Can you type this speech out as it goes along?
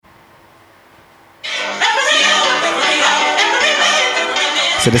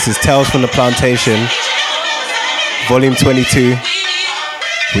So this is Tales from the Plantation, Volume 22.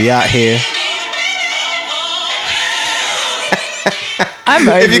 We out here. I'm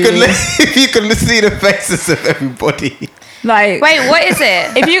over if you could see the faces of everybody. Like, wait, what is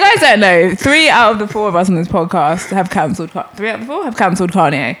it? If you guys don't know, 3 out of the 4 of us on this podcast have cancelled. 3 out of the 4 have cancelled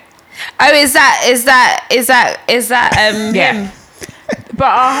Kanye. Oh, is that Yeah. him? But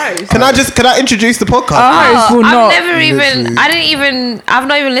our host. Can I introduce the podcast? Our host will not. I've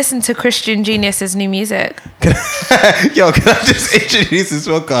not even listened to Christian Genius's new music. Can I just introduce this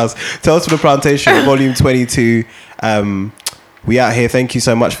podcast? Tales from the Plantation, Volume 22. We out here. Thank you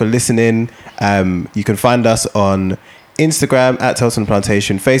so much for listening. You can find us on Instagram at Tales from the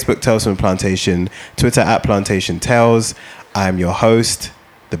Plantation, Facebook Tales from the Plantation, Twitter at Plantation Tales. I'm your host,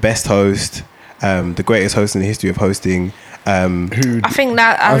 the best host, the greatest host in the history of hosting. I think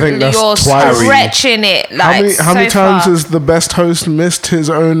that's you're stretching it. Like, how many times has the best host missed his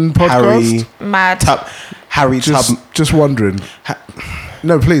own podcast? Harry Just wondering.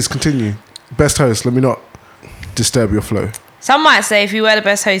 No, please continue. Best host. Let me not disturb your flow. Some might say if you were the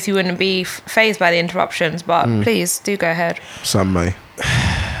best host, you wouldn't be fazed by the interruptions, but please do go ahead. Some may.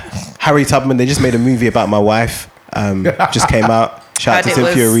 Harry Tubman, they just made a movie about my wife. Just came out. Shout out to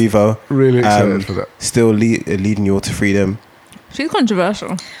Cynthia Erivo. Really excited for that. Still leading you all to freedom. She's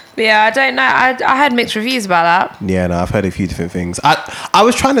controversial. But yeah, I don't know. I heard mixed reviews about that. Yeah, no, I've heard a few different things. I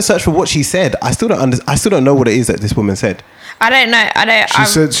was trying to search for what she said. I still don't know what it is that this woman said. I don't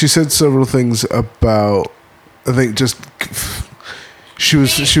know. She said several things about. I think just she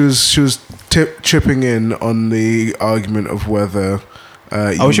was chipping in on the argument of whether.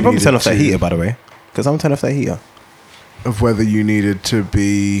 We should probably turn off that heater, by the way, because I'm turning off that heater. Of whether you needed to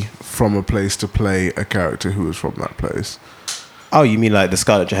be from a place to play a character who was from that place. Oh, you mean like the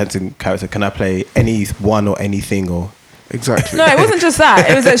Scarlett Johansson character? Can I play anyone or anything or? Exactly. No, it wasn't just that.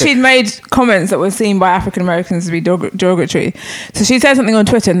 It was that she'd made comments that were seen by African Americans to be derogatory. So she said something on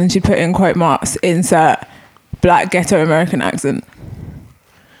Twitter and then she'd put in quote marks, insert black ghetto American accent.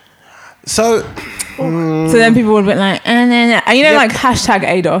 So then people would have been like, and you know, like hashtag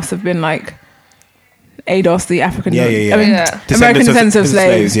ADOS have been like, ADOS, the African, American Descendants of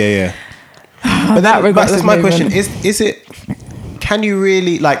Slaves. Yeah. But that's my question. Is it? Can you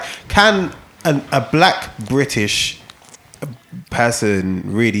really can a black British person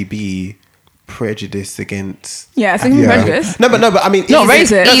really be prejudiced against? Yeah, I think prejudice. No, but I mean, not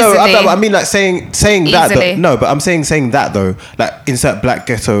racist. No, I mean like saying that. Though, no, but I'm saying that though. Like insert black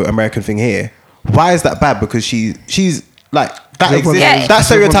ghetto American thing here. Why is that bad? Because she's like. That exists. Yeah. That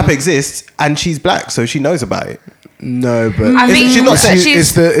stereotype exists, and she's black, so she knows about it. No, but I mean, she's not saying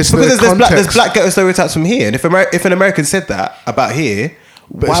because there's black ghetto stereotypes from here, and if an American said that about here,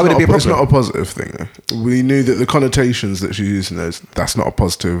 why would it be a problem? It's not a positive thing. We knew that the connotations that she's using that's not a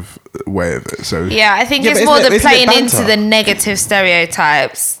positive way of it. So yeah, I think it's more the playing into the negative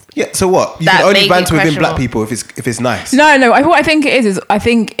stereotypes. Yeah. So what? You can only banter within black people if it's nice. No. What I think it is I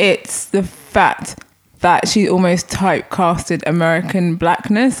think it's the fact that she almost typecasted American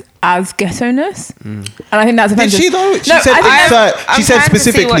blackness as ghetto-ness. And I think that's offensive. Did she though? She said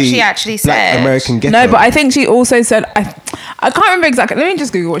specifically what she actually said. Black American ghetto. No, but I think she also said, I can't remember exactly. Let me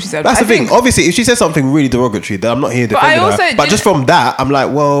just Google what she said. That's the thing. Obviously, if she says something really derogatory, then I'm not here defending her. But just from that, I'm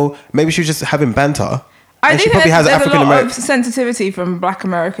like, well, maybe she was just having banter. I think there's a lot of sensitivity from black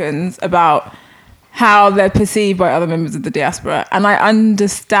Americans about how they're perceived by other members of the diaspora. And I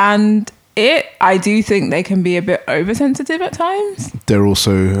understand it. I do think they can be a bit oversensitive at times. They're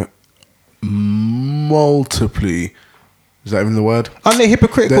also multiply. Is that even the word? Aren't they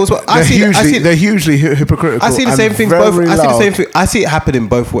hypocritical as well? They're hugely hypocritical. I see the same things both. I see the same thing. I see it happen in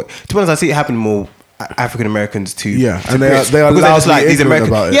both ways. To be honest, I see it happen more African Americans too. Yeah, and they are loudly ignorant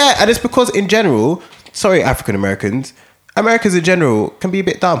about it. Yeah, and it's because in general, sorry, African Americans in general can be a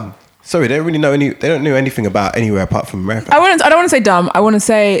bit dumb. Sorry, they don't know anything about anywhere apart from America. I don't want to say dumb. I want to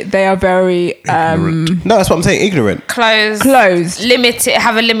say they are very no, that's what I'm saying. Ignorant, closed, limited,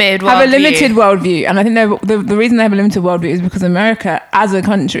 have a limited worldview. And I think the reason they have a limited worldview is because America, as a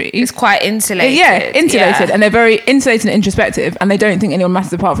country, is quite insulated. Insulated, and they're very insulated and introspective, and they don't think anyone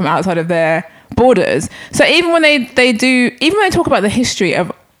matters apart from outside of their borders. So even when they talk about the history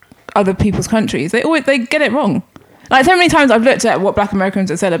of other people's countries, they get it wrong. Like so many times I've looked at what black Americans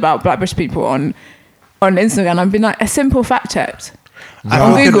have said about black British people on Instagram, I've been like, a simple fact checked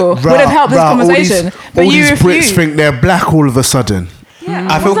on Google would have helped this conversation. But you refuse. Brits think they're black all of a sudden. Yeah.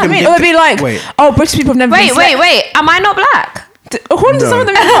 I feel convicted. It would be like, British people have never been Wait, am I not black? According to some of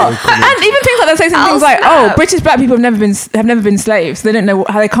them, you're not. And even things like they say things like, British black people have never been slaves. So they don't know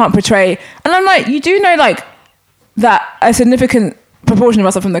how they can't portray. And I'm like, you do know like that a significant proportion of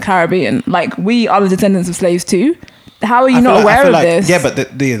us are from the Caribbean. Like, we are the descendants of slaves too. How are you I not feel aware of like, this? Yeah, but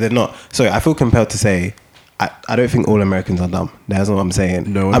they're not. Sorry, I feel compelled to say, I don't think all Americans are dumb. That's not what I'm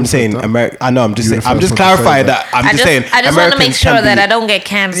saying. No, I'm saying America. I know. I'm just You're saying. I'm the just first one to say clarifying that. that. I'm just saying. I just want to make Americans sure can that be- I don't get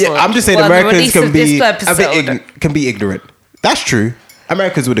cancelled. Yeah, I'm just saying for the Americans release can of be this a bit episode. can be ignorant. That's true.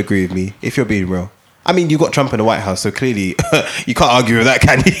 Americans would agree with me if you're being real. I mean, you got Trump in the White House, so clearly you can't argue with that,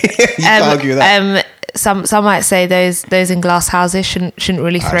 can you? You can't argue with that. Some might say those in glass houses shouldn't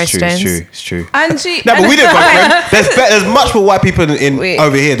really throw It's true, stones. It's true. And she. No, but we didn't vote for him. There's much more white people Wait,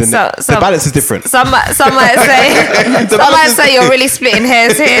 over here than the balance is different. Some might say you're really splitting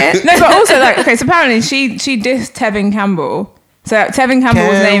hairs here. No, but also, like, okay, so apparently she dissed Tevin Campbell. So Tevin Campbell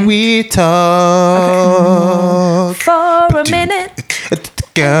was Can named. we talk? For a minute.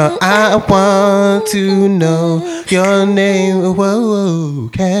 Girl, I want to know your name. Whoa,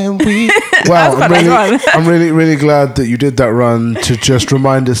 can we? Wow, That was quite nice. I'm really glad that you did that run to just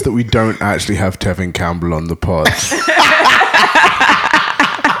remind us that we don't actually have Tevin Campbell on the pod.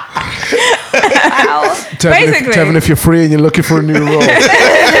 Basically. Tevin, if you're free and you're looking for a new role,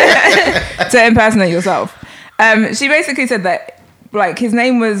 To impersonate yourself. She basically said that, like, his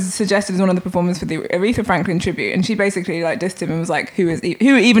name was suggested as one of the performers for the Aretha Franklin tribute, and she basically like dissed him and was like, who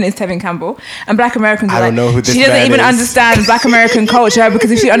even is Tevin Campbell? And Black Americans, I are don't like, know who this she doesn't man even is. understand Black American culture, because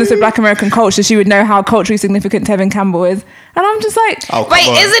if she understood Black American culture, she would know how culturally significant Tevin Campbell is. And I'm just like, Oh, come Wait,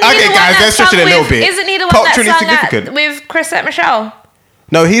 on. isn't he Okay, the one guys, that let's stretch sung it a little with? bit. Isn't he the one Culturally that sung significant. with Chrisette Michelle?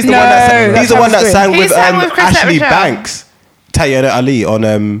 No, he's the No, one that sang, that's he's the one that Travis sang Who with sang with Chris Ashley Michelle? Banks, Tayana Ali on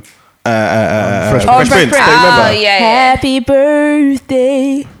Fresh Fresh Fresh Prince. Prince. Do you remember? Oh yeah. happy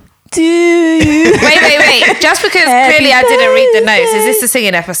birthday to you. Wait. Just because Happy clearly I didn't read the notes. Is this a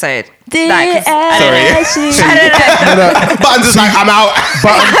singing episode? Dear Like, 'cause I don't know. Ashley. I don't know. Buttons is like, I'm out.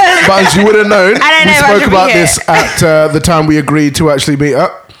 but as you would have known, I don't we know if I spoke should be about here. this at the time we agreed to actually meet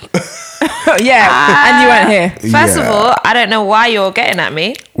up. Yeah, and you weren't here. First Yeah. of all, I don't know why you're getting at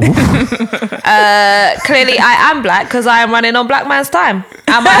me. Clearly, I am black because I am running on black man's time.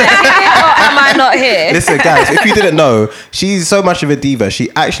 Am I here or am I not here? Listen, guys, if you didn't know, she's so much of a diva. She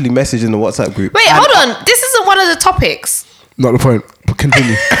actually messaged in the WhatsApp group. Wait, and hold on. This isn't one of the topics. Not the point. But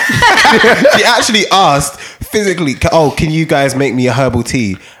continue. She actually asked physically, can you guys make me a herbal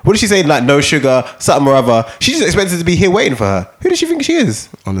tea? What did she say? Like, no sugar, something or other. She just expected to be here waiting for her. Who does she think she is?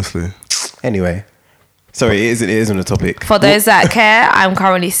 Honestly. Anyway. Sorry, it isn't a topic. For those that care, I'm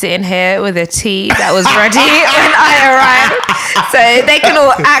currently sitting here with a tea that was ready when I arrived. So they can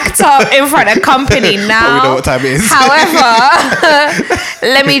all act up in front of company now. But we know what time it is. However,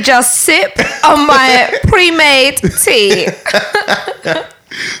 let me just sip on my pre-made tea.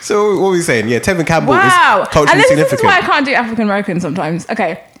 So what were we saying? Yeah, Tevin Campbell Wow. is culturally And this is significant. why I can't do African American sometimes.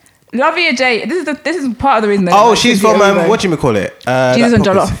 Okay. Lavia J. This is part of the reason. Oh, she's from whatchamacallit? Jesus and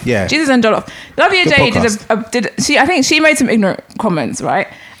that podcast. Jollof. Yeah. Jesus and Jollof. Lavia Good J podcast. did she? I think she made some ignorant comments, right?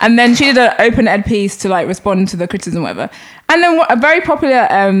 And then she did an open ed piece to like respond to the criticism, whatever. And then a very popular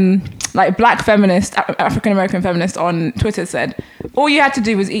like black feminist, African American feminist on Twitter said, all you had to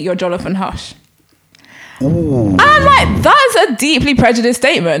do was eat your jollof and hush. Ooh. And I'm like, that's a deeply prejudiced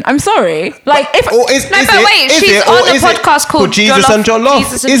statement. I'm sorry. Like, if Or is No, is but it- wait, is she's it, on or a is it podcast called Jesus Jollof- and Jollof.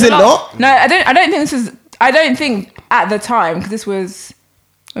 Jesus and Is it Jollof. not? no, I don't think this is. I don't think at the time, because this was,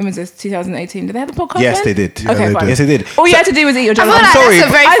 when was this? 2018. Did they have the podcast? Yes, then? they did. Okay, they fine. did. Yes, they did. All you So- had to do was eat your I jollof. feel like sorry. that's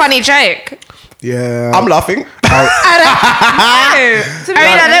a very I- funny joke. Yeah. I'm laughing. I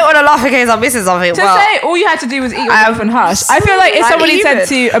I don't want to laugh in case I'm missing something. To Well, say all you had to do was eat your jollof and hush. I feel like if Like, somebody even-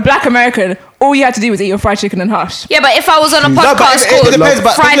 said to a black American, all you had to do was eat your fried chicken and hush. yeah, but if I was on a No, but podcast it called depends,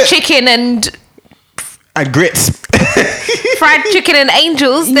 but Fried look- Chicken and And grits. Fried Chicken and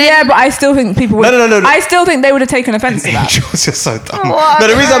Angels, then Yeah, but I still think people would. No. I still think they would have taken offense to that. Angels are so dumb. What? No,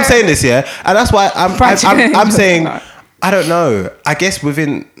 the reason I'm saying this, yeah, and that's why I'm Angels. saying, I don't know. I guess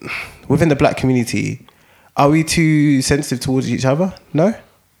within the black community, are we too sensitive towards each other? No,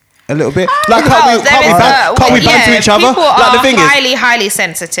 a little bit. Like, can't we ban to each other? People Like, the are thing is, highly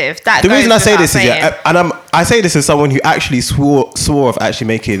sensitive. That the goes reason I say without this is, saying. and I say this as someone who actually swore of actually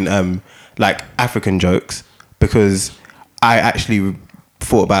making like African jokes, because I actually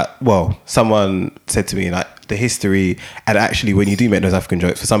thought about, well, someone said to me like the history, and actually when you do make those African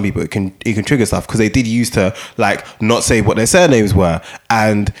jokes, for some people it can trigger stuff, because they did used to like not say what their surnames were,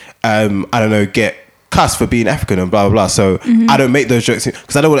 and I don't know, get cussed for being African and blah blah blah. So I don't make those jokes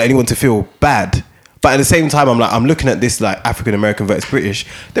because I don't want anyone to feel bad. But at the same time, I'm looking at this like African American versus British.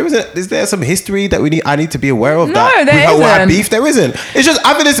 Is there some history that I need to be aware of? No, that there we had isn't. beef. There isn't. It's just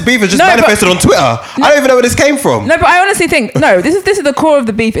I think this beef is just No, but- manifested on Twitter. I don't even know where this came from. No, but I honestly think this is the core of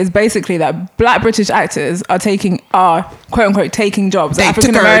the beef is basically that black British actors are quote unquote taking jobs. They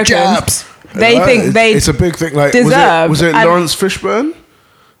African took our Americans. jobs. They think they It's a big thing. Like, deserve. was it and- Lawrence Fishburne?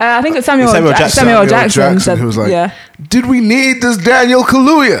 I think it's Samuel Jackson. Samuel Jackson said, who was like, yeah. did we need this Daniel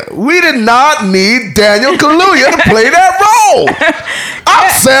Kaluuya? We did not need Daniel Kaluuya to play that role. I'm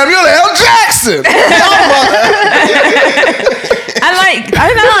Samuel L. Jackson. And like I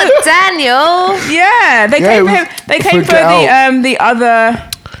don't know. Not Daniel. Yeah, they came for the other.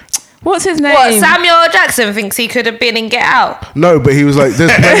 What's his name? What, Samuel Jackson thinks he could have been in Get Out? No, but he was like,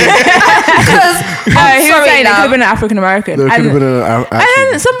 there's plenty. Because He was saying it could have been an African American. There could have been an And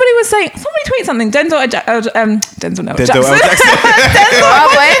then somebody was saying, somebody tweeted something. Denzel Denzel L. Jackson.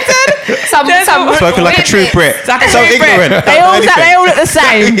 Denzel- Spoken like a true Brit. Like a So true Brit. ignorant. They all look the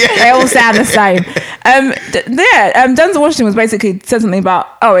same. They all sound the same. Denzel Washington was basically said something about,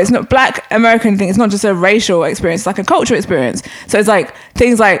 it's not black American thing. It's not just a racial experience. It's like a cultural experience. So it's like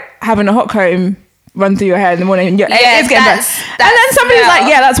things like having a hot comb run through your hair in the morning. And it's getting better. And then somebody was like,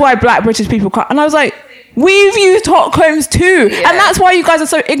 that's why black British people can't. And I was like, we've used hot combs too. Yeah. And that's why you guys are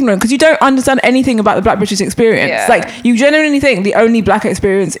so ignorant, because you don't understand anything about the black British experience. Yeah. Like, you genuinely think the only black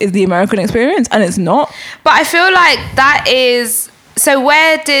experience is the American experience, and it's not. But I feel like that is... So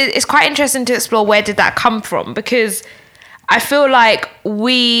it's quite interesting to explore where did that come from, because I feel like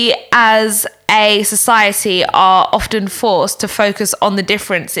we as a society are often forced to focus on the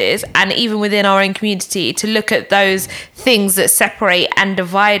differences, and even within our own community to look at those things that separate and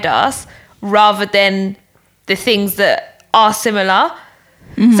divide rather than the things that are similar.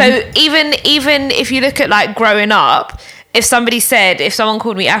 Mm-hmm. So even if you look at like growing up, if someone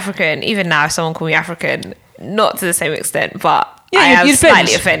called me African, even now if someone called me African, not to the same extent, but I am you'd slightly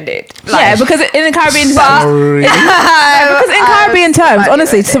flinch. offended. Yeah, because in the Caribbean terms, Sorry. because in Caribbean terms,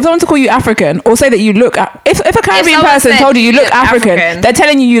 honestly, offended. someone to call you African or say that you look, if a Caribbean someone person said told you you look look African, African, they're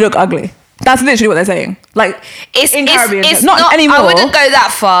telling you look ugly. That's literally what they're saying. Like, in Caribbean terms. Not anymore. I wouldn't go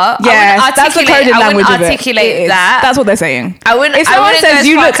that far. Yeah, that's the coded language of it. articulate It is. that. That's what they're saying. I wouldn't. If I someone wouldn't go says as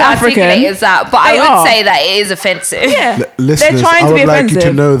you far look to articulate African, as that, but they I would are. say that it is offensive. Yeah, they're Listeners, trying I to be would like you to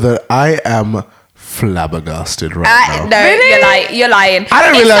offensive. know that I am flabbergasted right now. No, Really? you're lying. I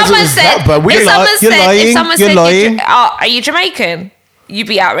didn't If realize it someone was said- that bad. If someone You're said, lying. are you Jamaican? You'd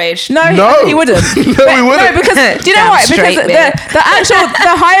be outraged. No, No. he wouldn't. No, he wouldn't. No, because do you know Damn what? Because straight,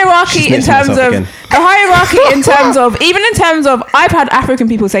 the hierarchy She's in mixing terms herself of again. the hierarchy in terms of even in terms of I've had African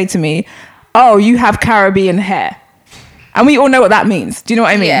people say to me, "Oh, you have Caribbean hair," and we all know what that means. Do you know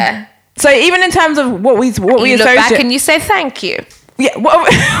what I mean? Yeah. So even in terms of what we You look associate, back and you say thank you. yeah, what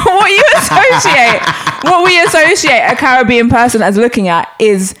we associate a Caribbean person as looking at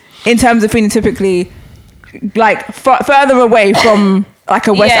is in terms of phenotypically like further away from like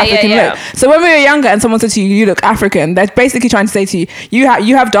a West African look. So when we were younger and someone said to you, "You look African," they're basically trying to say to you, you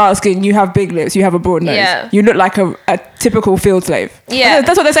have dark skin, you have big lips, you have a broad nose, Yeah. you look like a typical field slave. Yeah,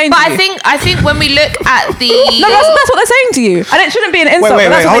 that's what they're saying. But to you. I think when we look at the No, that's what they're saying to you, and it shouldn't be an insult. Wait, but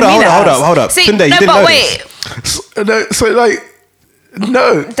that's what they mean it as. hold up. See, Tunde, you no, didn't but know wait, this. So like,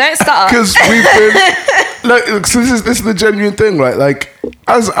 no. don't start. Because we've been like, so this is the genuine thing, right? Like,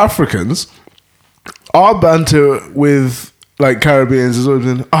 as Africans, our banter with like Caribbeans has always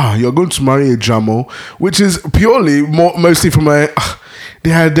been, you're going to marry a Jamo, which is purely mostly from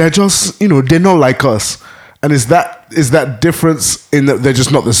they're just, they're not like us, and is that difference in that they're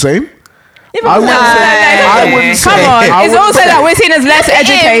just not the same? Yeah, but I wouldn't say- I wouldn't Come say- on, I it's wouldn't also say- that we're seen as less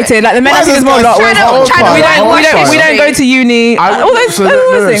educated. Like the men Why are seen is as more this lot. guy trying to- We don't go to uni. All those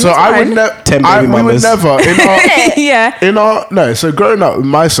things. So I would fine. never. Ten baby We would mamas. never Yeah. So growing up in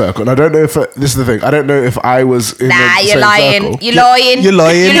my circle, and I don't know if this is the thing. I don't know if I was in Nah, the you're same lying. circle. You're lying. You're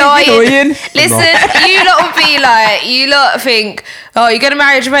lying. You're lying. You're lying. Listen, you lot would be like, you lot think, oh, you're gonna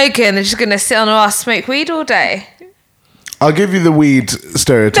marry a Jamaican, they're just gonna sit on her ass, smoke weed all day. I'll give you the weed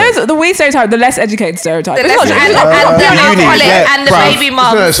stereotype. Those the weed stereotype, the less educated stereotype. The It's not less- true. and the the uni, alcoholic yeah, and the bruv. baby No,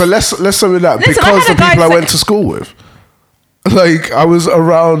 mum. so let's start with that Listen, I because had the a guy people I say- went to school with. Like I was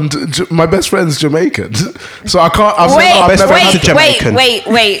around, my best friend's Jamaican, so I can't. I've never friend's had a Jamaican.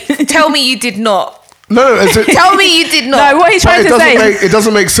 wait. Tell me you did not. No, Tell me you did not. No, what he's trying to say. it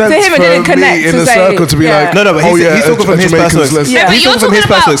doesn't make sense To him, it for didn't me connect in to the say- circle to be yeah. like, No, but he's talking from his personal Jamaican's less- Yeah. but He's you're talking from his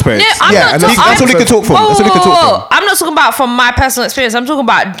talking personal about- experience. No, I'm Yeah, not and talking- that's all he can talk from. That's all he can talk from. I'm not talking about from my personal experience. I'm talking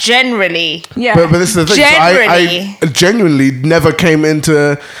about generally. Yeah. But this is the thing. So Generally. I genuinely never came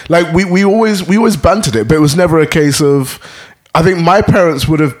into like we always bantered it, but it was never a case of. I think my parents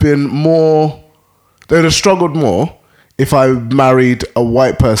would have been more they would have struggled more if I married a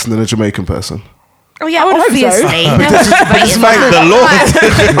white person than a Jamaican person. Oh yeah, would hope so. obviously. Thank the Lord.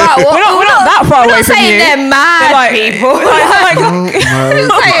 We're not that far away We're not from saying you. they're mad Like- people. We're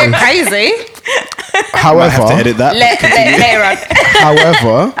not saying crazy. I have to However, edit that. Later on.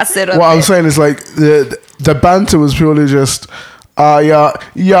 however, I said what I'm it. saying is like the banter was purely just.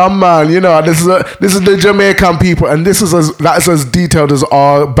 Yeah, man. You know, this is the Jamaican people, and that's as detailed as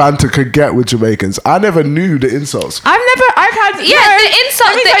our banter could get with Jamaicans. I never knew the insults. I've had Yeah, no, the let me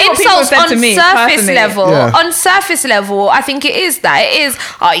tell you what people insults said on to me surface personally. level. Yeah. On surface level, I think it is that. It is,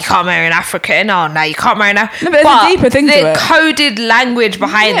 oh, you can't marry an African. Oh, no, you can't marry an African. No, but there's a deeper thing to the it. coded language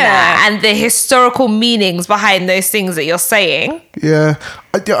behind Yeah. that and the historical meanings behind those things that you're saying. Yeah,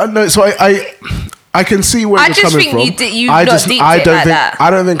 I know. So I can see where I you're just coming think from. you've I not just deeped I it don't like think that. I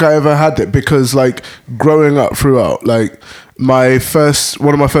don't think I ever had it because like growing up throughout like one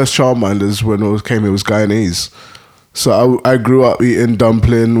of my first childminders when I came here was Guyanese. So I grew up eating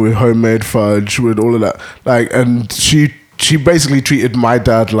dumpling with homemade fudge with all of that like and she basically treated my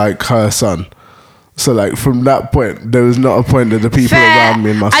dad like her son. So like from that point there was not a point that the people Fair. around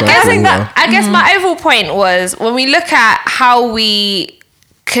me and my I son guess, were well. I guess my overall point was when we look at how we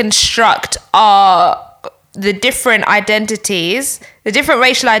construct the different identities, the different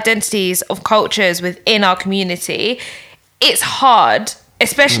racial identities of cultures within our community, it's hard,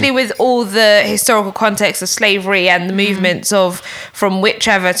 especially with all the historical context of slavery and the movements of from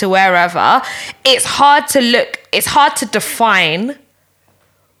whichever to wherever. It's hard to define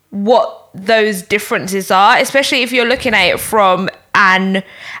what those differences are, especially if you're looking at it from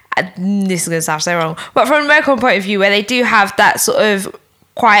this is going to sound so wrong, but from an American point of view where they do have that sort of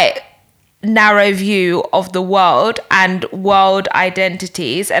quite narrow view of the world and world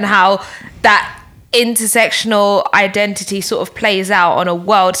identities and how that intersectional identity sort of plays out on a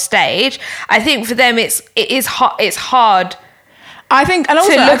world stage. I think for them it's hard I think, and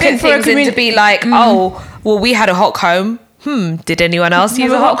also to I look think at for a things and to community, be like, oh, well, we had a hot comb. Did anyone else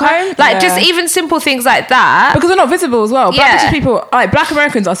use a hot comb? Like just Yeah. even simple things like that. because we're not visible as well. Yeah. Black people, like Black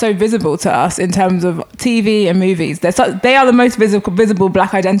Americans, are so visible to us in terms of TV and movies. They are the most visible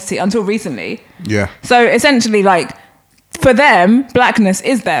Black identity until recently. Yeah. So essentially, like for them, Blackness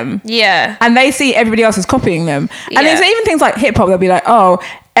is them. Yeah. And they see everybody else as copying them. And Yeah. it's even things like hip hop, they'll be like, oh,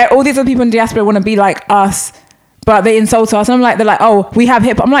 all these other people in diaspora want to be like us, but they insult us. And they're like, oh, we have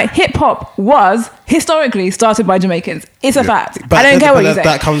hip hop. I'm like, hip hop was historically started by Jamaicans. It's a fact. I don't care what you say.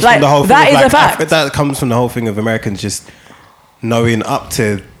 That comes Like, from the whole thing. that of is like, a fact. that comes from the whole thing of Americans just knowing up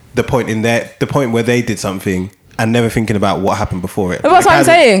to the point where they did something and never thinking about what happened before it. But that's Like, what I'm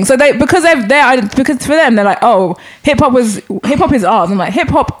saying. So because for them they're like, oh, hip hop is ours. I'm like, hip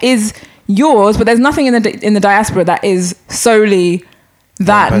hop is yours, but there's nothing in the diaspora that is solely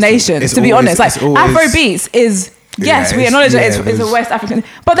that person. nation. It's To be always- honest, like it's always- Afrobeats is. Yes, Yeah, we it's- acknowledge that yeah, it's a there's- West African,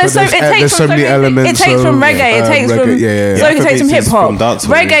 but there's there's so many elements It takes from of, reggae. It takes from reggae, yeah. so it takes from Afrobeats hip is hop. from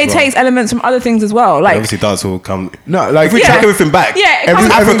dancehall Reggae as well. takes elements from other things as well. Like obviously dancehall come. No, like If we Yeah. take everything back, yeah, it Every-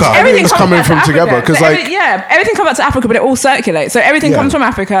 comes- Africa. everything Everything's comes coming back from to together, Africa. 'cause, So like- everything comes back to Africa, but it all circulates. So everything Yeah. comes from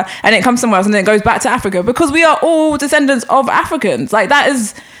Africa and it comes somewhere else, and then it goes back to Africa because we are all descendants of Africans. Like that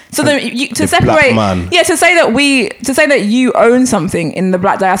is. So then to the separate, black man. yeah, to say that you own something in the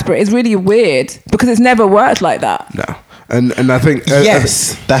Black diaspora is really weird because it's never worked like that. no, and I think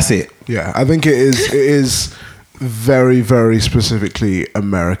yes, that's it. yeah, I think it is very very specifically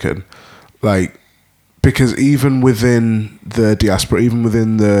American, like because even within the diaspora, even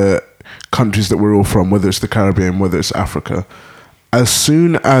within the countries that we're all from, whether it's the Caribbean, whether it's Africa, as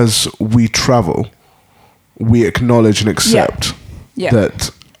soon as we travel, we acknowledge and accept Yeah. that.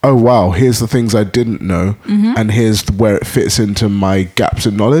 Oh wow! Here's the things I didn't know, and here's where it fits into my gaps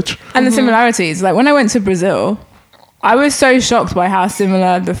in knowledge. And the similarities, like when I went to Brazil, I was so shocked by how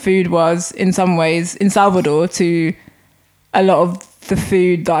similar the food was in some ways in Salvador to a lot of the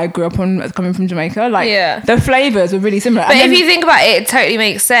food that I grew up on coming from Jamaica. Like Yeah. the flavors were really similar. But And if then- you think about it, it totally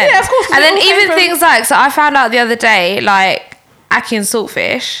makes sense. Yeah, of course, 'cause And it then all came even from- things like, so I found out the other day, like ackee and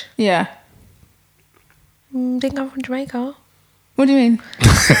saltfish yeah. didn't come from Jamaica. What do you mean?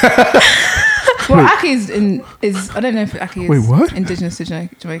 Well, ackee is I don't know if ackee is Wait, what? indigenous to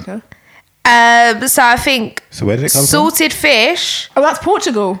Jamaica. So I think So where did it come from? salted fish. Oh, that's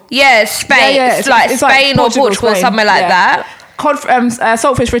Portugal. Yeah, Spain. Yeah, It's like Spain or Portugal, Spain. somewhere like Yeah. that. Cod,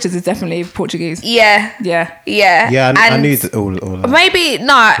 saltfish fritters is definitely Portuguese. Yeah. Yeah. Yeah. Yeah, I And knew all that. maybe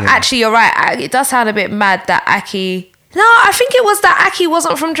no. Actually, you're right. It does sound a bit mad that ackee. No, I think it was that ackee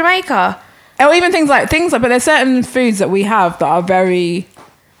wasn't from Jamaica. Or even things like, but there's certain foods that we have that are very.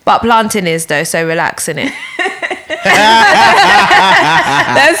 But plantain is though, so relax in it.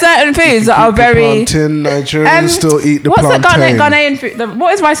 There's certain foods that are very. Plantain, Nigerians still eat the what's plantain. the Ghanaian food?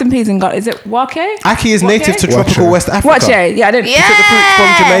 What is rice and peas in Ghana? Is it wake? Ackee is native to Wache. tropical West Africa. Wache. Yeah, I don't. He took the fruit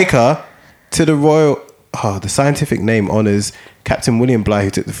from Jamaica to the Royal. The scientific name honors Captain William Bligh, who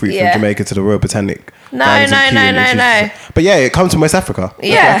took the fruit Yeah. from Jamaica to the Royal Botanic. No, Gardens in no, Kew, no, which is- no. But yeah, it comes from West Africa. That's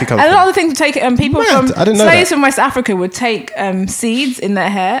where Yeah, Ackee comes and a from. lot of the things to take it, and people Mad. from I didn't know slaves that. from West Africa would take seeds in their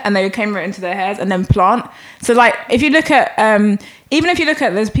hair, and they would camera it into their hairs and then plant. So, like, if you look at, even if you look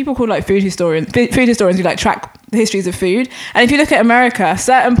at, there's people called like food historians who like track the histories of food, and if you look at America,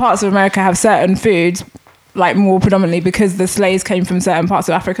 certain parts of America have certain foods. Like more predominantly because the slaves came from certain parts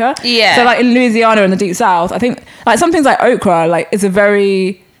of Africa. Yeah. So like in Louisiana and the Deep South, I think like some things like okra, like it's a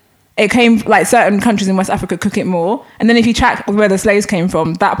very. It came like certain countries in West Africa cook it more, and then if you track where the slaves came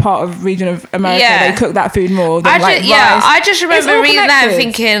from, that part of region of America, Yeah. they cook that food more. Than, I like, just, yeah, rice. I just It's remember all reading that and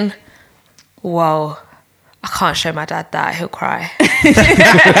connected. thinking, whoa, I can't show my dad that, he'll cry.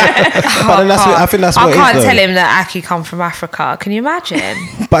 But then that's what, I think that's what I it can't is, though. tell him that Ackee come from Africa. Can you imagine?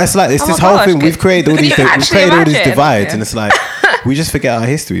 But it's like it's Oh this my whole gosh, thing. can- We've created all can these you things. We've actually created all these imagine? divides, Yeah. and it's like we just forget our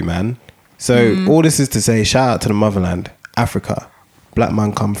history, man. So all this is to say, shout out to the motherland, Africa. Black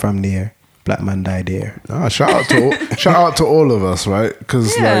man come from there. Black man died there. Shout out to all of us, right?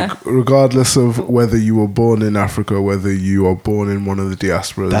 Because Yeah. like, regardless of whether you were born in Africa, whether you are born in one of the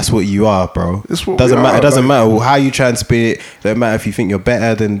diasporas, That's what you are, bro. It's what doesn't we matter. are, It doesn't like- matter how you try and spin it. Doesn't matter if you think you're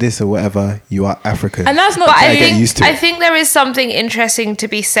better than this or whatever. You are African. And that's not. But Gotta get used to I it. think there is something interesting to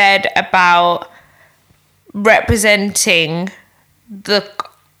be said about representing the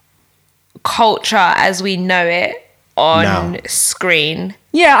culture as we know it on Now. screen.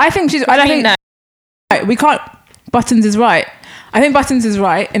 yeah, I think she's. I don't think No. right, we can't. Buttons is right. I think Buttons is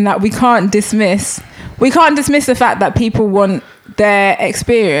right in that we can't dismiss the fact that people want their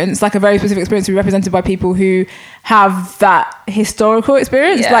experience, like a very specific experience, to be represented by people who have that historical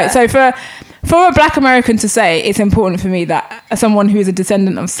experience. Yeah. Like, so for a Black American to say it's important for me that someone who is a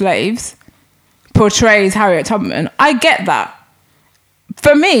descendant of slaves portrays Harriet Tubman, I get that.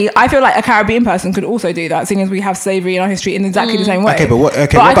 For me, I feel like a Caribbean person could also do that, seeing as we have slavery in our history in exactly the same way. Okay, but what? Okay,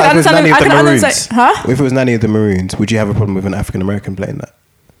 But what I about can if it was understand Nanny them- of I the can Maroons? understand- huh? If it was Nanny of the Maroons, would you have a problem with an African American playing that?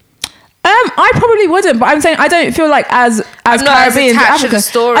 I probably wouldn't, but I'm saying I don't feel like as not as Caribbeans, attached to the Africans,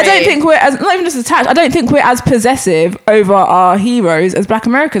 story. I don't think we're as not even just attached. I don't think we're as possessive over our heroes as Black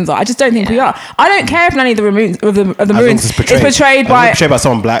Americans are. I just don't think we are. I don't care if Nanny of the Maroons of the As long as Maroons it's is portrayed as long as by. it's portrayed by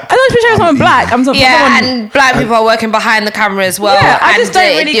someone black. I don't it's portrayed by someone black. I'm talking Yeah, someone, and black people are working behind the camera as well. Yeah, I and just don't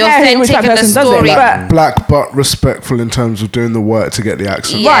really the care which authentic black and the person does it, story. but- black but respectful in terms of doing the work to get the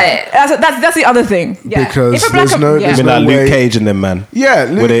accent. Yeah. right. That's the other thing. Yeah. Because If a black there's no- yeah. there's I mean, like no Luke way- Cage and them, man.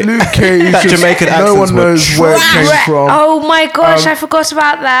 Yeah, Would it- Luke Cage. That just- Jamaican no accents one were knows where it came from. Oh my gosh, I forgot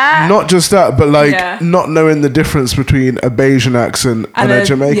about that. Not just that, but like Yeah. not knowing the difference between a Bayesian accent and a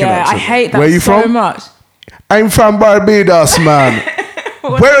Jamaican yeah, accent. I hate that Where are you so from? much. I'm from Barbados, man.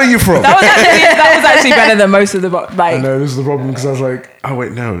 Where are you from? That was actually better than most of the I like. know this is the problem because I was like, oh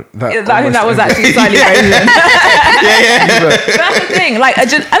wait, no, that. I think that was actually slightly Asian. But that's the thing. Like, and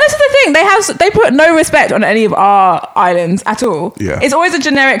this is the thing. They put no respect on any of our islands at all. Yeah. It's always a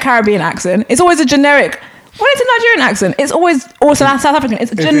generic Caribbean accent. It's always a generic. When it's a Nigerian accent, it's always also South African.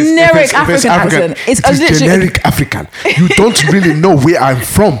 It's a generic African accent. It's a literally generic African. You don't really know where I'm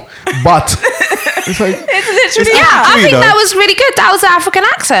from, but it's like, It's literally Yeah, I you think know. that was really good. That was an African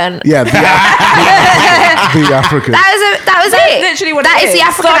accent. yeah, the African. That was That's it. literally what That it is the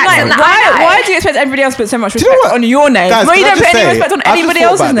African So I'm like, accent that I know. why do you expect everybody else to put so much you respect know what? on your name? Guys, Well, you can I don't put just any say, respect on I've just anybody thought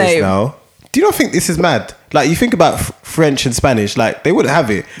else's about this name. now. Do you not think this is mad? Like, you think about French and Spanish, like, they wouldn't have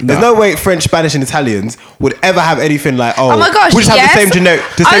it. There's no way French, Spanish, and Italians would ever have anything like, Oh my gosh, we just yes. have the same generic,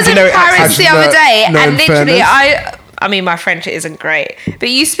 I was in Paris accent. the other day, No, and in literally, fairness. I mean, my French isn't great, but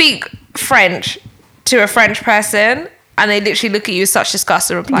you speak French to a French person, and they literally look at you with such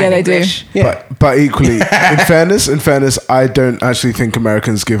disgust and reply Yeah, in they do. English. Yeah. But equally, in fairness, I don't actually think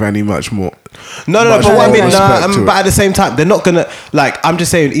Americans give any much more. No, much but what I more mean, respect to but it. at the same time, they're not gonna, like, I'm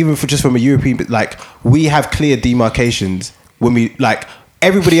just saying, even for just from a European, like, we have clear demarcations when we, like,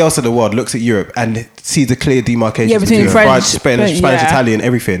 everybody else in the world looks at Europe and sees a clear demarcation Yeah, between French, Spanish, yeah. Italian,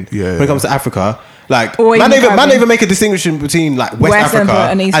 everything. Yeah, When it comes to Africa, like, Or man, even don't Caribbean. even make a distinction between like West West Africa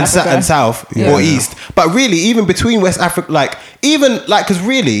and East and, Africa. and South Yeah. or East. But really, even between West Africa, like, even like, because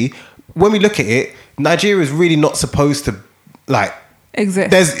really, when we look at it, Nigeria is really not supposed to, like,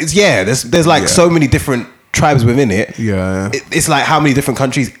 Exist. there's like so many different tribes within it. Yeah. It's like how many different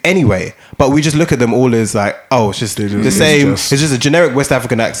countries anyway. But we just look at them all as like, oh, it's just the same. It's just a generic West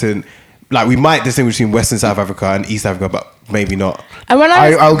African accent. Like, we might distinguish between West and South Africa and East Africa, but maybe not. And when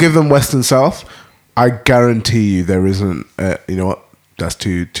I was, I'll give them West and South, I guarantee you there isn't. You know what? That's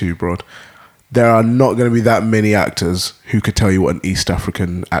too broad. There are not going to be that many actors who could tell you what an East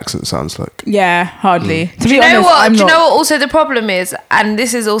African accent sounds like. Yeah, hardly. To Do be you know honest, what? I'm Do you not. know what also the problem is? And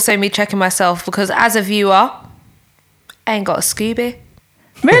this is also me checking myself, because as a viewer, I ain't got a Scooby.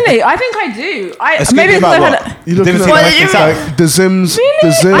 Really? I think I do. Excuse Maybe me because about I've what? had. You looking Difference at in West and like the Zims. Really?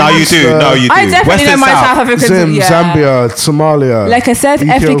 The Zims. No, you do. No, you do. I definitely know Western my South. South African. Zim, Yeah. Zambia, Somalia. Like a South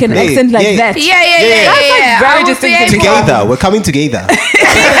Ethiopia. African accent like Yeah. that. Yeah. That's like very I would be distinctive. able- Together, we're coming together.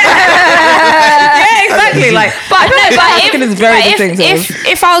 Yeah, exactly. Like, But I feel no, like South but African is if, very but distinctive.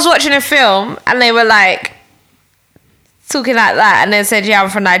 if I was watching a film and they were like talking like that and then said, yeah, I'm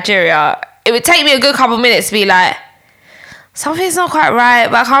from Nigeria, it would take me a good couple minutes to be like, something's not quite right,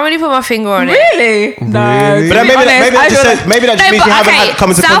 but I can't really put my finger on it. Really? No. Really? But then maybe that just means you haven't had come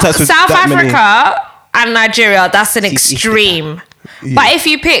into contact with South that many. Africa and Nigeria, that's an extreme. Yeah. But if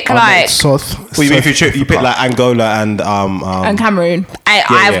you pick I'm like, South. What do you mean if you pick like Angola and And Cameroon.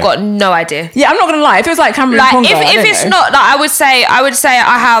 I've yeah. got no idea. Yeah, I'm not gonna lie. If it was like Cameroon, Like Congo, I if don't it's know. not, like, I would say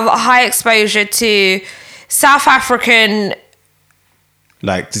I have a high exposure to South African.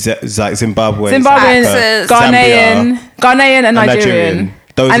 like Zimbabwe, Zimbabwean, Accents. Ghanaian, and Nigerian.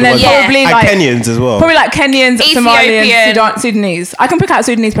 Those And are the then ones. probably And like Kenyans as well. Probably like Kenyans, Ethiopian. Somalians, Sudanese. I can pick out a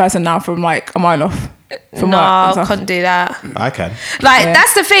Sudanese person now from like a mile off. From No, work and I stuff. couldn't do that. I can. Like Yeah.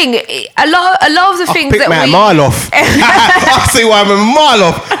 that's the thing. A lot of the things Pick that me a we. mile off. I see why I'm a mile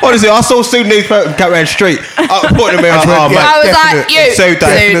off. Honestly, I saw Sudanese person cat ran straight. I put them in. Oh, Yeah. I was Definite. like, you. So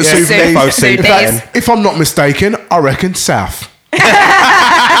definite Sudanese. Both Sudanese. If I'm not mistaken, I reckon South.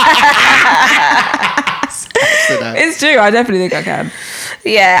 It's true. I definitely think I can.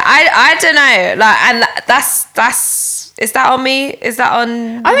 Yeah, I don't know. Like, and that's is that on me? Is that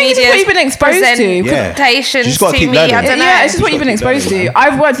on? I think it's just what you've been exposed to. Yeah. Presentations You just gotta to keep me. learning. I don't know. Yeah, it's just what you've been Just gotta exposed keep to.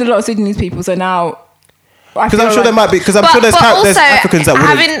 I've worked with a lot of Sudanese people, so now. Because I'm sure there might be. Because I'm sure there's Africans that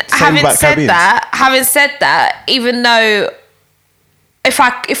wouldn't say about Caribbeans. having said that, even though if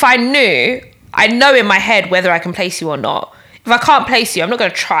I knew, I know in my head whether I can place you or not. If I can't place you, I'm not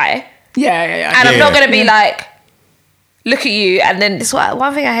going to try, Yeah. and I'm not Yeah. going to be like, look at you, and then this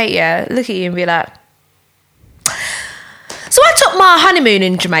one thing I hate. Yeah, look at you and be like. So I took my honeymoon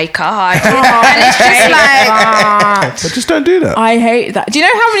in Jamaica, and it's just like. But just don't do that. I hate that. Do you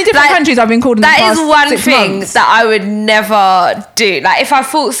know how many different Like, countries I've been called in the That past is one 6 thing months? that I would never do. Like if I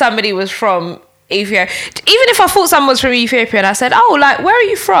thought somebody was from Ethiopia, even if I thought someone was from Ethiopia and I said, "Oh, like where are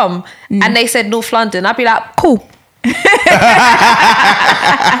you from?" and they said North London, I'd be like, "Cool, You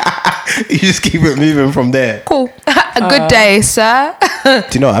just keep it moving from there. cool, a good day, sir." Do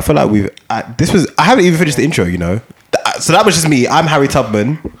you know? I feel like I haven't even finished the intro. You know. So that was just me. I'm Harry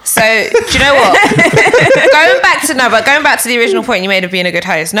Tubman. So do you know what? going back to the original point you made of being a good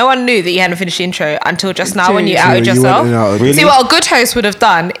host. No one knew that you hadn't finished the intro until just now when you True. outed You went yourself. in and out. Really? See what a good host would have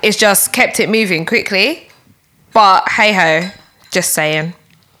done is just kept it moving quickly. But hey ho, just saying.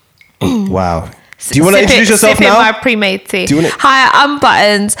 Wow. Do you want to introduce yourself sipping now? my pre-made tea. Do you wanna- Hi, I'm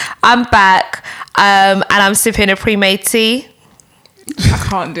Buttons. I'm back, and I'm sipping a pre-made tea. I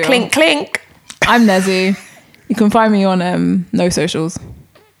can't do it. Clink, clink. I'm Nezzy. You can find me on no socials.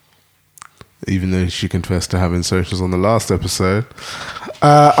 Even though she confessed to having socials on the last episode.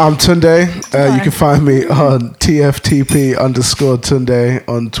 I'm Tunde. You can find me on TFTP_Tunde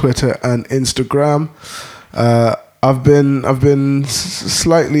on Twitter and Instagram. I've been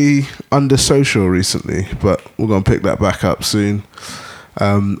slightly under social recently, but we're gonna pick that back up soon.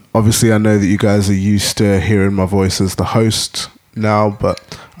 Obviously, I know that you guys are used to hearing my voice as the host now,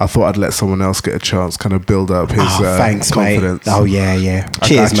 but I thought I'd let someone else get a chance, kind of build up his Thanks, confidence. mate. Oh yeah. I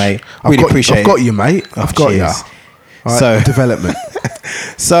Cheers, got you. mate. I've Really got, appreciate I've got it. you, mate. I've got you. cheers. All right, So- development.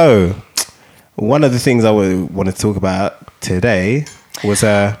 So, one of the things I want to talk about today was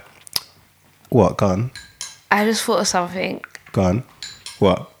what? Gone. I just thought of something. Gone.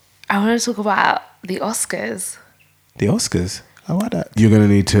 What? I want to talk about the Oscars. The Oscars. I like that. You're going to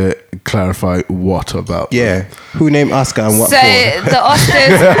need to clarify what about. Yeah. Who named Oscar and what So for? the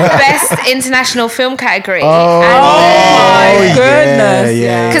Oscars Best International Film category. Oh my yeah, goodness.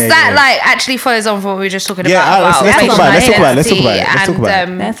 yeah. Because that like actually follows on from what we were just talking Yeah, about. let's talk racial about it, let's talk about it, identity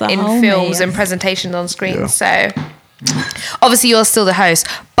and, That's a in whole films mess. and presentations on screen. So obviously you're still the host,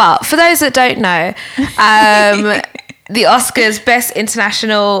 but for those that don't know, the Oscars Best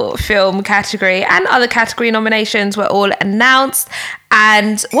International Film category and other category nominations were all announced.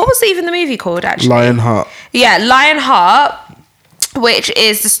 And what was even the movie called actually? Lionheart. Yeah, Lionheart, which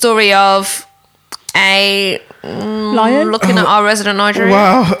is the story of a Lion? looking at our resident Nigerian.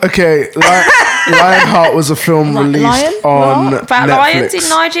 Wow. Okay. Lionheart was a film released Lion? on About Netflix. lions in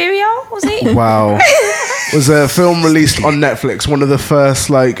Nigeria, was it? Wow. Was a film released on Netflix, one of the first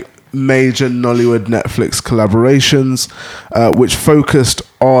like major Nollywood Netflix collaborations, which focused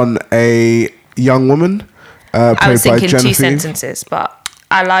on a young woman I played was by thinking two Genevieve. sentences, but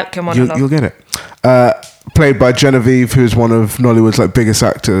I like him on a lot. You'll get it. Played by Genevieve, who's one of Nollywood's like biggest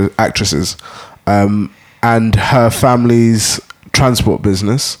actresses, and her family's transport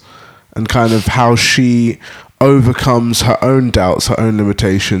business, and kind of how she overcomes her own doubts, her own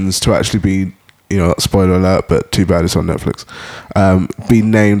limitations to actually be, you know, spoiler alert, but too bad it's on Netflix, be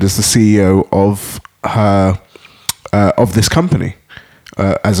named as the CEO of her of this company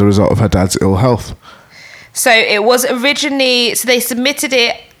as a result of her dad's ill health. So it was originally, so they submitted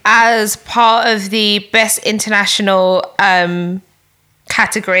it as part of the Best International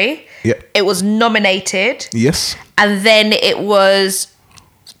category. Yep. It was nominated. Yes. And then the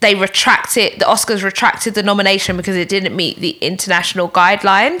Oscars retracted the nomination because it didn't meet the international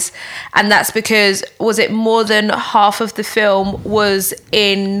guidelines. And that's because, was it more than half of the film was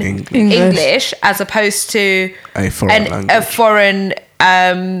in English as opposed to A foreign language. a foreign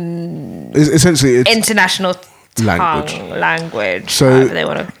Essentially, it's international language. language. So however they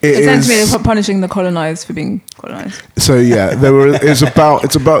want to. it Essentially, is- they're punishing the colonized for being colonized. So yeah, it's about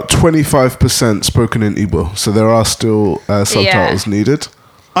 25% spoken in Igbo. So there are still subtitles needed.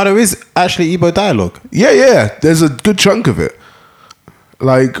 Oh, there is actually Igbo dialogue. Yeah. There's a good chunk of it.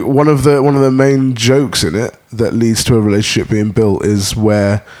 Like one of the main jokes in it that leads to a relationship being built is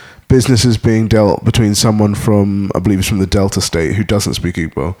where business is being dealt between someone from, I believe it's from the Delta State, who doesn't speak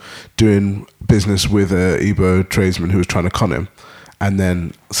Igbo, doing business with a Igbo tradesman who was trying to con him, and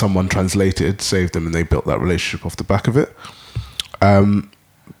then someone translated, saved them, and they built that relationship off the back of it.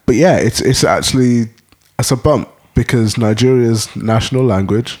 But yeah, it's actually a bump because Nigeria's national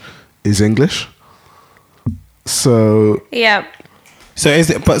language is English. So Yeah.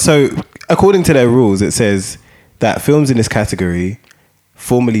 So according to their rules, it says that films in this category,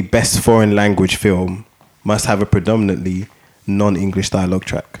 formerly best foreign language film, must have a predominantly non-English dialogue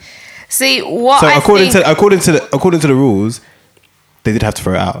track. See what So I according think, to the rules, they did have to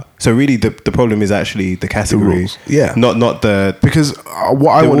throw it out. So really, the problem is actually the category, rules. Yeah. not the because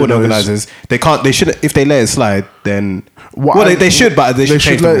what I the want to award know is organizers. They shouldn't. If they let it slide, then what they should, but they should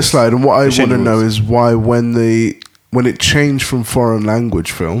change the let it rules. slide. And what I They should want to the know rules. is why when it changed from foreign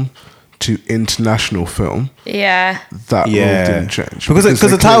language film to international film, yeah. that rule Yeah, didn't change because they the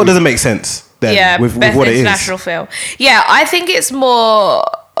title clearly- doesn't make sense. Then Yeah, with best what it is. international film. Yeah, I think it's more.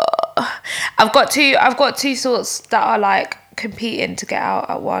 I've got two thoughts that are like competing to get out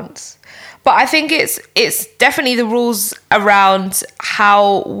at once, but I think it's definitely the rules around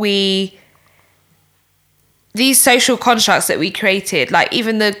how these social constructs that we created, like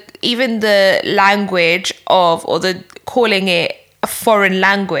even the language of, or the calling it a foreign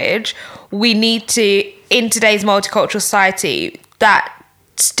language, we need to, in today's multicultural society, that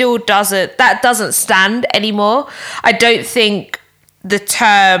doesn't stand anymore. I don't think the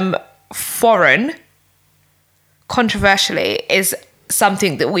term foreign, controversially, is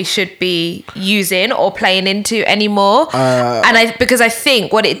something that we should be using or playing into anymore. Because I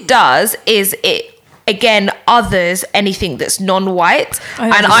think what it does is it again others anything that's non-white, I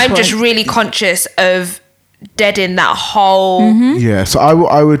think and that's I'm the just point. really conscious of deading that whole. Yeah, so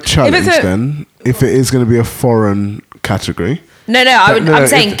I would challenge it's a- then if it is going to be a foreign category. I'm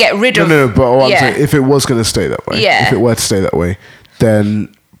saying get rid of. No, but what I'm yeah. saying, if it was going to stay that way, Yeah. if it were to stay that way,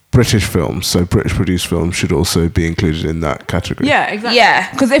 then British films, so British produced films, should also be included in that category. Yeah, exactly.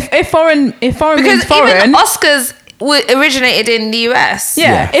 Yeah. Because if foreign Because means foreign, even Oscars originated in the US.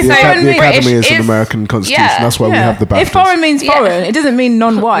 Yeah. If the, foreign the means Academy is British, an if- American constitution. yeah, That's why we have the BAFTAs. If foreign means Yeah. foreign, it doesn't mean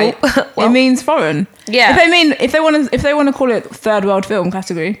non-white. Well- it means foreign. Yeah. If they want to call it third world film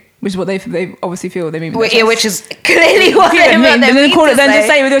category, which is what they obviously feel they mean. with their Which chest. is clearly what Yeah, they mean, mean. then call it. Then just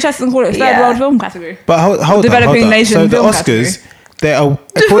say it with your chest and call it third Yeah. world film category. But hold Developing on. nation So the film Oscars, category. they are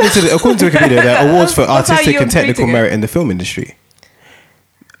according to Wikipedia, they're awards for That's how artistic you're and technical treating it. merit in the film industry.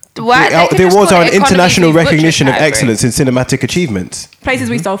 Why- they could The just awards call are it an economy international through butcher recognition of category. excellence in cinematic achievements. Places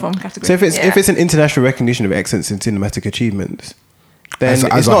we stole from category. So if Yeah. it's an international recognition of excellence in cinematic achievements, then As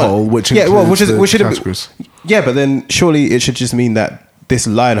it's a not, whole, which yeah, well, includes the which should categories. yeah, but then surely it should just mean that this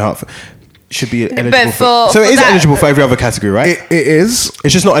Lionheart should be eligible But so for it is that- eligible for every other category, right? It is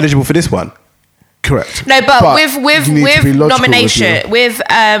It's just not eligible for this one. correct. No, but you need to be with logical nomination, with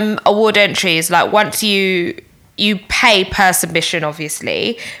with award entries, like once you pay per submission,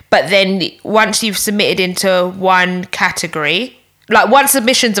 obviously, but then once you've submitted into one category, like once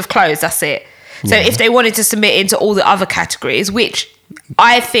submissions have closed, that's it. So if they wanted to submit into all the other categories, which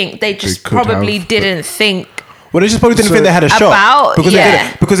I think they just They could probably have, but- didn't think Well, they just probably didn't So- think they had a shot About- because yeah. it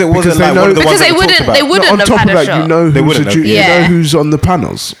didn't, because it wasn't Because they like know- one of the because ones they that we wouldn't talked about. they wouldn't on have top had of a that, shot. you know They who's wouldn't have. you Yeah. know who's on the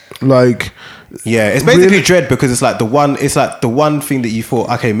panels. Like, Yeah, it's basically dread because it's like the one thing that you thought,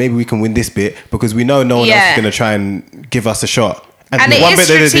 okay, maybe we can win this bit because we know no one else Yeah. is going to try and give us a shot. And the it one is bit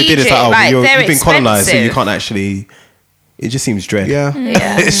that they did is strategic, like, oh, like, they're you've been colonized, so you expensive. can't actually. It just seems dread. yeah.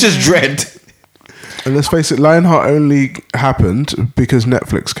 Yeah. It's just dread. And let's face it, Lionheart only happened because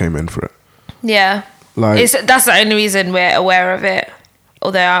Netflix came in for it. Yeah. Like- That's the only reason we're aware of it.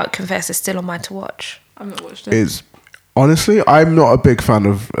 Although I confess it's still on my to watch. I've not watched it. It's honestly, I'm not a big fan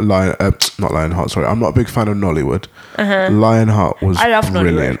of not Lionheart. Sorry, I'm not a big fan of Nollywood. Lionheart was I love Nollywood.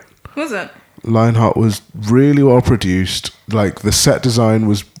 brilliant. Was it? Lionheart was really well produced. Like the set design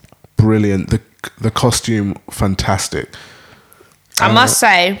was brilliant. The costume fantastic. I must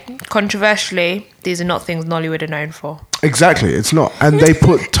say, controversially, these are not things Nollywood are known for. Exactly, it's not. And they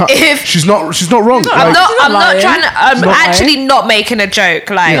put. If- she's not wrong. I'm Like, not lying. trying to. I'm She's not actually not making a joke.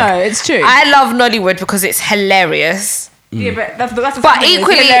 Like, No, it's true. I love Nollywood because it's hilarious. Yeah, but that's the But thing, it's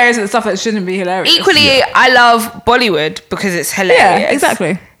equally- hilarious at the stuff that shouldn't be hilarious. Equally, I love Bollywood because it's hilarious. Yeah,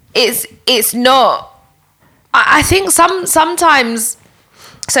 exactly. It's not. I think sometimes.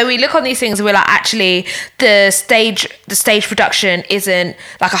 So we look on these things and we're like, actually, the stage production isn't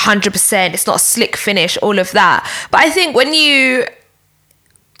like 100%. It's not a slick finish, all of that. But I think when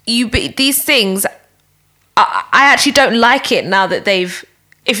these things, I actually don't like it now that they've.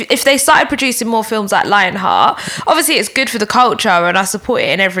 If they started producing more films like Lionheart, obviously it's good for the culture and I support it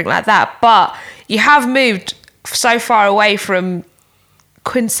and everything like that. But you have moved so far away from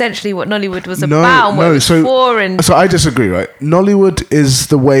quintessentially what Nollywood was about and what it was for. And so I disagree, right? Nollywood is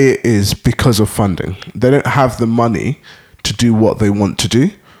the way it is because of funding. They don't have the money to do what they want to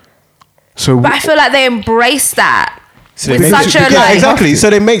do. So but I feel like they embrace that. So With make such a, yeah, like- exactly.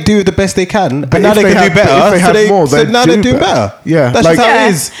 So they make do the best they can, But and now if they they can have- do better. if they have more, so they now do they're doing better. better. Yeah, that's like- just how Yeah. it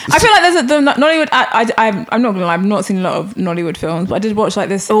is. I feel like there's the Nollywood. I'm not gonna lie. I've not seen a lot of Nollywood films, but I did watch like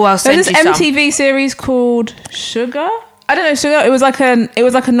this. Oh, I'll send there's this you some. MTV series called Sugar. I don't know Sugar. It was like a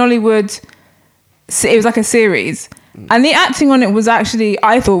Nollywood. It was like a series, and the acting on it was actually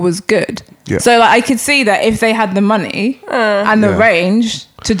I thought was good. Yeah. So like I could see that if they had the money and the Yeah. range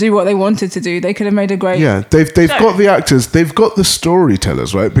to do what they wanted to do, they could have made a great. yeah, they've got the actors, they've got the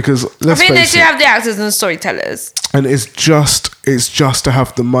storytellers, right? Because I let's think they face do it, have the actors and the storytellers. and it's just to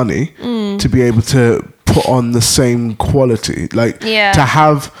have the money to be able to put on the same quality, like Yeah.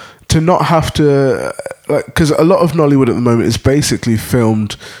 to not have to, like, because a lot of Nollywood at the moment is basically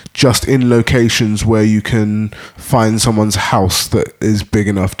filmed just in locations where you can find someone's house that is big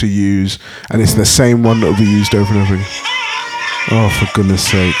enough to use, and it's the same one that will be used over and over again. Oh, for goodness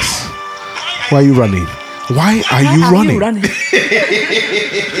sakes! Why are you running? Why are you running?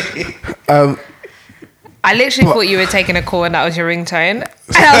 I literally thought you were taking a call and that was your ringtone.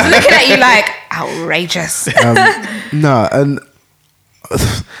 And I was looking at you like, outrageous. No, and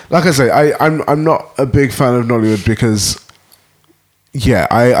like I say, I'm not a big fan of Nollywood because, yeah,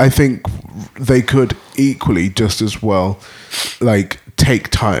 I think they could equally just as well, like, take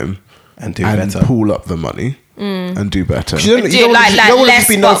time And do better. pool up the money and do better. You don't, Do you don't, like- you like don't want to less just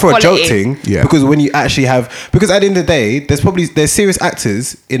be known for a spot joke quality. thing, Yeah. because when you actually have, because at the end of the day, there's serious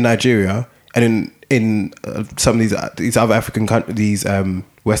actors in Nigeria and in some of these other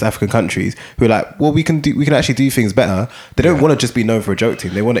West African countries who are like, well, we can actually do things better. They don't want to just be known for a joke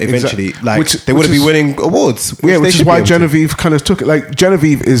team. They want to eventually they want to be winning awards. Yeah, they which is should be why able to. Genevieve kind of took it. Like,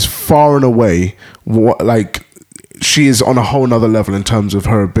 Genevieve is far and away she is on a whole nother level in terms of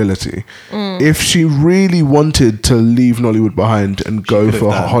her ability. If she really wanted to leave Nollywood behind and go could have for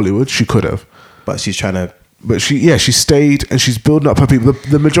done. Hollywood, she could have. But she's trying to. But she stayed and she's building up her people.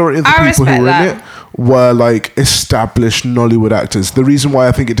 The majority of the I people who respect were in that. it were like established Nollywood actors. The reason why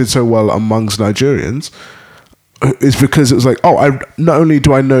I think it did so well amongst Nigerians is because it was like, oh, not only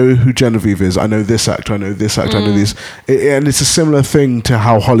do I know who Genevieve is, I know this actor, I know this actor, I know this. And it's a similar thing to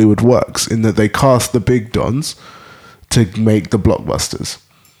how Hollywood works in that they cast the big dons to make the blockbusters.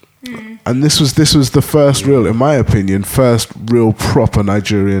 And this was the first real, in my opinion, first real proper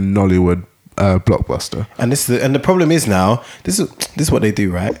Nigerian Nollywood blockbuster. And the problem is now this is what they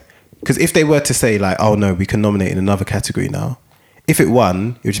do, right? Because if they were to say like, oh no, we can nominate in another category now, if it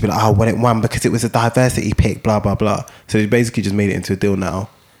won, it would just be like, oh, well, it won because it was a diversity pick, blah blah blah. So they basically just made it into a deal now.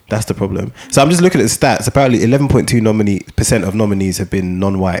 That's the problem. So I'm just looking at the stats. Apparently, 11.2% of nominees have been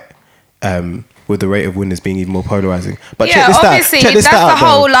non-white with the rate of winners being even more polarizing. But Yeah, check this obviously, out. Check this that's out, the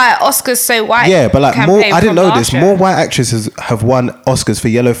whole though. like Oscars so white. Yeah, but like more, campaign I didn't from know this. last More year. white actresses have won Oscars for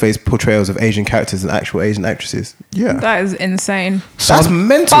yellow-faced portrayals of Asian characters than actual Asian actresses. Yeah. That is insane. That's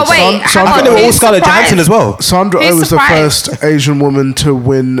mental. But wait, hang I on, think they were all who's Scarlett surprised? Johansson as well. Sandra Who's Oh was the surprised? first Asian woman to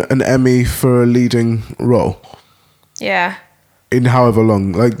win an Emmy for a leading role Yeah. in however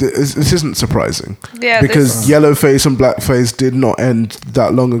long. Like this isn't surprising. Yeah, because yellowface and blackface did not end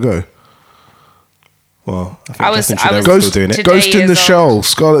that long ago. Well, I think I was- Justin I Trudeau was- was still doing it. Today Ghost in the is Shell.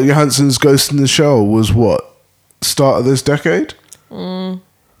 Scarlett Johansson's Ghost in the Shell was what? Start of this decade?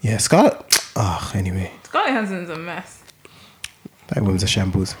 Yeah, Scarlett. Oh, anyway, Scarlett Johansson's a mess. that woman's a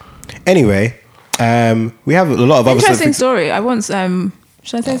shambles. Anyway, we have a lot of other Interesting stuff. story. I once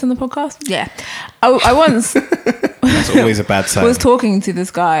should I say this on the podcast? Yeah. I once That's always a bad sign. was talking to this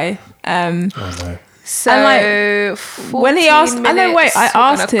guy. Oh, no. So And, when he asked, I know. Wait, I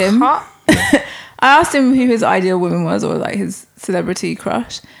asked him. I asked him who his ideal woman was, or like his celebrity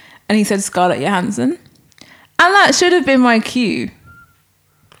crush, and he said Scarlett Johansson, and that should have been my cue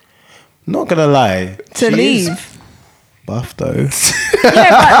Not gonna lie, to she is leave. buff though. Yeah,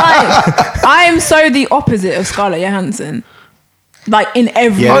 but like, I am so the opposite of Scarlett Johansson, like in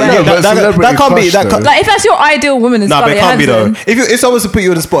every Yeah, way. no, but that celebrity can't be. crush, That can't, Like if that's your ideal woman, is nah, but Scarlett it can't be though. Johansson. If someone was to put you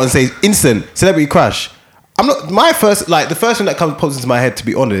on the spot and say instant celebrity crush, I'm not. My first, like the first thing that pops into my head, to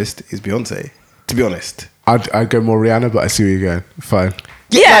be honest, is Beyonce. To be honest. I'd go more Rihanna, but I see where you're going. Fine.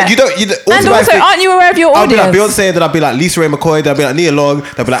 Yeah. Like, you don't. And also, aren't you aware of your I'll be audience? like Beyonce, then I'll be like Lisa Ray McCoy, then I'll be like Nia Long,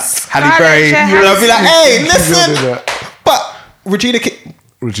 then I'll be like Halle Berry, Johansson. then I'll be like, hey, You listen. do that. But Regina King.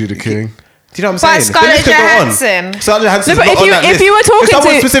 Regina King. Do you know what I'm But saying? Scarlett The list could go on. Johansson. Scarlett Johansson's No, but not if on you- that if list. you were talking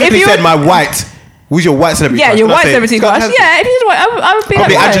someone to- specifically if you said were- my white, who's your white celebrity Yeah, crush? your I'd white say celebrity Scarlett crush. Johansson. Yeah, if you did white, I would be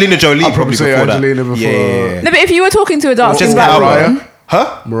Probably like, Angelina Jolie. I'd probably Probably say before Angelina that. before- Yeah. No, but if you were talking to a dark skinned Jessica black Alba. woman,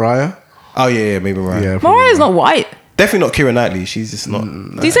 Huh? Mariah. Oh yeah, maybe Mariah. Yeah. probably. Mariah's not white. Definitely not Keira Knightley. She's just not.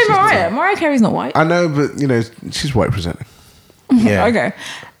 Do you say Mariah? Mariah Carey's not white. I know, but you know, she's white presenting. Yeah. Okay.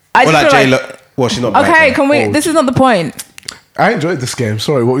 I Or just like feel J Lo. Well, she's not. okay, black, can we? old. This is not the point. I enjoyed this game.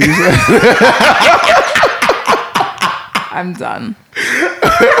 Sorry, what were you saying? I'm done.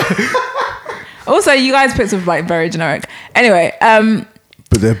 Also, you guys picked some like very generic. Anyway,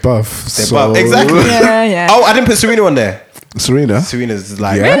 But they're buff. They're so- buff. Exactly. yeah, yeah. Oh, I didn't put Serena on there. Serena. Serena's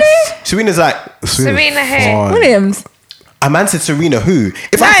like. Yes. Serena's like. Serena who? fine. Williams. A man said Serena. Who?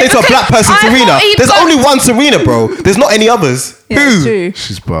 If I No, say to a because black person I Serena, thought he'd there's got- only one Serena, bro. There's not any others. Yeah, Who? it's true.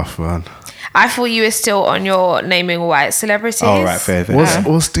 She's buff, man. I thought you were still on your naming white celebrities. Oh, right, fair.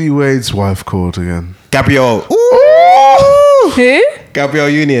 What's D Wade's wife called again? Gabrielle. Ooh. Who? Gabrielle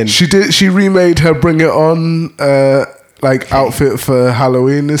Union. She remade her Bring It On like outfit for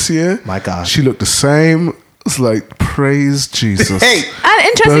Halloween this year. My God. She looked the same. It's like praise Jesus. Hey. And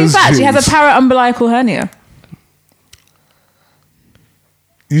interesting Those fact, she has jeans. a para-umbilical hernia.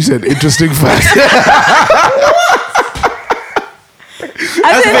 You said interesting fact.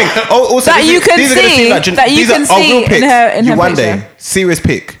 That's the thing. Also, that you can these are gonna see- seem that you these can are see real picks. in her Yuande, picture. serious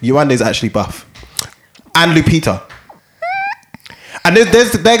pick. Yuande's actually buff, and Lupita. And they're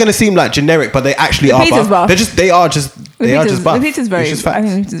going to seem like generic, but they actually are Lupita's buff. buff. They are just buff. Lupita's very. It's just I facts.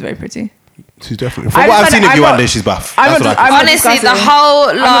 think Lupita's very pretty. She's definitely. From I what just I've seen of find- I'm Yuande, not- she's buff. I'm That's not- what I I'm can not say. Honestly, the discussing- whole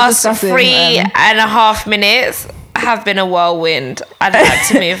I'm not last discussing, 3.5 minutes have been a whirlwind. I'd like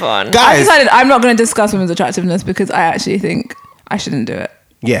to move on. I Guys, decided I'm not going to discuss women's attractiveness because I actually think I shouldn't do it.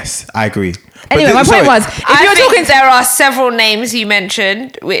 yes, I agree. But Anyway, my point was, if I you're think talking, there are several names you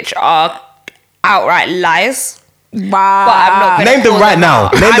mentioned which are outright lies. wow, But I'm not gonna Name them call right them now.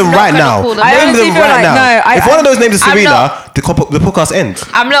 out. Name I'm them not right gonna now. call them I out. Name honestly them feel right like- now. no, If one of those names is I'm Serena, not- the podcast ends.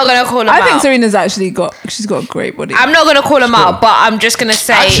 I'm not gonna call them I out. think Serena's actually she's got a great body. I'm not gonna call them out, but I'm just gonna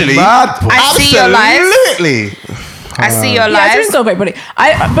say Actually, Mad boy. I see your lies. absolutely. I see your yeah, Serena's lies. got a great body.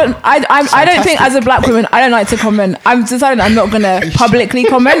 I don't think as a black woman, I don't like to comment. I'm deciding I'm not going to publicly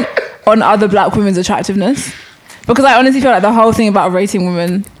comment on other black women's attractiveness because I honestly feel like the whole thing about rating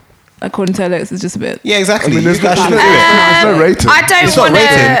women according to her looks is just a bit. Yeah, exactly. I mean, there's You guys no, shouldn't there's do it. no rating. I don't It's not want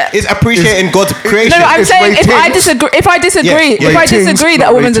rating. to. It's appreciating God's creation. No, I'm It's saying if I ratings. disagree, if I Ratings, disagree that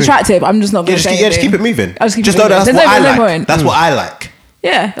not a woman's rating. attractive, I'm just not Yeah, going to just, say just keep it moving. I'll just keep just it know moving. that's what I There's no like. point. That's what I like.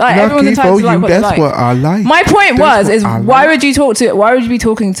 Yeah, like Lucky everyone's entitled to for like you, what they that's like. what I like. My point That's was is what I why like. would you be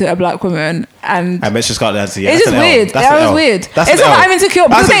talking to a black woman and I mentioned Scarlett Johansson. Yeah, it's that's just an L. weird. That's That an was L. weird. That's It's an not L. that I'm insecure. But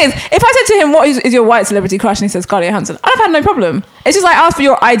the That's thing a- is, if I said to him, "What is your white celebrity crush?" and he said Scarlett Johansson, I'd have had no problem. It's just like I asked for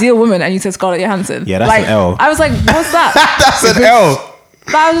your ideal woman and you said Scarlett Johansson. Yeah, that's like, an L. I was like, "What's that?" That's an L.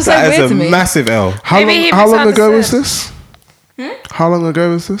 That was just That so is weird to a me. massive L. Maybe he How long ago was misunderstood. this? How long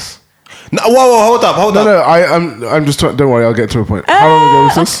ago was this? No, whoa, hold up. No, I'm just trying. Don't worry, I'll get to a point. How long ago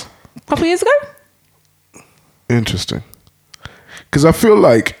was this? a couple of years ago. Interesting. Because I feel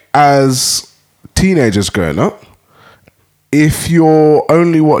like as teenagers growing up, if you're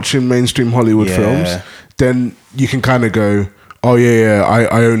only watching mainstream Hollywood Yeah. films, then you can kind of go, oh yeah,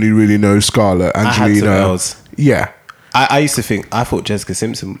 I only really know Scarlett, I had some Angelina. L's. Yeah, I thought Jessica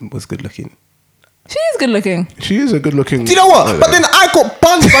Simpson was good looking. She is good looking. she is a good looking. Do you know what? But then I got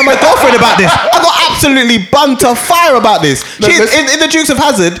bunned by my girlfriend about this. I got absolutely bunned to fire about this. No, She, let's- in the Dukes of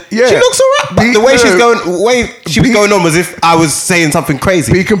Hazzard, Yeah. she looks alright. But Be- the way she's no. going, she was Be- going on was if I was saying something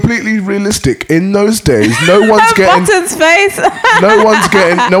crazy. Be completely realistic. In those days, no one's getting Button's face.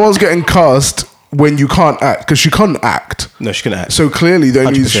 no one's getting cast when you can't act, because she couldn't act. No, she couldn't act. So clearly, the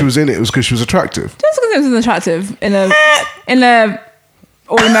only reason 100%. she was in it was because she was attractive. Jessica Simpson's attractive in a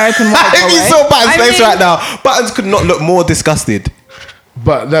all-American white girl If you way. saw Buttons' I face mean, right now, Buttons could not look more disgusted.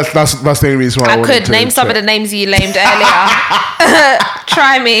 But that's the only reason why I I wanted could to name some of check. the names you named earlier.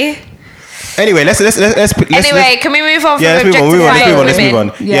 Try me. Anyway, let's Anyway, can we move on yeah, from let's move on. Let's objectifying move on. women? Let's move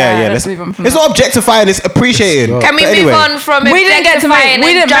on. Yeah, let's move on from It's that. not objectifying. It's appreciated. Can we But move anyway, on from We didn't get to make- objectifying we and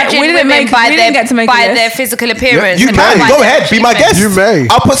didn't make- judging we didn't women make- by we their didn't get to make a by list. their physical Yeah, appearance? you and can by go their ahead. Be my achievements? guest. You may.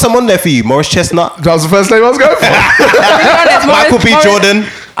 I'll put some on there for you. Morris Chestnut, That was the first name I was going for. Michael B. Jordan.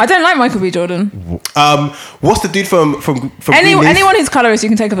 I don't like Michael B. Jordan. What's the dude from Greenleaf? Anyone who's colorist, you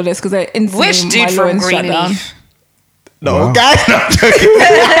can take off the list because they're instantly Which dude my from loins shut down. Greenleaf? No, Wow. guy. No, I'm joking.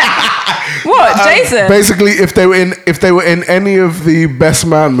 What, Jason? Basically, if they were in any of the Best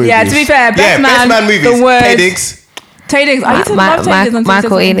Man movies, Yeah, to be fair, Yeah, Best Man movies. The words. Tay Diggs. Tay Diggs. I used to love Tay Diggs on Michael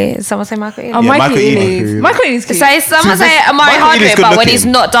TV. Ealy. Did someone say Michael Ealy? Oh, Yeah, Michael Michael Ealy. Ealy. Michael Ealy's cute. So someone say Amari Michael Ealy's Hardwick, good but when looking. he's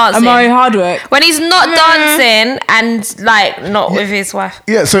not dancing. Amari Hardwick. When he's not dancing and like not with his wife.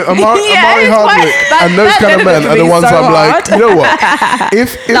 Yeah, so Amari Yeah, it's Hardwick quite- and those that kind of men benefits are the me ones so I'm like, hard. you know what?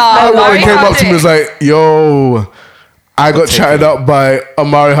 If No, my woman Amari came up to me and was Hardwick. like, yo, I got chatted up by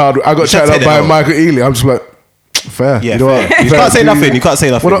Amari Hardwick, I got should chatted take up by that Michael Ealy, I'm just like, fair. Yeah, you know fair. what? You Fair. can't say nothing. You can't say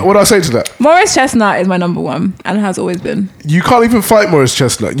nothing. What do I say to that? Morris Chestnut is my number one and has always been. You can't even fight Morris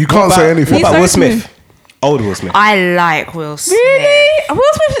Chestnut. You can't say anything. What about He's Will so Smith? smooth. Old Will Smith. I like Will Smith. Really?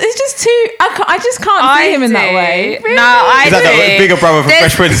 Will Smith is just too. I just can't see him in that do. way. Really? No, I Is that do. the bigger brother from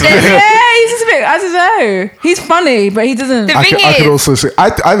There's- Fresh Prince? there's- Yeah, he's just a bit. I don't know. He's funny, but he doesn't. The I thing could is, also say,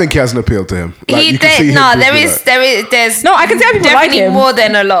 I think he has an appeal to him. Like, you can see him no, being like- there's No, I can see how people like definitely him. more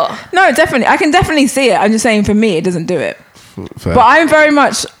than a lot. No, definitely. I can definitely see it. I'm just saying, for me, it doesn't do it. Fair. But I'm very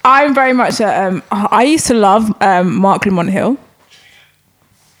much. I used to love Mark Lamont Hill.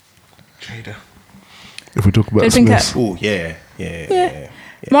 If we talk about Don't think Smiths. Oh yeah. Yeah.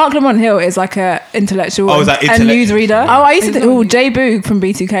 Mark Lamont Hill is like a intellectual Oh, is that and intellect- newsreader. Oh, I used to think, oh, Jay Boog from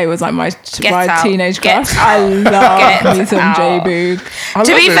B2K was like my out. teenage Get crush. out. I love me some out. Jay Boog. I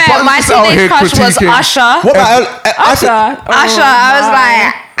To love be it. fair, Buttons my is out teenage here crush was critiquing. Usher. What about Usher. Usher, I was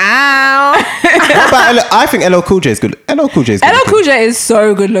like, ow. What about I think LL Cool J is good. LL Cool J is good. LL Cool J is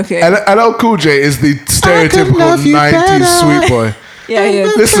so good looking. LL Cool J is the stereotypical love you 90s better. sweet boy. Yeah, he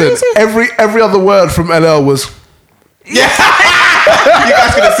is. Listen, every other word from LL was You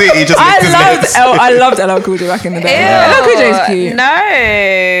guys couldn't see it. He just licked his lips. I loved LL Cool J back in the day. Ew. LL Cool J is cute. No.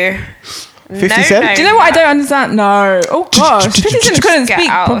 50 Cent? Do you know what I don't understand? No. Oh gosh, 50 Cent couldn't Get speak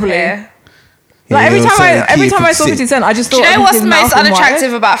out of properly. here. Like every Yeah, time I saw 50 Cent, I just Do thought. you know what's his the most mouth and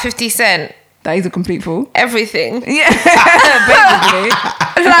unattractive about 50 Cent? wire. That he's a complete fool. Everything. Yeah, basically.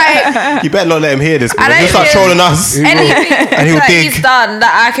 Like You better not let him hear this. I He'll don't start hear- trolling us. anything And he'll that dig. he's done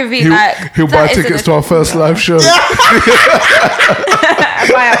that I can be like. he'll buy that isn't tickets to our first live show.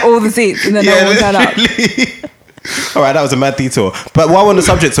 Buy out all the seats and then no one turn up. literally. All right, that was a mad detour. But while we're on the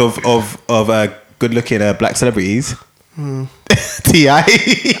subject of good-looking black celebrities, T.I.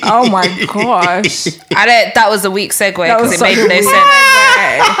 Oh my gosh. That was a weak segue That because was it such made a no weak sense.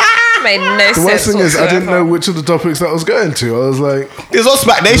 Made no The sense. worst thing is, I didn't know whatsoever. which of the topics that was going to. I was like, It was on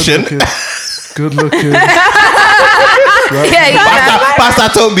Smack Nation. good looking. Yeah, you know. Pastor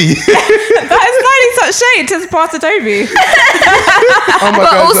Toby. That is slightly such shade to Pastor Toby. Oh my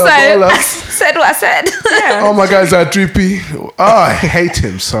But guys, also said what I said. oh my guys are drippy. Oh, I hate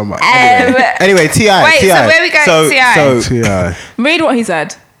him so much. Anyway, T.I. Wait, so T.I. where we going, T.I.? T.I. Read what he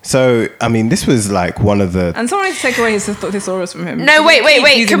said. So, I mean, this was like one of the And someone needs to take away his thesaurus from him. No,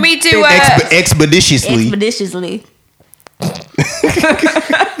 wait. Can we do expeditiously. Expeditiously.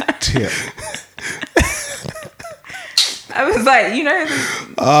 T.I. I was like, you know,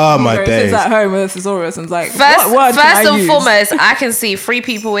 Oh my sits days. at home with a thesaurus and was like, what word First can I and use? foremost, I can see 3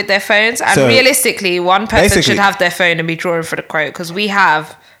 people with their phones, and So, realistically, one person basically- should have their phone and be drawing for the quote because we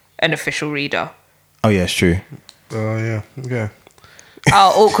have an official reader. Oh yeah, it's true. Oh yeah, yeah.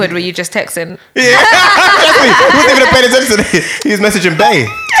 Oh, awkward. Were you just texting? He wasn't even paying attention. He was messaging Bay.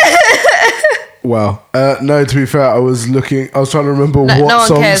 Wow. No, to be fair, I was trying to remember No what one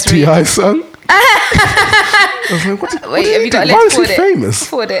songs cares, T.I. sung. I was like, what Wait, have you got a why list? is he famous?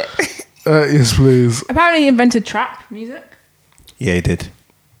 Forward it. Yes, please. Apparently, he invented trap music. Yeah, he did.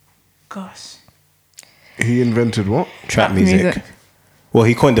 Gosh. He invented what? Trap music. Well,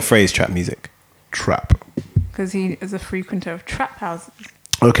 he coined the phrase trap music. Trap. Because he is a frequenter of trap houses.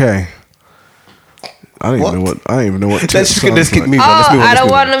 Okay. I don't What? even know what. I don't even know what. Let's sounds keep like. moving on. Let's Oh, move on. I let's don't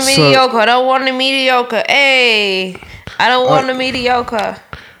move on. want a mediocre. I don't want a mediocre. Hey, I don't want a mediocre.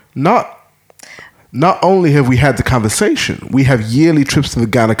 Not only have we had the conversation, we have yearly trips to the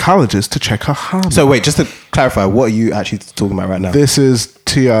gynecologist to check her hymen. So wait, just to clarify, what are you actually talking about right now? This is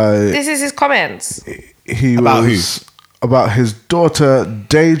T.I. This is his comments. He About was about his daughter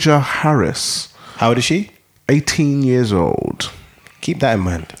Deja Harris, How old is she? 18 years old. Keep that in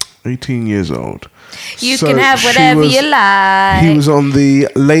mind. 18 years old. You So can have she whatever was- you like. He was on the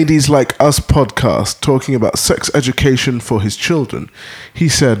Ladies Like Us podcast talking about sex education for his children. He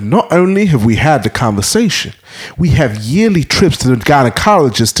said, not only have we had the conversation, we have yearly trips to the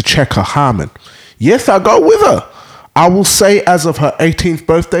gynecologist to check her hymen. Yes, I go with her. I will say as of her 18th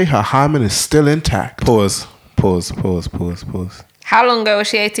birthday, her hymen is still intact. Pause. How long ago was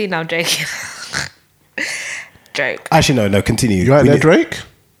she 18? No, I'm joking. Joke. Actually, no. Continue. You right We there, need- Drake?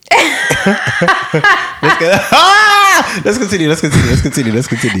 Let's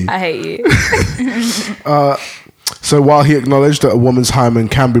continue. I hate you. So while he acknowledged that a woman's hymen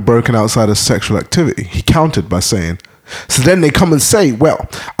can be broken outside of sexual activity, he countered by saying, so then they come and say, well,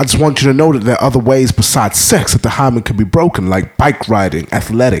 I just want you to know that there are other ways besides sex that the hymen can be broken, like bike riding,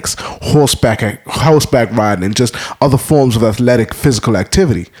 athletics, horseback riding, and just other forms of athletic physical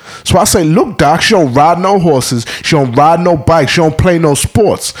activity. So I say, look, doc, she don't ride no horses, she don't ride no bikes, she don't play no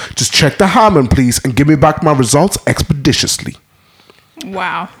sports. Just check the hymen, please, and give me back my results expeditiously.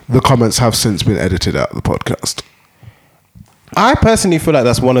 Wow. The comments have since been edited out of the podcast. I personally feel like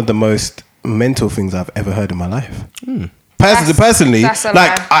that's one of the most mental things I've ever heard in my life. Personally, that's a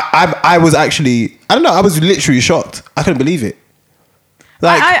like lie. I was actually, I don't know, I was literally shocked. I couldn't believe it.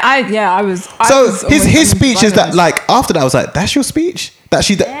 Like, I was. so was his almost speech is that, unsurprised. like, after that I was like, that's your speech? That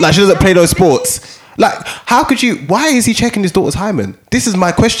she doesn't play those sports. Like, how could you? Why is he checking his daughter's hymen? This is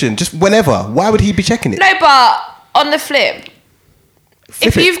my question. Just whenever, why would he be checking it? No, but on the flip,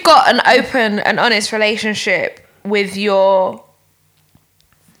 if it. you've got an open and honest relationship with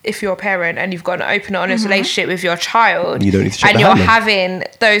if you're a parent and you've got an open and honest relationship with your child, You don't need to check and the you're hymen. having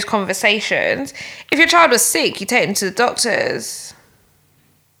those conversations, if your child was sick, you take them to the doctors.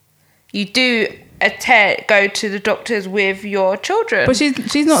 You do go to the doctors with your children. But she's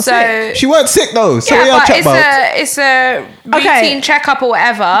not sick. She weren't sick though. So what yeah, y'all but chat it's about? it's a routine Okay. checkup or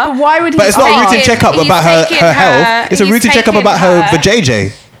whatever. But why would he? But it's not a taking- routine checkup he's about her taking health. It's a he's routine checkup taking about her her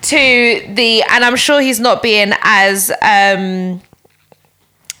vajayjay. to the, and I'm sure he's not being as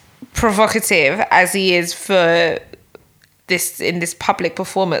provocative as he is for this in this public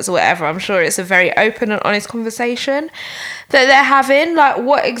performance or whatever. I'm sure it's a very open and honest conversation that they're having. Like,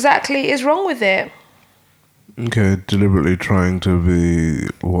 what exactly is wrong with it? Okay, deliberately trying to be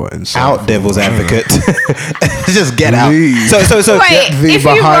what insightful. Out, devil's advocate. Just get out. Please. So Wait, thee if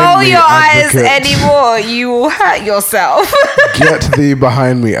you behind roll me, your eyes advocate. anymore, you will hurt yourself. Get thee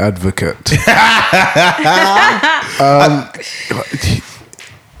behind me, advocate.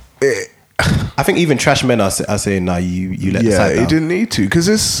 I think even trash men are saying, "Nah, you let the Yeah, side he down." didn't need to because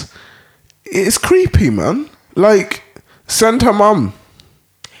it's creepy, man. Like, send her mum.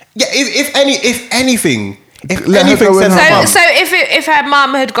 Yeah, if anything, Let her go in send her her mum. mum. So if her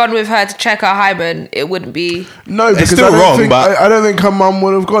mum had gone with her to check her hymen, it wouldn't be. No, because still I don't wrong, think, but- I don't think her mum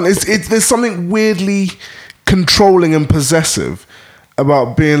would have gone. There's something weirdly controlling and possessive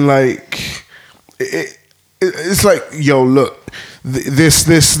about being like, it's like, yo, look,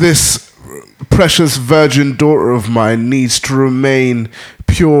 this precious virgin daughter of mine needs to remain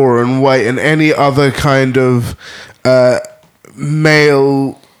pure and white, and any other kind of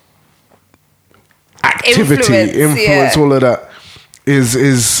male activity, influence, yeah. all of that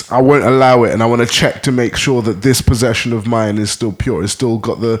is I won't allow it, and I want to check to make sure that this possession of mine is still pure. It's still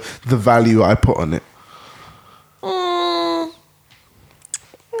got the value I put on it.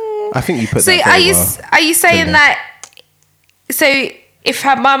 I think you put So that are very you well. are you saying Didn't that? So if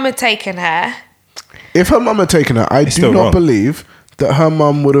her mum had taken her, If her mum had taken her, I do still not wrong. believe that her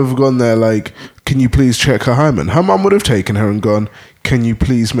mum would have gone there like, can you please check her hymen? Her mum would have taken her and gone, can you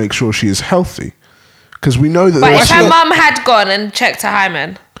please make sure she is healthy? Because we know that but there if are her mum had gone and checked her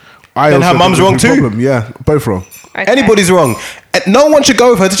hymen, Then her also mum's think wrong it's a too. problem. Yeah, both wrong. Okay. Anybody's wrong. No one should go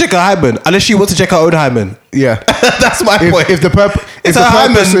with her to check her hymen unless she wants to check her own hymen. Yeah. That's my point. If the purpose her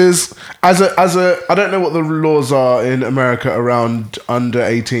hymen. is as a I don't know what the laws are in America around under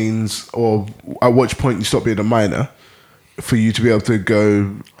 18s or at which point you stop being a minor for you to be able to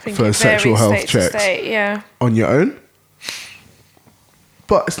go I think for it sexual varies health state to checks state, yeah. on your own.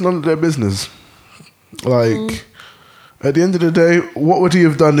 But it's none of their business. Like at the end of the day, what would he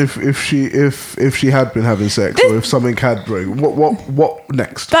have done if she had been having sex or if something had broken? What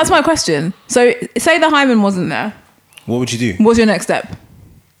next? That's my question. So, say the hymen wasn't there. What would you do? What's your next step?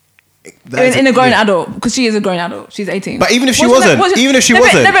 In a grown adult, because she is a grown adult. She's 18. But even if she What's your wasn't, ne- even if she no,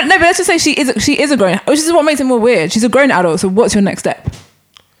 wasn't. But let's just say she is a grown, which is what makes it more weird. She's a grown adult. So what's your next step?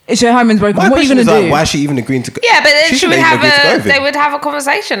 If your hymen's broken, My what are you question going to is, do? why is she even agreeing to go? Yeah, but then she would shouldn't even agree to go with they him. would have a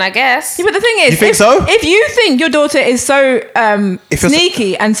conversation, I guess. Yeah, but the thing is, You think so? If you think your daughter is so If you're-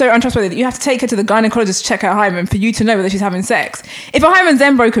 sneaky and so untrustworthy that you have to take her to the gynecologist to check her hymen for you to know whether she's having sex, if her hymen's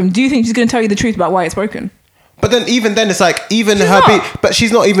then broken, do you think she's going to tell you the truth about why it's broken? But then, even then, it's like even She's her. not. But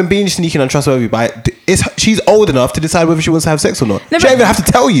she's not even being sneaky and untrustworthy. She's old enough to decide whether she wants to have sex or not. No, She don't even have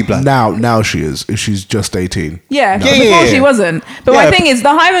to tell you, blood. Now she is. If she's just 18. Yeah, Yeah, before yeah, she yeah. wasn't. But Yeah. my thing is,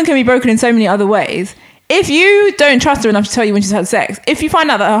 the hymen can be broken in so many other ways. If you don't trust her enough to tell you when she's had sex, if you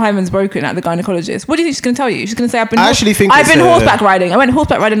find out that her hymen's broken at the gynecologist, what do you think she's going to tell you? She's going to say, I've been horseback riding. I went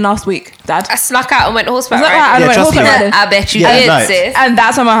horseback riding last week, Dad. I snuck out and went horseback Is that riding. right? I Yeah, went trust horseback me. riding. I bet you Yeah, did, nice. sis. And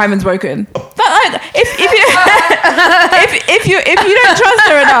that's why my hymen's broken. If you don't trust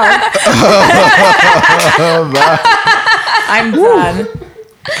her enough, I'm done.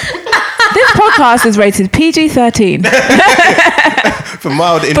 This podcast is rated PG-13 For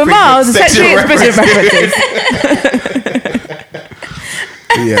mild, for mild sexually explicit references.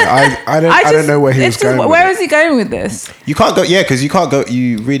 Yeah, I don't know where he was going. Where is he going with this? You can't go, yeah, because you can't go.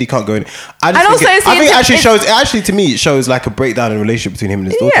 You really can't go in. I And also it's the I think it actually it's- shows. Actually, to me, it shows like a breakdown in the relationship between him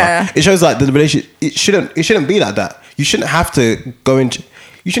and his daughter. Yeah. It shows like the relationship. It shouldn't be like that. You shouldn't have to go and.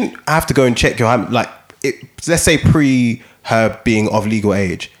 You shouldn't have to go and check your hymen. Like, let's say pre her being of legal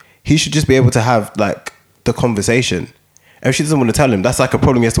age, he should just be able to have like the conversation. And if she doesn't want to tell him, that's like a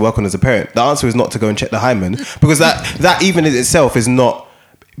problem he has to work on as a parent. The answer is not to go and check the hymen, because that even in itself is not,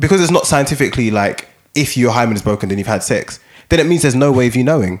 because it's not scientifically like if your hymen is broken then you've had sex, then it means there's no way of you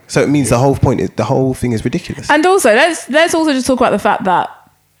knowing. So it means the whole thing is ridiculous. And also, let's also just talk about the fact that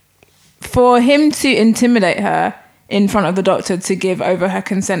for him to intimidate her in front of the doctor to give over her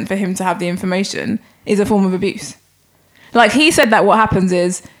consent for him to have the information is a form of abuse. Like, he said that what happens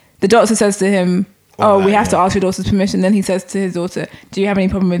is the doctor says to him, we have to ask your daughter's permission. Then he says to his daughter, do you have any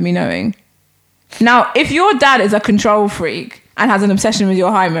problem with me knowing? Now, if your dad is a control freak and has an obsession with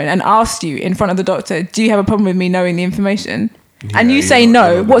your hymen and asks you in front of the doctor, do you have a problem with me knowing the information? And you say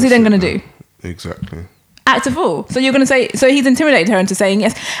no, what's he then going to do? Exactly. Act a fool. So you're going to say, so he's intimidated her into saying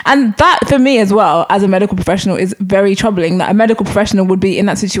yes. And that, for me as well, as a medical professional, is very troubling, that a medical professional would be in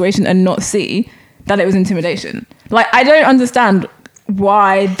that situation and not see that it was intimidation. Like, I don't understand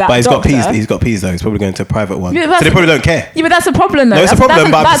why that But he's doctor... got peas though. He's probably going to a private one. Yeah, So that's- they probably don't care. Yeah, but that's a problem though. No, it's a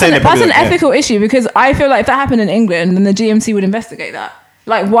problem, but I'm saying they that's probably an don't care. ethical issue, because I feel like if that happened in England, then the GMC would investigate that.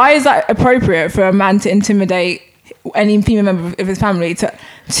 Like, why is that appropriate for a man to intimidate any female member of his family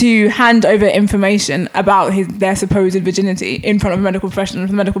to hand over information about their supposed virginity in front of a medical professional,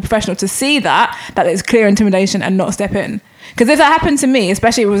 for the medical professional to see that it's clear intimidation and not step in? Because if that happened to me,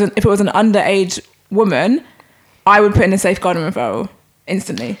 especially if it was an underage woman, I would put in a safeguarding referral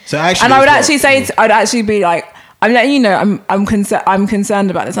instantly. So actually, and I would it's actually say, I'd actually be like, I'm letting you know, I'm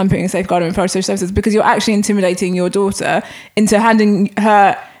concerned about this. I'm putting a safeguarding referral to social services, because you're actually intimidating your daughter into handing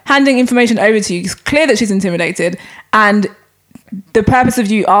information over to you. It's clear that she's intimidated, and the purpose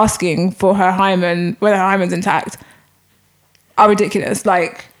of you asking for her hymen, whether her hymen's intact, are ridiculous.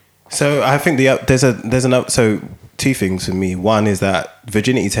 Like, So I think so two things for me. One is that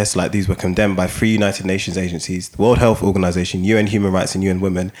virginity tests like these were condemned by 3 United Nations agencies, the World Health Organization, UN Human Rights and UN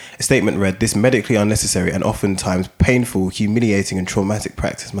Women. A statement read, "This medically unnecessary and oftentimes painful, humiliating and traumatic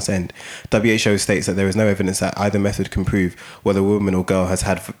practice must end." WHO states that there is no evidence that either method can prove whether a woman or girl has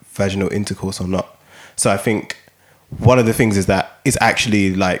had vaginal intercourse or not. So I think one of the things is that it's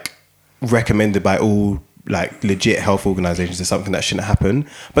actually like recommended by all like legit health organizations as something that shouldn't happen.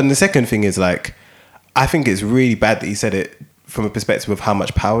 But then the second thing is like, I think it's really bad that he said it from a perspective of how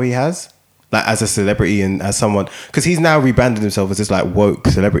much power he has, like as a celebrity and as someone, because he's now rebranded himself as this like woke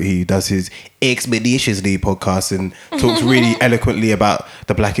celebrity who does his Expeditiously podcast and talks really eloquently about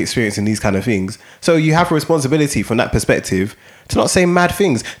the black experience and these kind of things. So you have a responsibility from that perspective to not say mad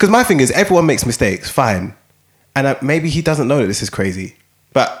things. Because my thing is, everyone makes mistakes, fine. And maybe he doesn't know that this is crazy.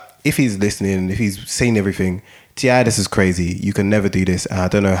 But if he's listening, if he's seen everything, T.I., this is crazy. You can never do this. And I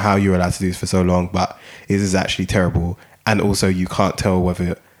don't know how you're allowed to do this for so long, but this is actually terrible. And also, you can't tell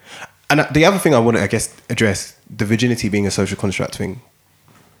whether. And the other thing I want to, I guess, address, the virginity being a social construct thing.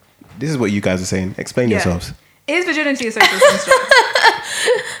 This is what you guys are saying. Explain yourselves. Is virginity a social construct?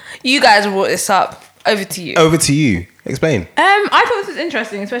 You guys brought this up. Over to you. Over to you. Explain. I thought this was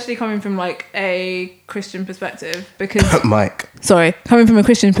interesting, especially coming from like a Christian perspective, because Mike. Coming from a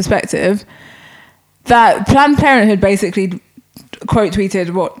Christian perspective, that Planned Parenthood basically quote tweeted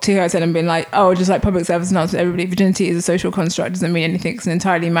what T.I. said and been like, oh, just like public service announcement to everybody, virginity is a social construct, doesn't mean anything, it's an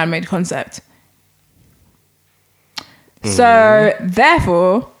entirely man-made concept. So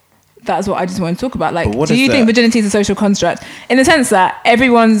therefore, that's what I just want to talk about. Like, do you think virginity is a social construct? In the sense that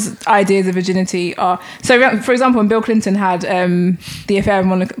everyone's ideas of virginity are... So, for example, when Bill Clinton had the affair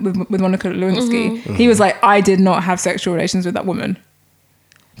with Monica Lewinsky, he was like, I did not have sexual relations with that woman.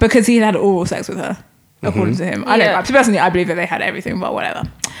 Because he had oral sex with her, according to him. I don't know. Personally, I believe that they had everything, but whatever.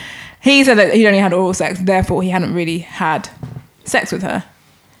 He said that he only had oral sex, therefore he hadn't really had sex with her.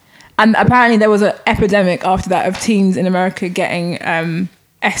 And apparently there was an epidemic after that of teens in America getting...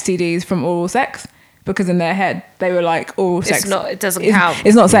 STDs from oral sex, because in their head they were like oral sex. It doesn't count.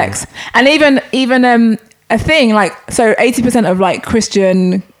 It's not sex. And even a thing like, so 80% of like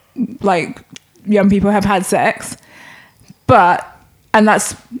Christian like young people have had sex, and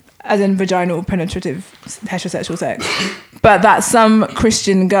that's as in vaginal penetrative heterosexual sex, but that some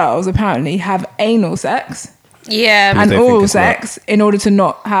Christian girls apparently have anal sex and oral sex in order to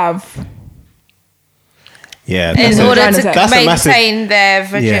not have. Yeah, in order to maintain their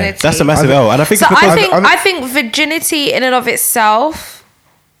virginity. Yeah, that's a massive L. And I think so. I think virginity in and of itself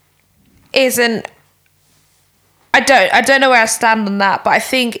isn't. I don't know where I stand on that, but I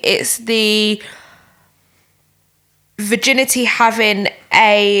think it's the virginity having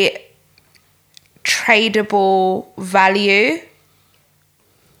a tradable value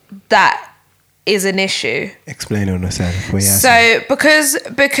that is an issue. Explain on yourself. So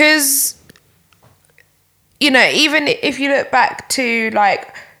because. You know, even if you look back to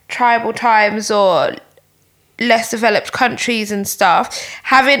like tribal times or less developed countries and stuff,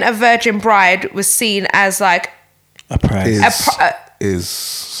 having a virgin bride was seen as like a prize. Is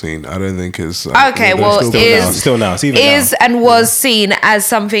seen. I don't think is okay. Well, still now. And was seen as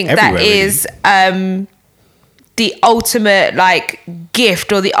something everywhere, that is the ultimate like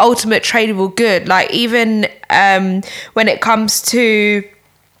gift or the ultimate tradable good. Like even when it comes to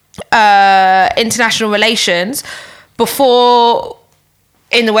international relations, before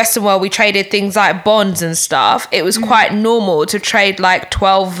in the Western world we traded things like bonds and stuff, it was quite normal to trade like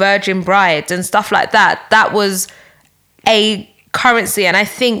 12 virgin brides and stuff like that. That was a currency, and I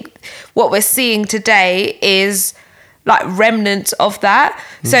think what we're seeing today is like remnants of that.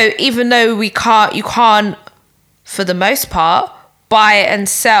 So even though you can't for the most part buy and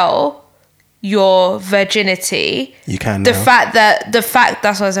sell your virginity, you can the fact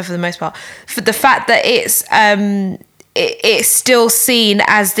that's what I said, for the most part, for the fact that it's still seen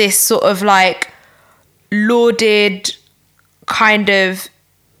as this sort of like lauded kind of,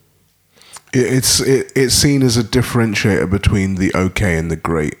 it's seen as a differentiator between the okay and the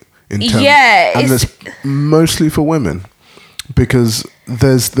great and that's mostly for women, because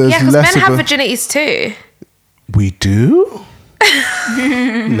there's because less men of have virginities too. We do.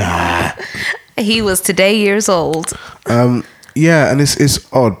 Nah, he was today years old. Yeah, and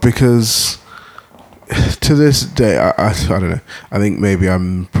it's odd because to this day, I don't know. I think maybe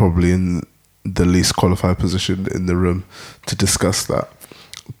I'm probably in the least qualified position in the room to discuss that.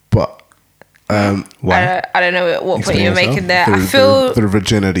 But why? I don't know what point you're making there. I feel the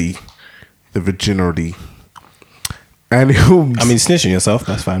virginity. And I mean, snitching yourself,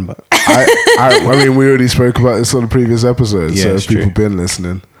 that's fine, but I mean, we already spoke about this on the previous episode, so if people been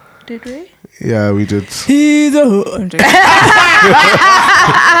listening. Did we? Yeah, we did. He's a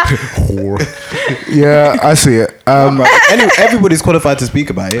yeah, I see it. Anyway, everybody's qualified to speak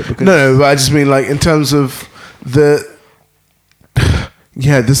about it. Because no, but I just mean like in terms of the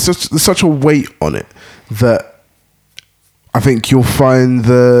there's such a weight on it that I think you'll find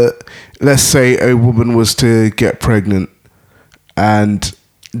let's say a woman was to get pregnant and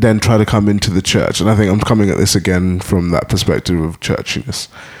then try to come into the church, and I think I'm coming at this again from that perspective of churchiness.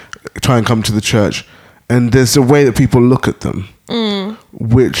 Try and come to the church, and there's a way that people look at them,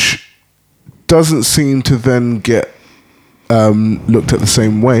 which doesn't seem to then get looked at the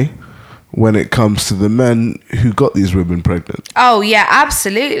same way when it comes to the men who got these women pregnant. Oh yeah,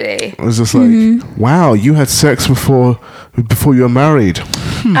 absolutely. It was just like, wow, you had sex before you were married,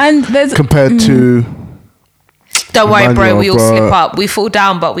 and there's compared to Don't worry, Man, bro. yo, We all bro. slip up. We fall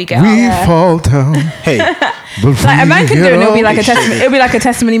down, but we get We up. fall down. Hey, but Like a man we can do it, get and it'll be up. like a testimony. It'll be like a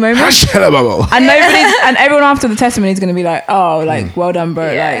testimony moment. Shut up, Babo. And everyone after the testimony is going to be like, oh, like, well done,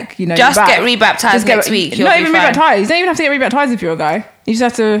 bro. Yeah. Like, you know, Just you're back. get rebaptized next week. You'll Not be even fine. rebaptized. You don't even have to get rebaptized if you're a guy. You just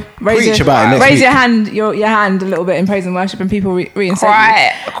have to Preach about it next raise week. your hand, your hand a little bit in praise and worship, and people reinstate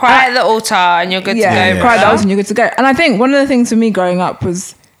you. Cry at the altar, and you're good to go. Cry at the bro. altar and you're good to go. And I think one of the things for me growing up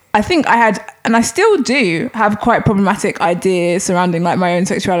was, I think I had, and I still do have quite problematic ideas surrounding like my own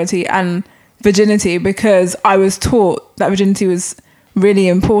sexuality and virginity, because I was taught that virginity was really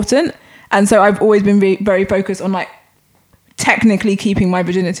important. And so I've always been very focused on like technically keeping my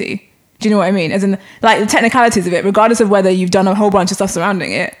virginity. Do you know what I mean? As in like the technicalities of it, regardless of whether you've done a whole bunch of stuff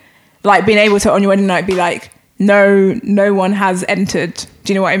surrounding it, like being able to on your wedding night be like, no one has entered.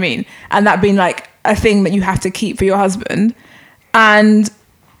 Do you know what I mean? And that being like a thing that you have to keep for your husband. And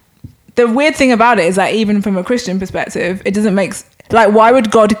the weird thing about it is that even from a Christian perspective, it doesn't make like, why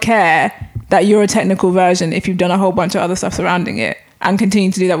would God care that you're a technical version if you've done a whole bunch of other stuff surrounding it and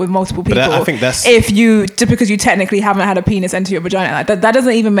continue to do that with multiple people? I think that's- if you, just because you technically haven't had a penis enter your vagina, like that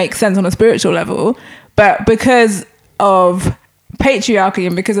doesn't even make sense on a spiritual level. But because of patriarchy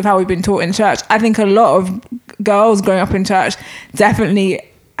and because of how we've been taught in church, I think a lot of girls growing up in church definitely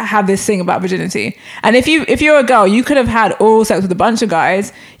have this thing about virginity. And if you're a girl, you could have had oral sex with a bunch of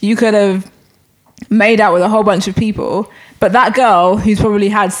guys, you could have made out with a whole bunch of people, but that girl who's probably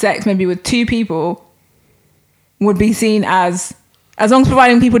had sex maybe with 2 people would be seen as long as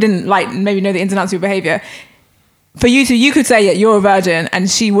providing people didn't like maybe know the ins and outs of your behavior, you could say that you're a virgin and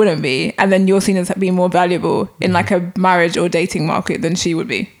she wouldn't be, and then you're seen as being more valuable in like a marriage or dating market than she would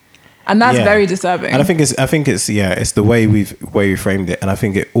be. And that's Yeah. very disturbing. And I think it's the way we framed it, and I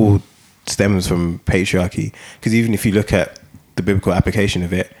think it all stems from patriarchy. Because even if you look at the biblical application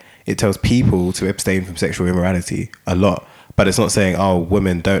of it, it tells people to abstain from sexual immorality a lot, but it's not saying, oh,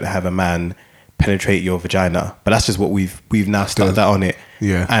 women, don't have a man penetrate your vagina. But that's just what we've now started that on it.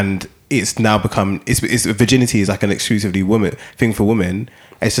 Yeah. And it's now become it's virginity is like an exclusively woman thing for women.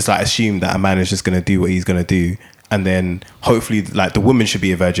 It's just like assumed that a man is just going to do what he's going to do, and then hopefully like the woman should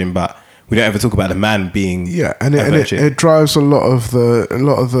be a virgin, but we don't ever talk about the man being And a virgin. it drives a lot of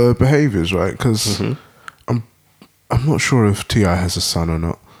the behaviors, right? Because I'm not sure if T.I. has a son or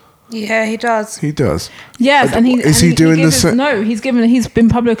not. Yeah, he does. He does. Yes, and he doing the same? No, he's been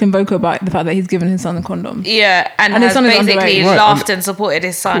public and vocal about the fact that he's given his son a condom. Yeah, and And his has son is basically underage. Right, laughed and supported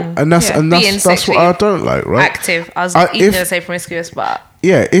his son. And that's Yeah. and Being that's what sexually I don't like, right? active. I was if- even going to say promiscuous, but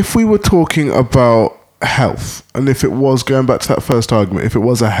Yeah, if we were talking about health, and if it was going back to that first argument, if it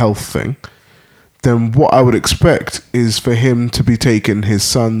was a health thing, then what I would expect is for him to be taking his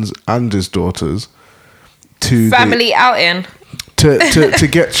sons and his daughters to family outing. to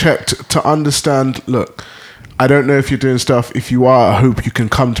get checked, to understand, look, I don't know if you're doing stuff. If you are, I hope you can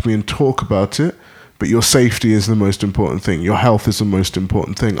come to me and talk about it. But your safety is the most important thing. Your health is the most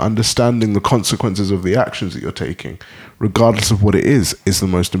important thing. Understanding the consequences of the actions that you're taking, regardless of what it is the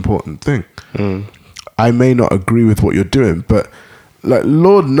most important thing. I may not agree with what you're doing, but like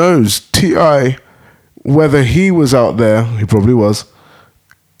Lord knows, T.I., whether he was out there, he probably was,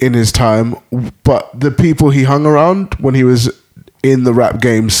 in his time, but the people he hung around when he was in the rap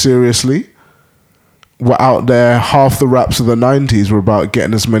game seriously were out there. Half the raps of the 90s were about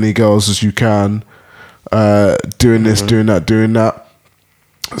getting as many girls as you can, doing this, doing that.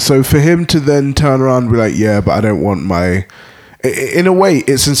 So for him to then turn around and be like, yeah, but I don't want my... In a way,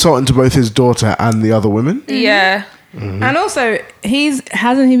 it's insulting to both his daughter and the other women. Yeah. And also,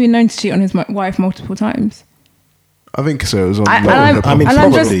 hasn't he been known to cheat on his wife multiple times? I think so. It was on And Love and I'm, Hip Hop. I mean, and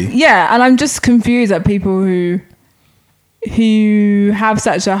I'm just probably. and I'm just confused at people who have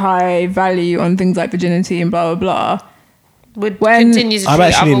such a high value on things like virginity and blah blah blah. Would When- continue to treat I'm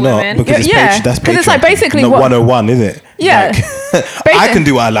actually other not, women. because Yeah, that's 'cause it's like patriarchy. basically not what- 101, is it? Yeah. Like, I can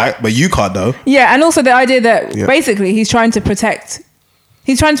do what I like, but you can't though. Yeah, and also the idea that Yeah. basically he's trying to protect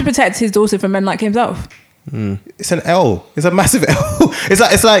his daughter from men like himself. It's an L. It's a massive L. It's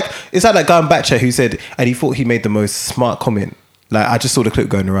like that guy in Batcher who said, and he thought he made the most smart comment. Like, I just saw the clip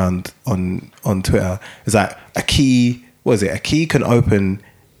going around on Twitter. It's like a key. What is it? A key can open.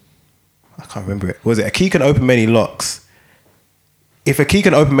 I can't remember it. What was it? A key can open many locks. If a key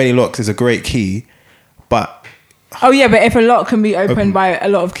can open many locks, it's a great key, but Oh yeah, but if a lock can be opened by a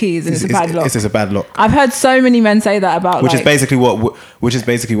lot of keys, and it's a bad lock. It's a bad lock. I've heard so many men say that about Which is like, basically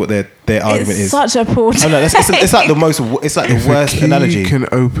what their argument it's is. such a poor. Oh, no, it's like the most. It's like the worst Key analogy. can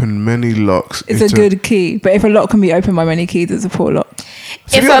open many locks. It's a good key, but if a lock can be opened by many keys, it's a poor lock.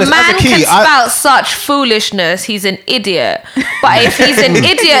 If be a honest, as man a key, can spout such foolishness, he's an idiot. But if he's an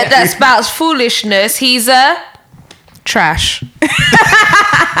idiot that spouts foolishness, he's a Trash.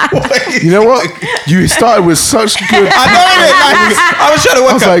 You know what? You started with such good. I know it. Like, I was trying to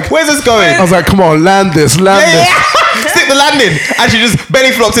work was out, like- where's this going? I was like, come on, land this. Yeah. Stick the landing. And she just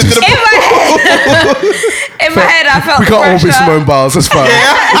belly flopped into the In my head, I felt We can't all be pressure. Simone Biles. That's fine.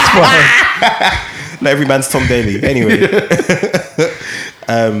 It's fine. Not every man's Tom Daly. Anyway.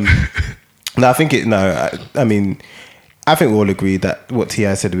 No, I think I mean, I think we all agree that what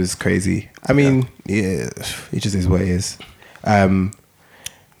T.I. said was crazy. I mean, yeah, it just is what it is.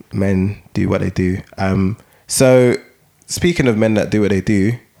 Men do what they do. So, speaking of men that do what they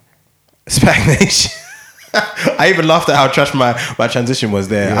do, Spac Nation. I even laughed at how trash my transition was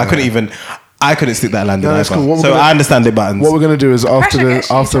there. Yeah. I couldn't stick that landing No, that's either. cool. What we're So gonna- I understand the buttons. What we're gonna do is Pressure gets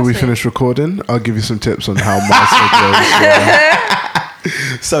you, after we trust me. finish recording, I'll give you some tips on how my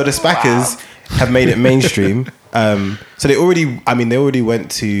So the Spackers have made it mainstream. So they already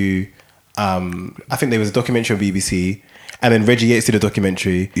went to, I think there was a documentary on BBC, and then Reggie Yates did a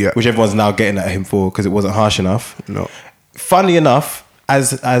documentary, Yeah. which everyone's now getting at him for because it wasn't harsh enough. No. Funnily enough,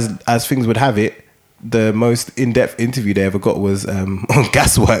 as things would have it, the most in-depth interview they ever got was on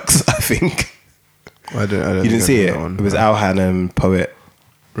Gasworks, I think. I don't You think didn't I see did it? that one. It was Alhan and Poet.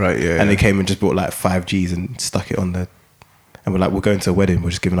 Right, yeah. And they came and just brought like 5 Gs and stuck it on the, and we're like, we're going to a wedding, we're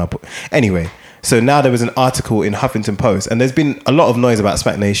just giving up. Anyway, so now there was an article in Huffington Post, and there's been a lot of noise about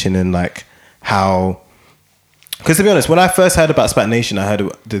Spac Nation and like how, because to be honest, when I first heard about Spac Nation, I heard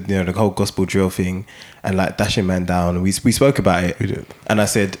the whole gospel drill thing and like dashing man down. We spoke about it. We did. And I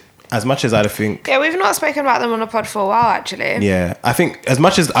said, as much as I think, Yeah, we've not spoken about them on a pod for a while, actually. yeah, I think as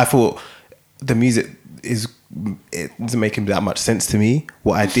much as I thought the music it doesn't make that much sense to me,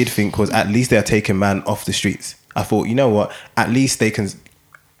 what I did think was at least they're taking man off the streets. I thought, you know what, at least they can,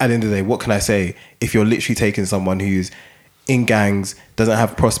 at the end of the day, what can I say if you're literally taking someone who's in gangs, doesn't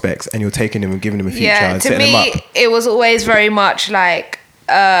have prospects, and you're taking him and giving him a future Yeah, and to setting him me, up. it was always very much like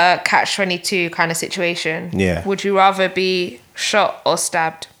a catch-22 kind of situation. Yeah. Would you rather be shot or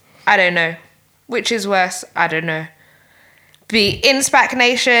stabbed? I don't know. Which is worse? I don't know. Be in Spac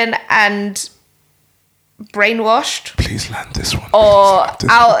Nation and brainwashed, Please land this one. or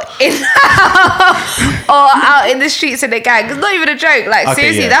out in the streets in the gang. It's not even a joke. Like Okay,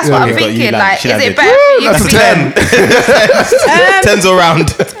 seriously, yeah. that's Yeah, what I'm you got- you thinking. landed. Like, She is landed. it better for you That's to a be 10. 10's all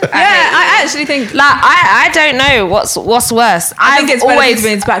round. Yeah, I actually think. like? I don't know what's worse. I think it's better always to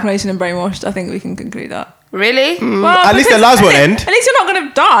be in Spac Nation and brainwashed. I think we can conclude that. really. Well, At least their because- lives won't end. At least you're not going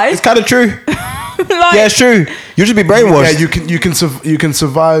to die. It's kind of true. Like, Yeah, it's true. You should be brainwashed. Yeah, you can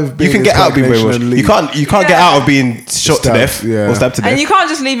survive. You Being can in get out of being stagnation brainwashed. and You leave. can't get out of being shot to Stabbed, death yeah. or stabbed to death. and you can't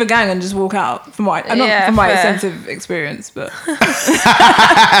just leave a gang and just walk out. From my Yeah, from my fair. extensive experience, but from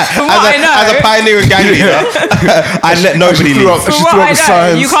what I know, as a pioneering gang leader, I let nobody threw leave. up- from She what threw up I the know,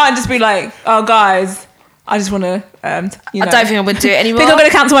 signs. you can't just be like, oh guys, I just want to. I don't think I'm going to do it anymore. think I'm going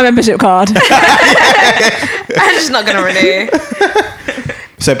to cancel my membership card. I'm just not going to renew.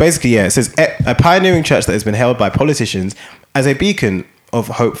 So basically, yeah, it says a pioneering church that has been held by politicians as a beacon of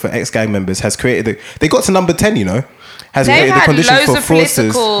hope for ex-gang members has created. They got to number 10, you know, has They've created the had conditions loads for of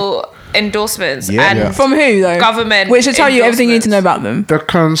fraudsters. political endorsements Yeah. and Yeah. From who though? Government Which should tell you everything you need to know about them. The Boris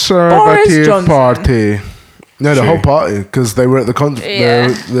Conservative Johnson. Party. No, the True. whole party, because they were at the Yeah.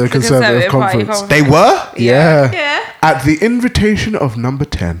 the Conservative Party conference. They were. Yeah. Yeah. At the invitation of number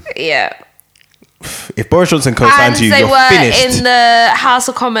 10. Yeah. If Boris Johnson And co-signs you, they you're were finished. in the House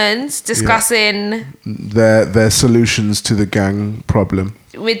of Commons discussing Their solutions to the gang problem.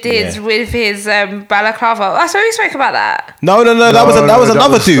 with his Yeah. balaclava. I saw we spoke about that. No, that was No,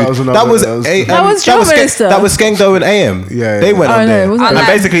 another was- dude. that was another- That was that was- That was Joe Minister. That was Skengdo and AM. Yeah, They yeah. went Oh, on no, there, it wasn't and that.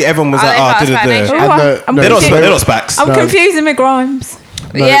 basically everyone was Are like, they "Oh, part of da-da-da." Spanish? Oh, And the- I'm no, They're not confused. Spacs. I'm confusing with Grimes.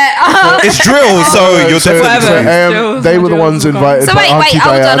 Yeah. It's drill, so you're So, definitely. Whatever. so, they were the ones invited So by wait, Auntie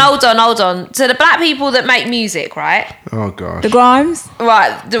hold Diane. on. So the black people that make music, right? Oh, gosh. The Grimes.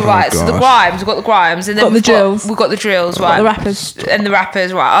 Right, so the gosh. Grimes, we've got the Grimes, and then Got the drills. We've got the drills, Got right? the rappers. And the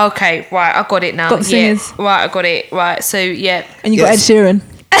rappers, right? Okay, right, I got it now. Got the singers. Yeah, right, I got it. Right, so yeah, And you Yes. got Ed Sheeran.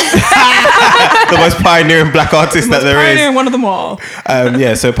 the most pioneering black artist that there is. Pioneering one of them all.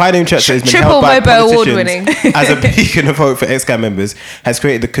 Yeah, so Pioneering Church has been Triple held by Mobo Award politicians winning. as a beacon of hope for ex-gang members, has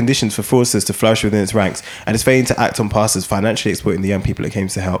created the conditions for fraudsters to flourish within its ranks, and is failing to act on pastors financially exploiting the young people it came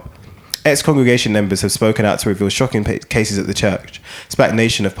to help. Ex-congregation members have spoken out to reveal shocking cases at the church. Spac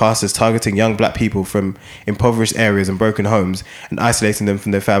Nation of pastors targeting young black people from impoverished areas and broken homes and isolating them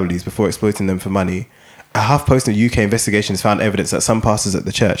from their families before exploiting them for money. A HuffPost UK investigations found evidence that some pastors at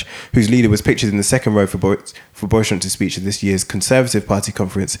the church, whose leader was pictured in the second row for Boris Johnson's speech at this year's Conservative Party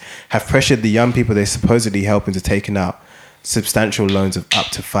conference, have pressured the young people they supposedly help into taking out substantial loans of up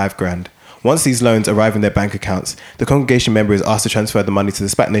to $5,000. Once these loans arrive in their bank accounts, the congregation member is asked to transfer the money to the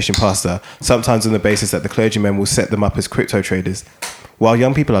SPAC Nation pastor, sometimes on the basis that the clergyman will set them up as crypto traders. While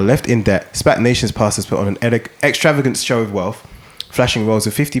young people are left in debt, SPAC Nation's pastors put on an extravagant show of wealth, flashing rolls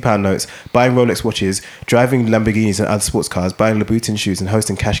of £50 notes, buying Rolex watches, driving Lamborghinis and other sports cars, buying Louboutin shoes, and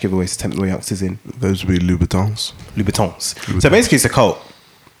hosting cash giveaways to tempt the youngsters in. Those would be Louboutins. So basically, it's a cult,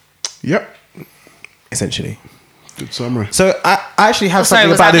 Yep. essentially. Good summary. So I actually have Sorry, something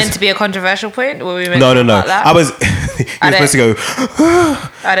was about that this. meant to be a controversial point? Were we meant No. to talk about that? I was. You're supposed to go.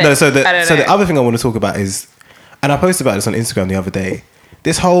 I don't- No. So I don't the know. other thing I want to talk about is, and I posted about this on Instagram the other day.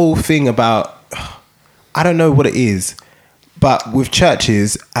 This whole thing about, I don't know what it is, but with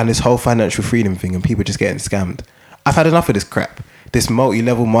churches and this whole financial freedom thing and people just getting scammed. I've had enough of this crap. This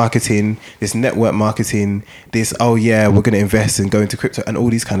multi-level marketing, this network marketing, this we're going to invest and go into crypto and all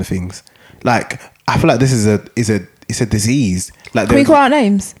these kind of things. Like, I feel like this is a disease. Like, Can we call out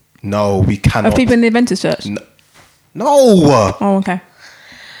names no, we cannot. of people in the Adventist church? No. Oh, okay.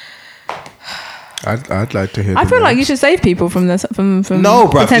 I'd like to hear. I the feel like names. you should save people from this. From No,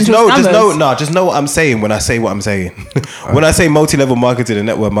 bro. Just potential know, scammers. just know what I'm saying when I say what I'm saying. When I say multi-level marketing and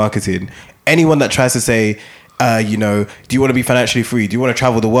network marketing, anyone that tries to say, do you want to be financially free? Do you want to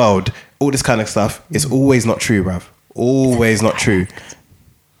travel the world? All this kind of stuff, it's always not true, bruv. Always not true.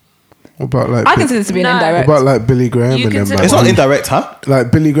 What about like? I consider this to be an No. What indirect. about like Billy Graham You and them? consider- man It's not who- indirect, huh?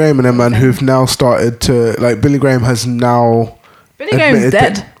 Like Billy Graham and them man who've now started to like. Billy Graham has now. Billy Graham's admitted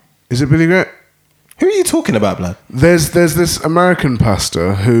dead. that- Is it Billy Graham? Who are you talking about, blood? There's this American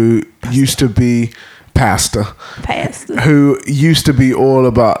pastor who used to be who used to be all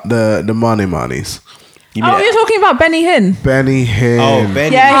about the monies. You mean Oh, you're talking about Benny Hinn. Benny Hinn. Oh,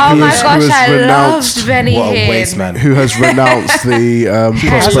 Benny. Yeah, Oh Who my has- who gosh, has I renounced- loved Benny What a Hinn. waste, man. who has renounced the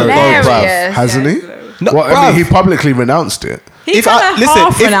prosperity, Hilarious. Hilarious. hasn't he? No, well, I mean, he bruv. publicly renounced it. He If I, kind of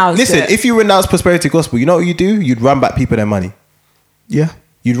half renounced listen, it. if you renounce prosperity gospel, you know what you do? You'd run back people their money. Yeah.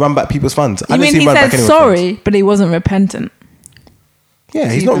 You'd run back people's funds. I You didn't mean see he him run said back anyone's funds. sorry, but he wasn't repentant? Yeah,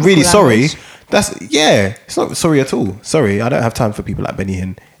 he's People not really call sorry. language. It's not sorry at all. Sorry, I don't have time for people like Benny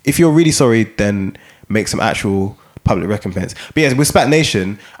Hinn. If you're really sorry, then make some actual public recompense. But yeah, with SPAC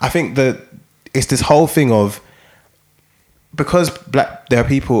Nation, I think that it's this whole thing of, because there are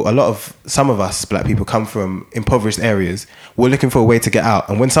people, some of us black people come from impoverished areas. We're looking for a way to get out.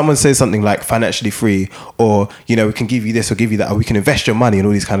 And when someone says something like financially free, or, we can give you this or give you that, or we can invest your money and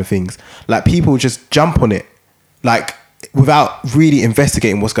all these kind of things, like people just jump on it, like without really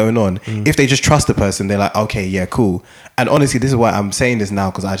investigating what's going on. If they just trust the person, they're like, okay, yeah, cool. And honestly, this is why I'm saying this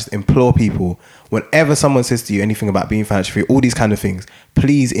now, because I just implore people, whenever someone says to you anything about being financially free, all these kind of things,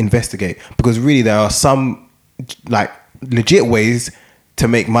 please investigate, because really there are some like legit ways to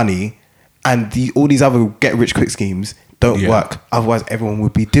make money, and all these other get rich quick schemes don't work. Otherwise, everyone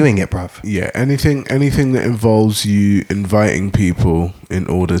would be doing it, bruv. Yeah, anything that involves you inviting people in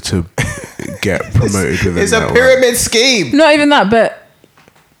order to get promoted within It's a that pyramid scheme. Not even that, but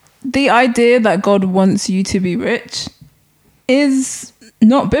the idea that God wants you to be rich is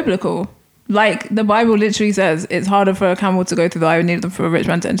not biblical. Like, the Bible literally says it's harder for a camel to go through the eye of a needle than for a rich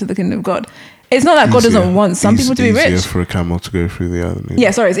man to enter the kingdom of God. It's not that God doesn't want some people to be Easier rich. for a camel to go through the other.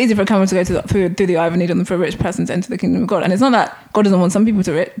 Yeah, sorry, it's easier for a camel to go through the eye of a needle than for a rich person to enter the kingdom of God. And it's not that God doesn't want some people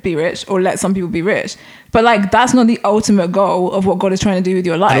to be rich or let some people be rich. But like, that's not the ultimate goal of what God is trying to do with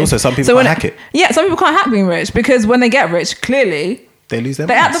your life. And also, some people can't hack it. Yeah, some people can't hack being rich, because when they get rich, clearly They lose their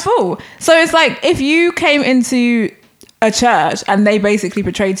they're at minds. the full. So it's like, if you came into a church and they basically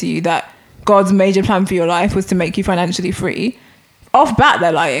portrayed to you that God's major plan for your life was to make you financially free, off bat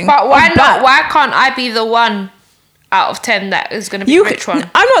they're lying. But why Off not? bat. Why can't I be the one out of 10 that is going to be You the rich c- one?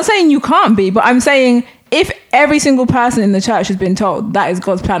 I'm not saying you can't be, but I'm saying if every single person in the church has been told that is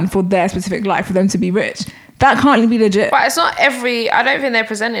God's plan for their specific life, for them to be rich, that can't be legit. But it's not I don't think they're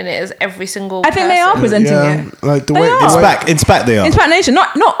presenting it as every single I think they are person. presenting it. like the They way are. the In way- SPAC, in SPAC they are. In SPAC Nation,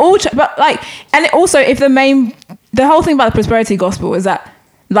 not all, but like, and it also, if the whole thing about the prosperity gospel is that,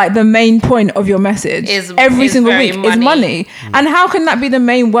 like, the main point of your message Is every single very week is money. And how can that be the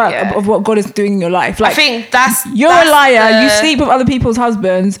main work Yeah. of what God is doing in your life? Like, I think that's you're that's a liar. You the- sleep with other people's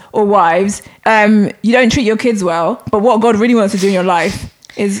husbands or wives. You don't treat your kids well. But what God really wants to do in your life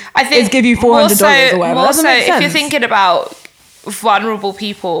is give you $400 or whatever. That doesn't Also, make if you're sense. thinking about vulnerable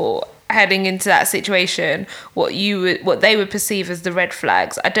people heading into that situation, what they would perceive as the red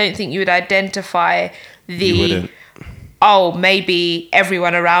flags, I don't think you would identify You wouldn't. oh, maybe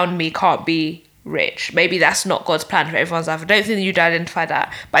everyone around me can't be rich. Maybe that's not God's plan for everyone's life. I don't think you'd identify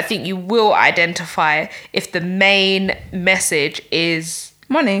that. But I think you will identify if the main message is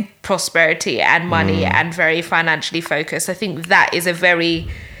money. prosperity and money and very financially focused. I think that is a very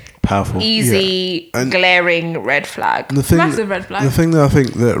Powerful. easy, Yeah. And glaring red flag. The thing, Massive red flag. The thing that I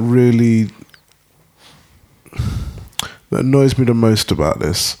think that really that annoys me the most about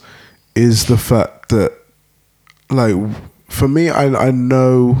this is the fact that, like, for me, I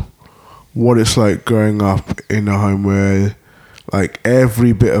know what it's like growing up in a home where, like,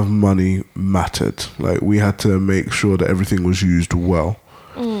 every bit of money mattered. Like, we had to make sure that everything was used well.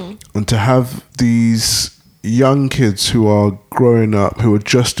 And to have these young kids who are growing up, who are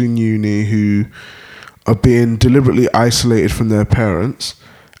just in uni, who are being deliberately isolated from their parents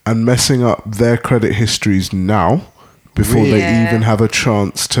and messing up their credit histories now before they Yeah. even have a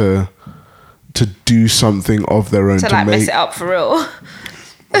chance to do something of their own, To to like make, mess it up for real.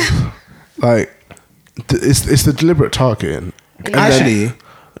 like, it's the deliberate targeting. And then- Actually,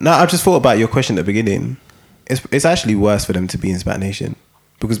 no, I just thought about your question at the beginning. It's actually worse for them to be in Spat Nation,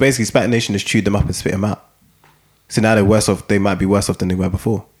 because basically Spat Nation has chewed them up and spit them out. So now they're worse off. They might be worse off than they were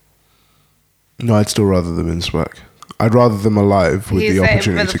before. no, I'd still rather them in SWAC. I'd rather them alive with He's the saying-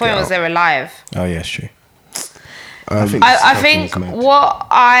 opportunity but the to point get was out. they're alive. Oh yeah, it's true. I this think is mad. what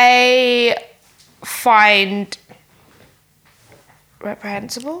I find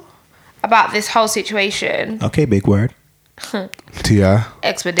reprehensible about this whole situation Okay, big word. Tia,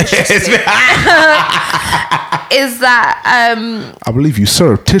 expeditiously is that I believe you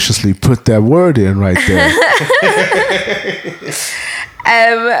surreptitiously put that word in right there.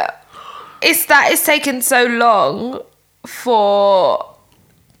 it's that it's taken so long for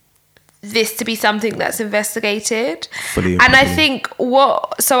this to be something that's investigated. Fully And I agree. think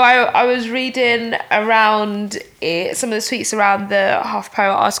I was reading around it, some of the tweets around the HuffPo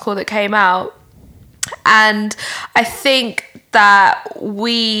article that came out, and I think that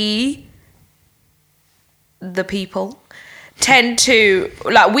we, the people, tend to,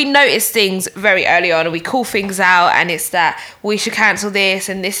 like, we notice things very early on and we call things out, and it's that we should cancel this,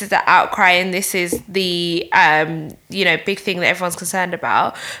 and this is the outcry, and this is the big thing that everyone's concerned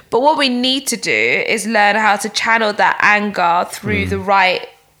about. But what we need to do is learn how to channel that anger through the right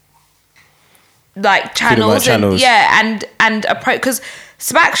channels, channels. and approach, because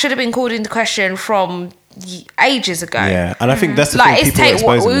SPAC should have been called into question from ages ago. Yeah, and I think that's the Like, thing. it's People are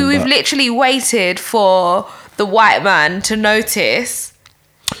exposing them, we've but- literally waited for the white man to notice.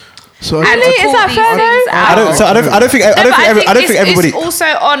 So And Really? to Is call that these fair things though? out. I don't think everybody. It's also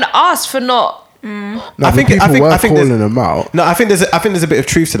on us for not. no, I think people were I think there's- calling them out. No, I think there's a bit of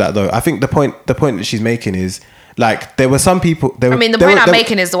truth to that though. I think the point that she's making is, like, there were some people. I mean, the point I'm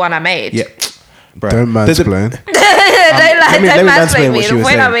making is the one I made. Yeah. Bruh. Don't There's a- mansplain. Don't let me mansplain what me. she The was point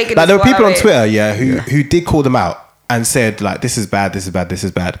saying. I'm making Like, is there the were one people I on made. Twitter, who did call them out and said, like, this is bad, this is bad, this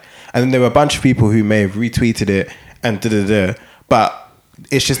is bad. And then there were a bunch of people who may have retweeted it and but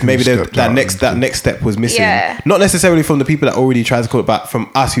it's just maybe stepped that out next step was missing. Yeah. Not necessarily from the people that already tried to call it, but from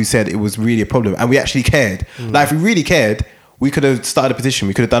us who said it was really a problem and we actually cared. Like, if we really cared, we could have started a petition.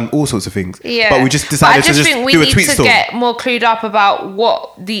 We could have done all sorts of things. Yeah, But we just decided to just think we do a need tweet to storm. get more clued up about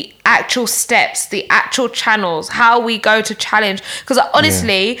what the actual steps, the actual channels, how we go to challenge. Because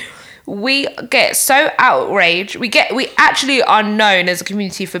honestly, we get so outraged. We actually are known as a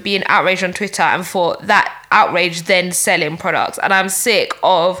community for being outraged on Twitter and for that outrage then selling products. And I'm sick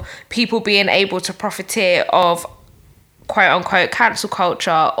of people being able to profiteer of quote unquote cancel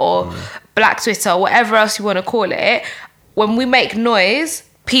culture or black Twitter, whatever else you want to call it. When we make noise,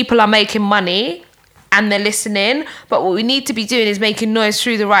 people are making money and they're listening. But what we need to be doing is making noise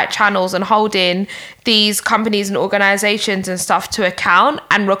through the right channels and holding these companies and organizations and stuff to account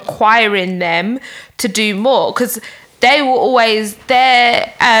and requiring them to do more, because they will always,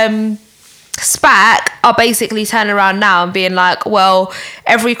 their SPAC are basically turning around now and being like, well,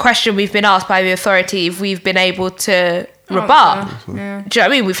 every question we've been asked by the authority, we've been able to rebut. Yeah. Do you know what I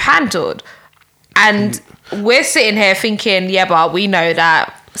mean? We've handled. And we're sitting here thinking, yeah, but we know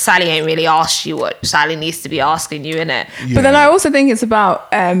that Sally ain't really asked you what Sally needs to be asking you, innit? But then I also think it's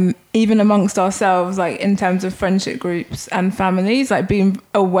about even amongst ourselves, like in terms of friendship groups and families, like being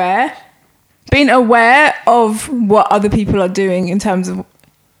aware of what other people are doing in terms of,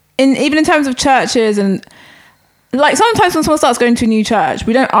 even in terms of churches, and like sometimes when someone starts going to a new church,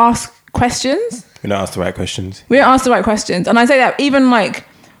 we don't ask questions. We don't ask the right questions. We don't ask the right questions. And I say that even like,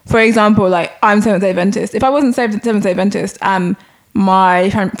 for example, like I'm Seventh-day Adventist. If I wasn't Seventh-day Adventist and my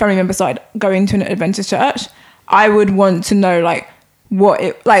family member started going to an Adventist church, I would want to know like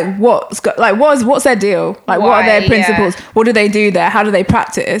what's their deal? Like, what are their Why, principles? yeah. What do they do there? How do they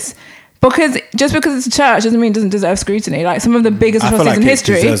practice? Because just because it's a church doesn't mean it doesn't deserve scrutiny. Like some of the biggest I feel atrocities like in it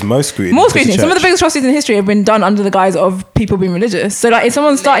history, deserves more scrutiny. More because scrutiny. the Some of the church- biggest atrocities in history have been done under the guise of people being religious. So like if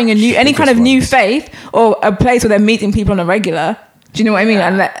someone's starting a new, any kind of new ones. faith or a place where they're meeting people on a regular, Do you know what I mean?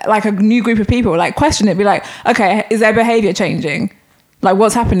 And like a new group of people like question it, be like, okay, is their behavior changing? Like,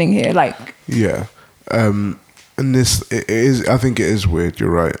 what's happening here? Like, yeah. And this it is. I think it is weird. You're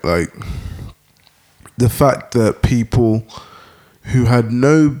right. Like the fact that people who had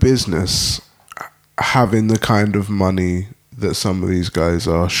no business having the kind of money that some of these guys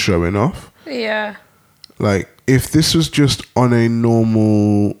are showing off. Yeah. Like, if this was just on a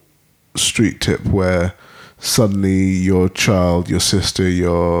normal street tip where suddenly your child, your sister,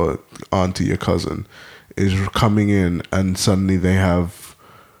 your auntie, your cousin is coming in and suddenly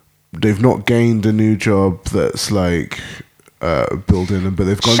they've not gained a new job that's like building, but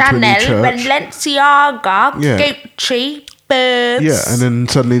they've gone to a new church. Balenciaga, Gucci, Birds. Yeah, and then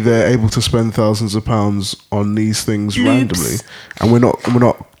suddenly they're able to spend thousands of pounds on these things randomly, and we're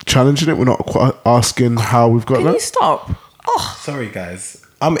not challenging it. We're not asking how we've got can that. you stop? Oh, sorry guys,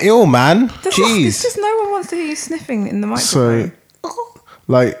 I'm ill, man. Jeez, It's just no one wants to hear you sniffing in the microphone. So,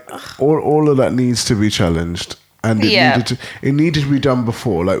 like, all of that needs to be challenged, and it needed to be done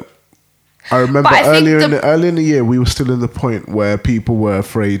before. Like, I remember earlier in the year, we were still in the point where people were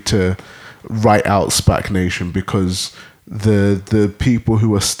afraid to write out SPAC Nation because the people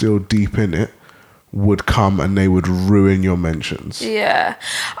who are still deep in it would come and they would ruin your mentions. Yeah.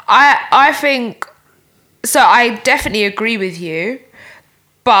 I think so. I definitely agree with you.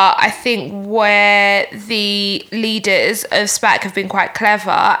 But I think where the leaders of SPAC have been quite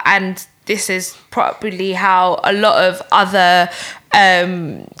clever, and this is probably how a lot of other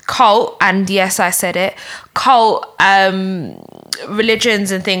cult, and yes, I said it, cult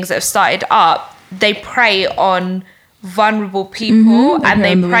religions and things that have started up, they prey on vulnerable people and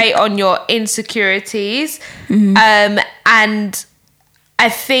they prey on your insecurities. And I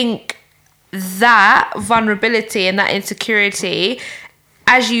think that vulnerability and that insecurity,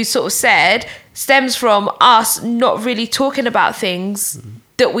 as you sort of said, stems from us not really talking about things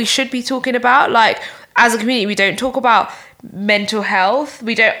that we should be talking about. Like, as a community, we don't talk about mental health.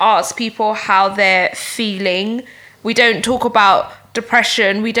 We don't ask people how they're feeling. We don't talk about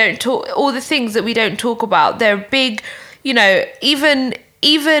depression. We don't talk all the things that we don't talk about. They're big, you know,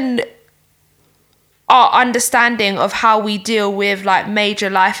 even our understanding of how we deal with like major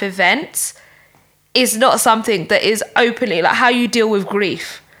life events is not something that is openly, like how you deal with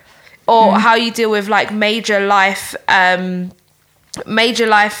grief or how you deal with like major life events,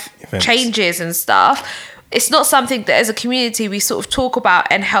 changes and stuff. It's not something that as a community we sort of talk about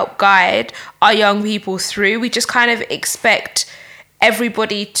and help guide our young people through. We just kind of expect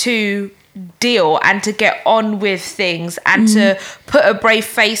everybody to deal and to get on with things and to put a brave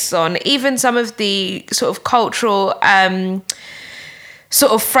face on. Even some of the sort of cultural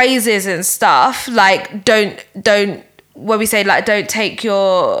sort of phrases and stuff, like don't when we say like don't show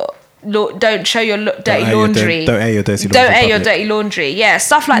your dirty laundry. Don't air your dirty laundry. Don't air your dirty laundry. Yeah,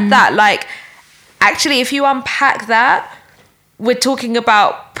 stuff like that. Like, actually, if you unpack that, we're talking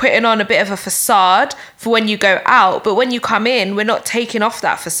about putting on a bit of a facade for when you go out, but when you come in, we're not taking off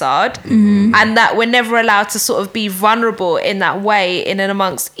that facade, and that we're never allowed to sort of be vulnerable in that way in and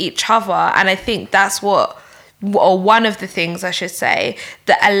amongst each other. And I think that's one of the things I should say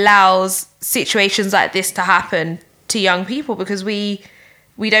that allows situations like this to happen to young people, because we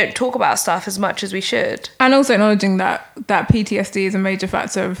don't talk about stuff as much as we should. And also acknowledging that PTSD is a major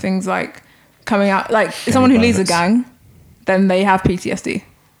factor of things like coming out, like someone who leads a gang, then they have PTSD.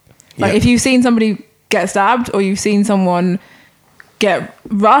 Like if you've seen somebody get stabbed or you've seen someone get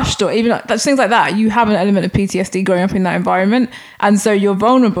rushed or even things like that, you have an element of PTSD growing up in that environment. And so you're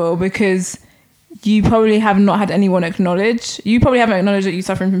vulnerable because you probably have not had anyone acknowledge. You probably haven't acknowledged that you're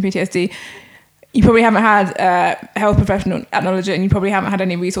suffering from PTSD. You probably haven't had a health professional acknowledge it, and you probably haven't had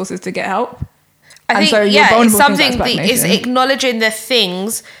any resources to get help. I think, it's something that is acknowledging the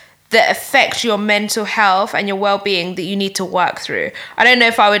things that affect your mental health and your well-being that you need to work through. I don't know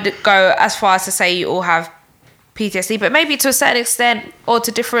if I would go as far as to say you all have PTSD, but maybe to a certain extent or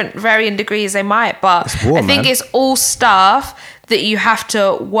to different varying degrees they might. But I think it's all stuff that you have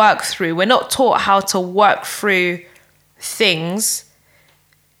to work through. We're not taught how to work through things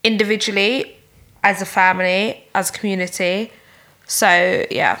individually, as a family, as a community. So,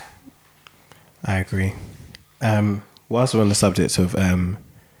 yeah. I agree. Whilst we're on the subject of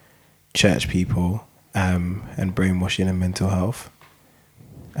church people and brainwashing and mental health,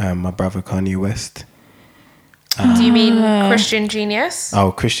 my brother Kanye West. Do you mean Christian Genius?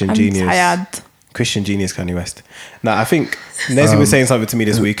 Oh, Christian Genius. Tired. Christian Genius Kanye West. No, I think Nezzy was saying something to me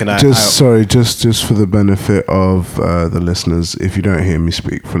this week, and just for the benefit of the listeners, if you don't hear me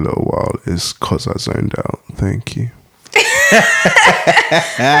speak for a little while, it's because I zoned out. Thank you.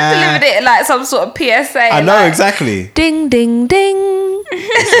 delivered it like some sort of PSA. I know like, exactly. Ding, ding, ding.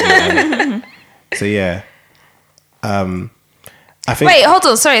 So yeah, I think Wait, hold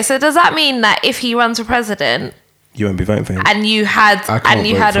on. Sorry. So does that mean that if he runs for president you won't be voting for him. and you had I can't and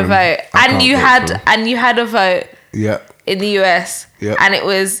you vote had for a him. vote I and can't you vote had for him. and you had a vote Yeah. in the US Yeah. and it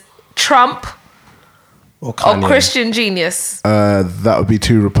was Trump Or or Kanye. Christian Genius? That would be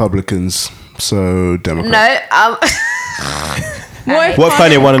 2 Republicans, so Democrat. No. What if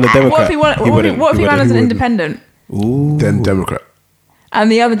Kanye won in the Democrat? What if he won? He wouldn't. What if he He ran as an wouldn't. independent? Ooh. Then Democrat. And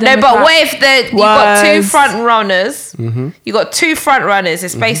the other No, Democrat but what if you got 2 was- front runners? Mm-hmm. You got 2 front runners.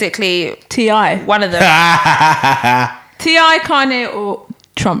 It's basically Ti, one of them. Ti, Kanye, or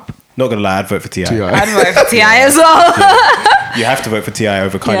Trump? Not gonna lie, I'd vote for T.I. T.I. I'd vote for Ti as well. You have to vote for T.I.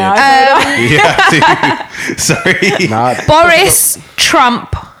 over Kanye. Yeah, You have to. Sorry. Nah, Boris,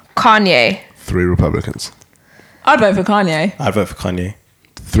 Trump, Kanye. 3 Republicans. I'd vote for Kanye. I'd vote for Kanye.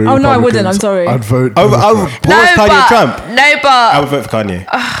 3 Oh, no, I wouldn't. Republicans. I'm sorry. I'd vote Over Democrat. Boris, Kanye, but Trump. no, I but would vote for Kanye.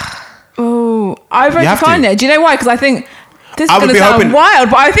 Oh, I vote You have for to. Kanye. Do you know why? Because I think this I is would going to be sound hoping- wild,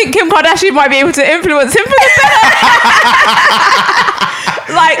 but I think Kim Kardashian might be able to influence him for the better.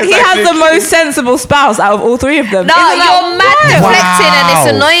 Like, he has the most sensible spouse out of all 3 of them. no, Isn't that you're mad wild? deflecting and Wow.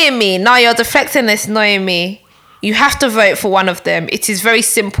 it's annoying me. No, you're deflecting and it's annoying me. You have to vote for one of them. It is very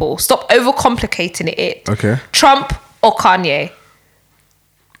simple. Stop overcomplicating it. Okay. Trump or Kanye.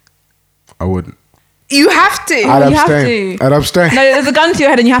 I wouldn't. You have to. I'd you have abstain. to. I'd abstain. No, there's a gun to your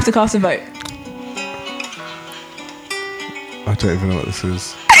head and you have to cast a vote. I don't even know what this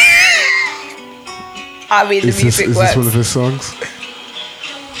is. I mean, the Is this music one works. of his songs?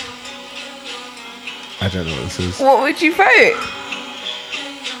 I don't know what this is. What would you vote?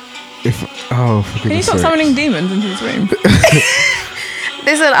 For Can you goodness stop sake. summoning demons into his room?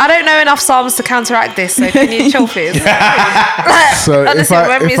 Listen, I don't know enough psalms to counteract this, so can you chill, please? So Honestly, if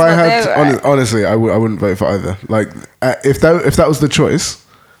memory's I not had there, to, right? honestly, I wouldn't vote for either. Like if that was the choice,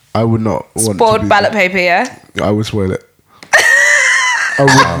 I would not want to Spoiled be ballot paper, yeah? I would spoil it. I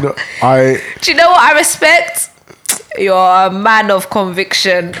would not. Do you know what I respect? You're a man of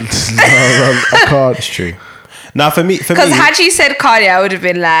conviction. I can't. It's true. Now for me, Because had you said Kanye, I would have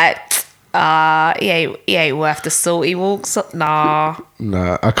been like, he ain't worth the salt he walks up. Nah.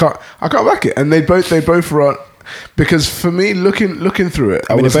 No, I can't back it. And they both run because for me, looking through it,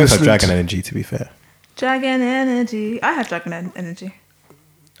 I mean, was they both have listening dragon to- energy. To be fair, Dragon energy. I have dragon energy.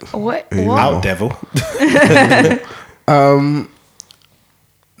 What? Yeah. What? out devil.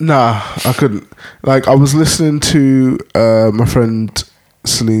 Nah, I couldn't. Like, I was listening to my friend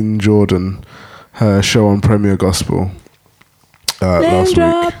Celine Jordan, her show on Premier Gospel last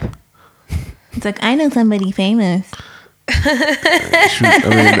week. It's like, I know somebody famous. I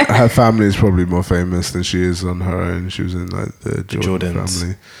mean, her family is probably more famous than she is on her own. She was in like the Jordan Jordans.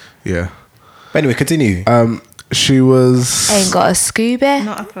 family. Yeah. But anyway, continue. She was. Ain't got a scuba.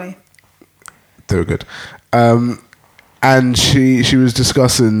 Not a play. They were good. And she was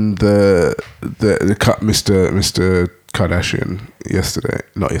discussing the cut Mr. Kardashian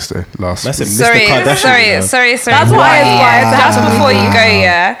last That's week. it. Sorry, Mr. Kardashian, sorry. That's why it's Just happening. before you go,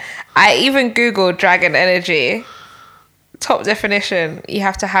 yeah, I even Googled dragon energy. Top definition, you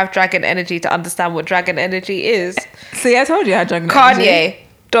have to have dragon energy to understand what dragon energy is. See, I told you I had dragon energy. Kanye,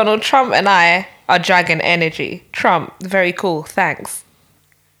 Donald Trump and I are dragon energy. Trump, very cool, thanks.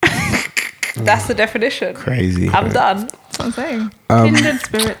 That's the definition. Crazy. I'm done. That's what I'm saying. Kindred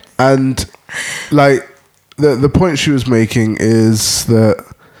spirits. And like the point she was making is that,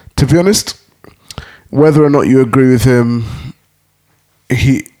 to be honest, whether or not you agree with him,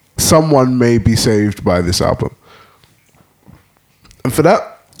 someone may be saved by this album. And for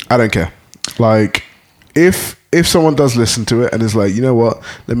that, I don't care. Like, if someone does listen to it and is like, you know what,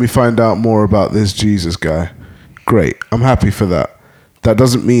 let me find out more about this Jesus guy, great. I'm happy for that. That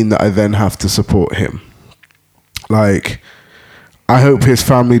doesn't mean that I then have to support him. Like, I hope his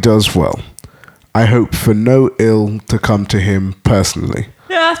family does well. I hope for no ill to come to him personally.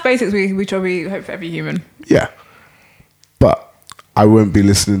 Yeah, that's basics we try to hope for every human. Yeah. But I won't be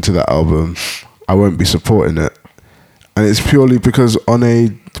listening to that album. I won't be supporting it. And it's purely because on a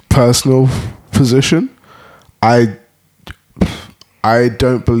personal position, I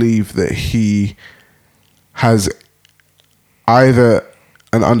don't believe that he has either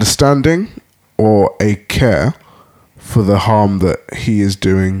an understanding or a care for the harm that he is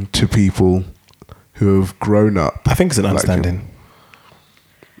doing to people who have grown up. I think it's an like him. understanding.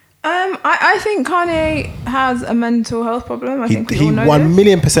 I think Kanye has a mental health problem. I think we He all know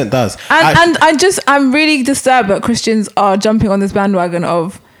 1,000,000% does. And I'm really disturbed that Christians are jumping on this bandwagon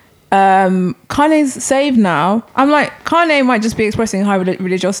of Kanye's saved now. I'm like, Kanye might just be expressing high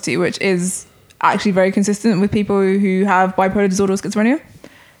religiosity, which is actually very consistent with people who have bipolar disorder or schizophrenia.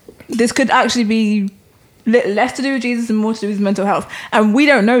 This could actually be less to do with Jesus and more to do with mental health. And we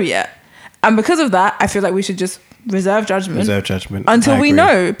don't know yet. And because of that, I feel like we should just reserve judgment until we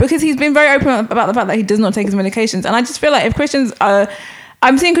know, because he's been very open about the fact that he does not take his medications. And I just feel like if Christians are,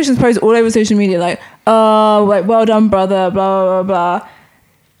 I'm seeing Christians post all over social media like, oh, like, well done, brother, blah, blah, blah.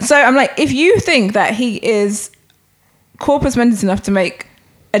 So I'm like, if you think that he is corpus mentis enough to make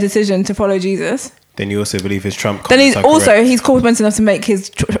a decision to follow Jesus, then you also believe his Trump then comments he's corpus mentis enough to make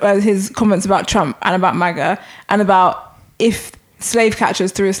his comments about Trump and about MAGA and about if slave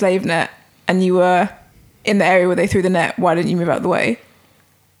catchers threw a slave net and you were in the area where they threw the net, why didn't you move out of the way?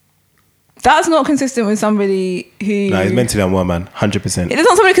 That's not consistent with somebody who... No, he's mentally unwell, man. 100%. It's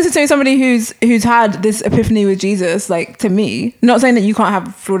not somebody consistent with somebody who's had this epiphany with Jesus, like, to me. Not saying that you can't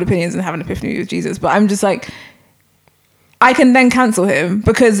have flawed opinions and have an epiphany with Jesus, but I'm just like... I can then cancel him,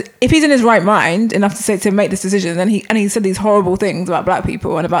 because if he's in his right mind enough to make this decision, then he said these horrible things about black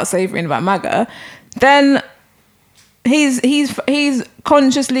people and about slavery and about MAGA, then he's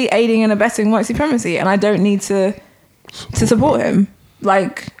consciously aiding and abetting white supremacy, and I don't need to support him.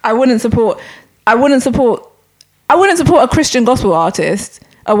 Like, I wouldn't support a Christian gospel artist,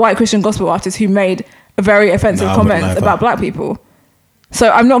 a white Christian gospel artist who made a very offensive comment about black people.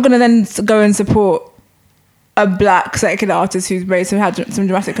 So I'm not going to then go and support a black secular artist who's had some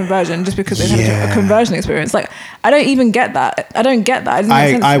dramatic conversion just because they've had a conversion experience. Like, I don't even get that. I don't get that.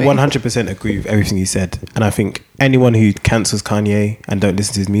 I 100% agree with everything you said. And I think anyone who cancels Kanye and don't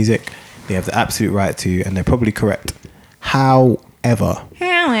listen to his music, they have the absolute right to, and they're probably correct. However,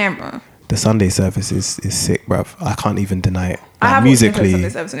 the Sunday service is sick, bruv. I can't even deny it. I have musically, Sunday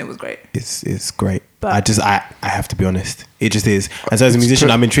service and it was great. It's great. But I have to be honest. It just is. And so as a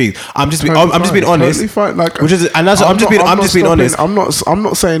musician, I'm intrigued. I'm just being honest. Fine. Like, I'm just being honest. I'm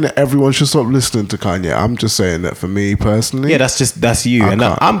not saying that everyone should stop listening to Kanye. I'm just saying that for me personally. Yeah, that's you, and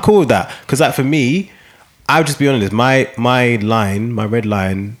I'm cool with that, because like for me, I'll just be honest. My red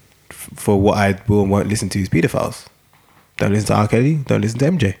line for what I will and won't listen to is pedophiles. Don't listen to R. Kelly. Don't listen to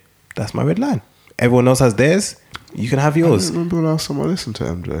MJ. That's my red line. Everyone else has theirs. You can have yours. I remember last time I listened to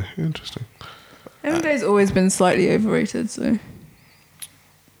MJ. Interesting. MJ's always been slightly overrated, so.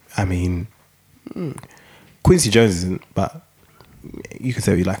 I mean, Quincy Jones isn't, but you can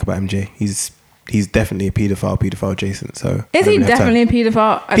say what you like about MJ. He's definitely a paedophile adjacent. So is he definitely a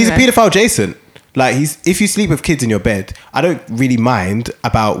paedophile? He's a paedophile adjacent. Like, if you sleep with kids in your bed, I don't really mind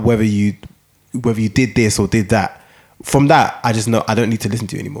about whether you did this or did that. From that, I just know I don't need to listen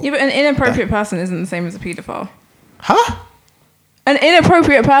to you anymore. Yeah, but an inappropriate person isn't the same as a paedophile. Huh? An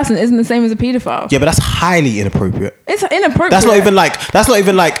inappropriate person isn't the same as a paedophile. Yeah, but that's highly inappropriate. It's inappropriate. That's not even like that's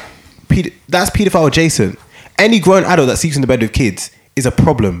paedophile adjacent. Any grown adult that sleeps in the bed with kids is a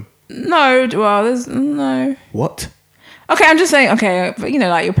problem. No, well, there's no. What? Okay, I'm just saying. Okay, but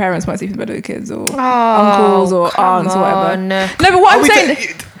like your parents might sleep in the bed with kids, or uncles, or aunts, or whatever. No, but what I'm saying.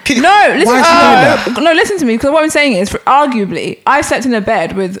 Listen to me, because what I'm saying is, arguably, I've slept in a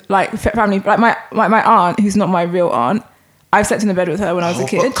bed with like family, like my aunt, who's not my real aunt. I've slept in a bed with her when I was a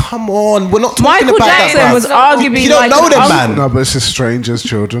kid. Come on, we're not talking Michael about Jackson that. was arguably you don't know them, man. No, but it's just strangers'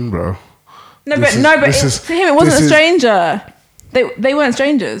 children, bro. To him it wasn't a stranger. They weren't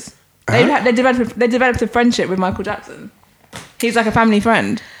strangers. They developed a friendship with Michael Jackson. He's like a family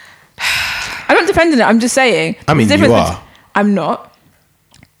friend. I'm not defending it. I'm just saying. I mean, you are. I'm not.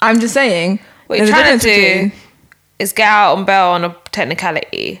 I'm just saying. What you're trying to do is get out on bail on a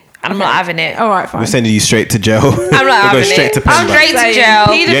technicality. I'm not having it. All right, fine. We're sending you straight to jail. I'm not having it. I'm straight to jail.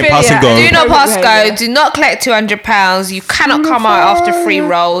 Do not pass go. Do not collect £200. You cannot come out after 3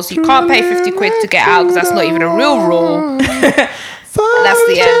 rolls. You can't pay 50 quid to get out, because that's not even a real rule. That's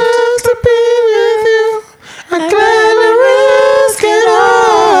the end. To be with you, I'm gladly risk it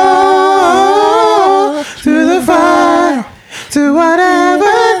all. Through the fire, to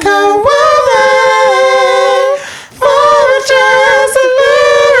whatever come with it. For a chance to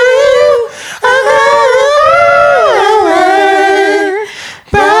marry you, I'm gladly away.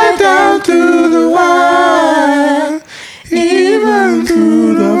 Back down to the wire, even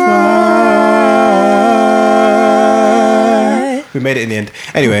through the fire. We made it in the end.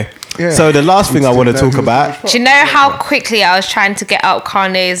 Anyway, so the last thing I want to talk about. Do you know how quickly I was trying to get out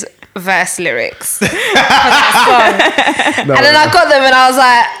Kanye's verse lyrics? And then I got them and I was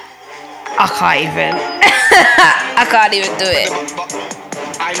like, I can't even do it.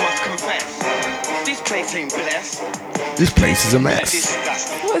 I must confess, this This place is a mess.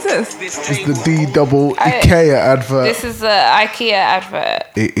 What is this? It's the D-double IKEA advert. This is the IKEA advert.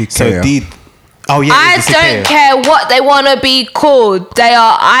 IKEA. So D. Oh yeah. I it's don't IKEA. care what they want to be called. They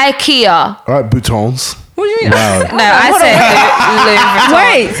are IKEA. All right, boutons. What do you mean? Wow. No, I said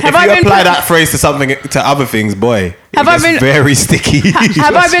Wait, have If I you been? apply that phrase to something to other things, boy, Have it I gets been- very sticky.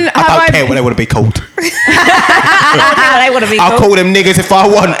 have I been- I have don't I- care what they want to be called. They want to be I'll call them niggas if I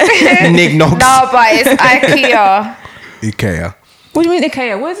want. Nig nogs. no, but it's IKEA. IKEA. What do you mean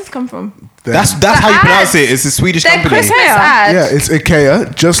IKEA? Where does this come from? That's how you ads. pronounce it. It's a Swedish Their company. Christmas IKEA. ad. Yeah, it's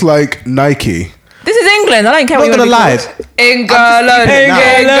IKEA, just like Nike. This is England. I don't care I'm what not you gonna want to lie. be called.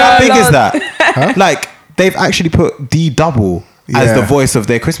 England. How big is that? Like they've actually put D double as Yeah. the voice of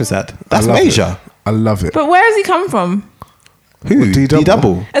their Christmas ad. That's I love major. it. I love it. But where has he come from? Who? D D double?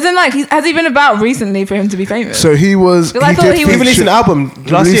 double. As in, like, has he been about recently for him to be famous? So he was. Because I thought he was- He released an album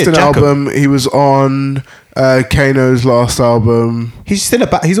He last released year. an Jacob. album. He was on Kano's last album. He's still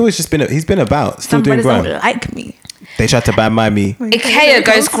about. He's always just been. He's been about. Still doing Somebody's grime. not like me. They tried to ban me. IKEA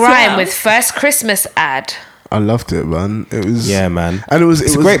goes grime with first Christmas ad. I loved it, man. It was Yeah, man. and it was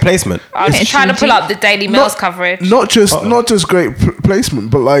It's a great placement. I was Yeah, trying to GG. pull up the Daily Mail's coverage. not just great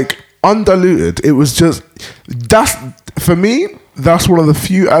placement, but like undiluted. It was just that's for me. That's one of the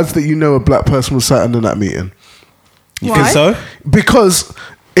few ads that you know a black person was sat in that meeting You Why? think so? because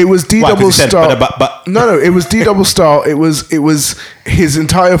it was D Why? 'Cause double he said, style. but- No, it was D double style. It was his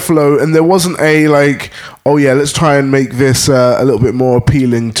entire flow, and there wasn't a like, oh yeah, let's try and make this a little bit more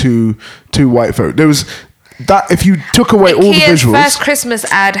appealing to white folk. There was that if you took away all the IKEA's visuals. first Christmas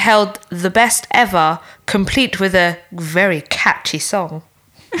ad held the best ever, complete with a very catchy song.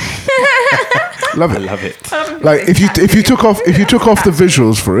 Love I it. love it. Like if you took off the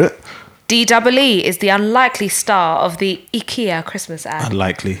visuals for it, DEE is the unlikely star of the IKEA Christmas ad.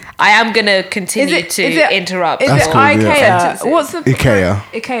 Unlikely. I am going to continue to interrupt. Is That's it cool, yeah. IKEA? Sentences. What's the IKEA.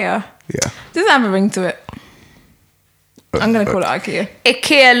 IKEA? Yeah. Does it have a ring to it? I'm gonna call it IKEA.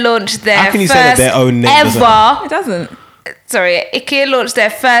 IKEA launched their How can you first say that their own name doesn't- It doesn't. Sorry, IKEA launched their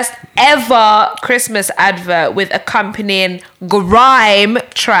first ever Christmas advert with accompanying grime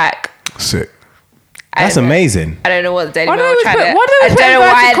track. Sick. I That's don't know. amazing. I don't know what the Daily Why do Mail we were trying put- to. why do we I put don't know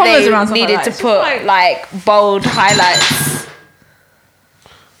inverted why commas around they stuff needed like to that? It's put just like bold highlights.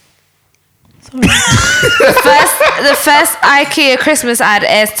 The first IKEA Christmas ad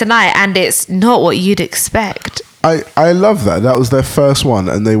airs tonight, and it's not what you'd expect. I love that. That was their first one,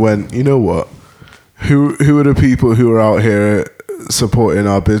 and they went, you know what? Who are the people who are out here supporting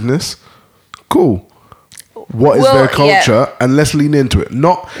our business? Cool. What is Well, their culture? And let's lean into it.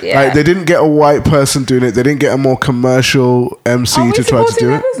 Not Yeah. like they didn't get a white person doing it. They didn't get a more commercial MC Are we to try to supporting do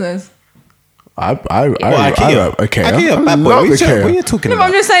their it. business? I Well, IKEA. okay. IKEA, bad boy. love What are you IKEA. talking No, but I'm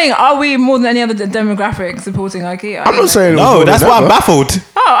about? just saying, are we more than any other demographic supporting IKEA? I'm not saying it was No, more that's than why I'm ever. baffled.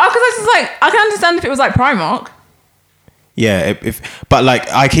 Oh, because it's just like I can understand if it was like Primark Yeah, but like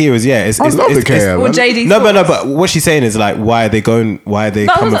IKEA is it's I love IKEA, or man. JD. No, Sports. but what she's saying is like, why are they going? Why are they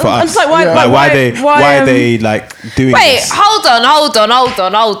No, coming for I'm us? just like, why- Yeah. Like, why are um, they like doing Wait, this? hold on.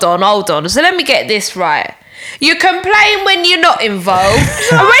 So let me get this right. You complain when you're not involved,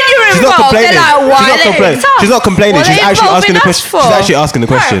 and when you're She's not involved, they're complaining. like, "Why She's not are they complaining. tough? She's not complaining. What are She's they actually asking the involving question. us for?" She's actually asking the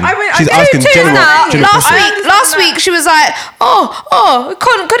question. I mean, She's I asking do too general. now. general Last question. last week she was like, "Oh,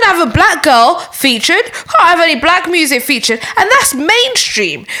 couldn't have a black girl featured. Can't have any black music featured, and that's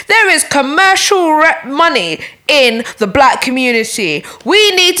mainstream. There is commercial money in the black community.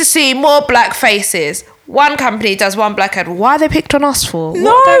 We need to see more black faces." One company does one black ad. Why are they picked on us for?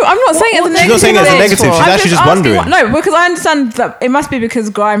 No, I'm not saying it's a negative. She's not saying it's a thing. negative. She's I'm actually just asking wondering. No, because I understand that it must be because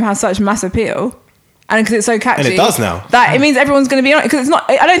grime has such mass appeal, and because it's so catchy. And it does now. That it means everyone's going to be on it because it's not.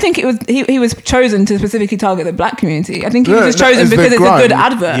 I don't think it was. He was chosen to specifically target the black community. I think he was just chosen it's their because it's a good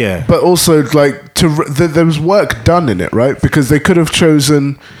grime. advert. Yeah. But also, like, there was work done in it, right? Because they could have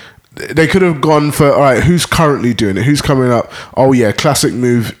chosen. They could have gone for, all right, who's currently doing it? Who's coming up? Oh yeah, classic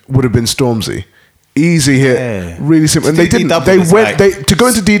move would have been Stormzy. Easy hit, Yeah. really simple. And they didn't. DW They is went. like To go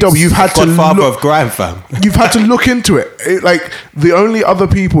into DW, you've had to Godfather look. of grime, fam. You've had to look into it. Like the only other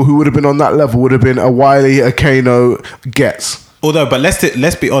people who would have been on that level would have been a Wiley, a Kano, Gets. Although, but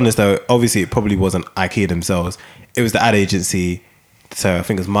let's be honest though. Obviously, it probably wasn't IKEA themselves. It was the ad agency. So I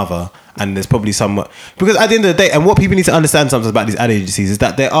think it's Mother, and there's probably somewhat because at the end of the day, and what people need to understand sometimes about these ad agencies is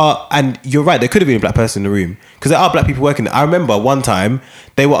that there are, and you're right, there could have been a black person in the room because there are black people working there. I remember one time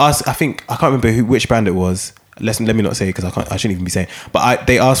they were asked. I can't remember which brand it was. Let me not say because I shouldn't even be saying. But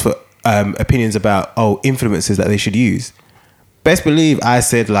they asked for opinions about influencers that they should use. Best believe I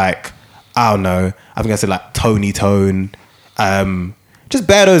said like I don't know. I think I said like Tony Tone. Just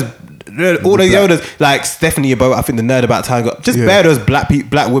bear those all the Yodas, like Stephanie Yabo, I think the Nerd About Time, just bear those black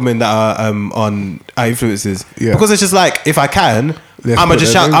women that are on our influences. Yeah. Because it's just like, if I can, I'm gonna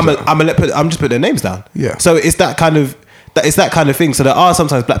just shout, I'm just put their names down. Yeah. So it's that kind of thing. So there are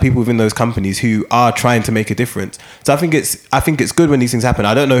sometimes black people within those companies who are trying to make a difference. So I think it's good when these things happen.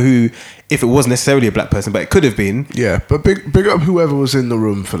 I don't know if it was necessarily a black person, but it could have been. Yeah, but big up whoever was in the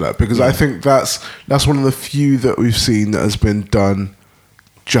room for that, because I think that's one of the few that we've seen that has been done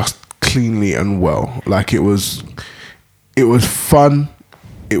just cleanly and well. Like it was fun,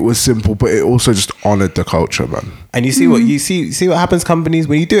 it was simple, but it also just honoured the culture, man. And you see what you see what happens, companies,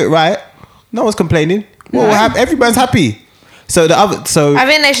 when you do it right, no one's complaining. What will happen? Everyone's happy. So I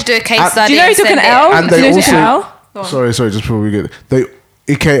think they should do a case study. Do you know he took an L? And they also, sorry, just before we get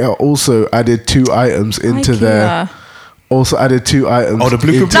IKEA also added 2 items into their. Also added 2 items. Oh, the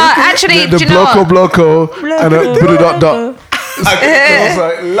blue. No, actually, the do you know what? Bloco and a dot. I was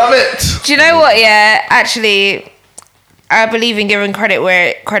like, love it. Do you know what? Yeah, actually, I believe in giving credit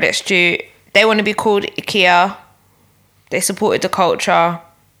where credit's due. They want to be called IKEA. They supported the culture.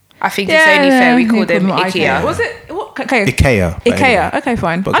 I think it's only fair we call them IKEA. Was it what? Okay. IKEA. Anyway. Okay,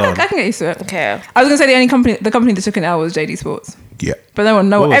 fine. I can get used to it. IKEA. I was gonna say the company that took an L was JD Sports. Yeah, but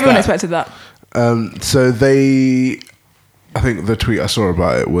everyone expected that. So I think the tweet I saw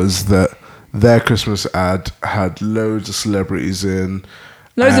about it was that their Christmas ad had loads of celebrities in,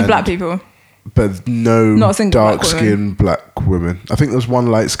 loads of black people, but not a single dark-skinned black women. I think there's one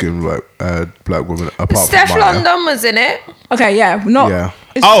light-skinned black woman apart Steph from Maya. London was in it. Okay, yeah, well,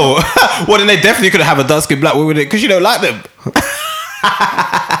 then they definitely could have a dark-skinned black woman in it because you don't like them.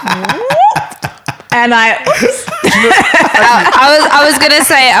 And I was gonna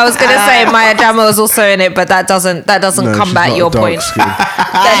say Maya Jama was also in it, but that doesn't come back your point.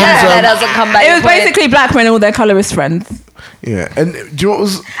 that doesn't come back. It was basically black men and all their colorist friends. Yeah, and do you know what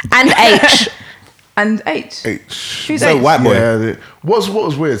was H and H. Who's so H? White boy. Yeah, what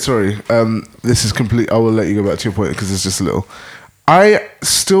was weird? Sorry, this is complete. I will let you go back to your point because it's just a little. I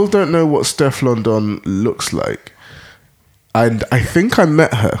still don't know what Steph London looks like, and I think I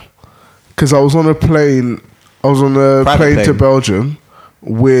met her. Because I was on a plane to Belgium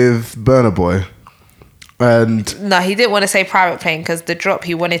with Burna Boy. And no, he didn't want to say private plane because the drop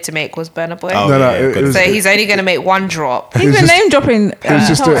he wanted to make was Burna Boy. Oh, so he's only going to make one drop. He's been name dropping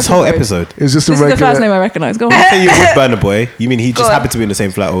this whole episode. It was just this is the first name I recognise. Go on. You say you with Burna Boy, you mean he just happened to be in the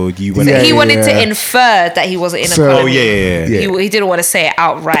same flat, or you went? He wanted to infer that he wasn't in a colony. Oh yeah. He didn't want to say it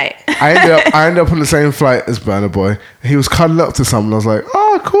outright. I ended up on the same flight as Burna Boy. He was cuddling up to someone. I was like,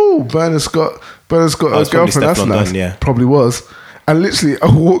 oh, cool. Burna's got a girlfriend. That's nice. Yeah. Probably was. And literally, I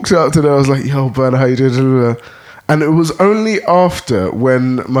walked out to there. I was like, yo, Burna, how you doing? And it was only after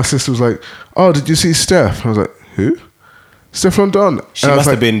when my sister was like, oh, did you see Steph? I was like, who? Steph London. She must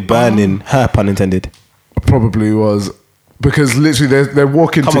have been burning her, pun intended. Probably was. Because literally, they're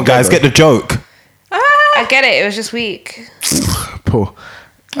walking together. Come on, guys, get the joke. I get it. It was just weak. Poor.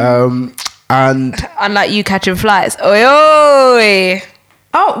 And unlike you catching flights. Oi, oi.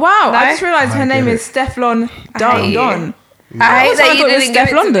 Oh, wow. No? I just realised her name is Stefflon Don. I hate that you didn't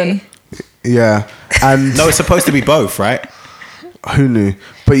Steph London. Yeah. And no, it's supposed to be both, right? Who knew?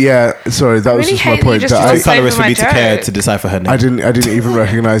 But yeah, sorry, that was just my point. Too colorist for me to care to decipher her name. I didn't even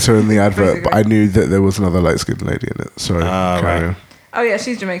recognise her in the advert, but I knew that there was another light-skinned lady in it. Sorry. Carry on. Oh yeah,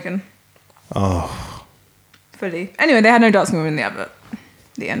 she's Jamaican. Oh. Fully. Anyway, they had no dark-skinned women in the advert.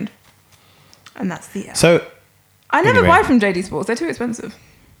 The end. And that's the end. So I never buy from JD Sports. They're too expensive.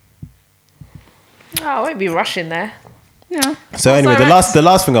 Oh, I won't be rushing there. Yeah. So anyway, the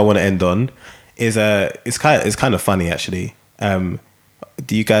last thing I want to end on is it's kind of funny actually. Do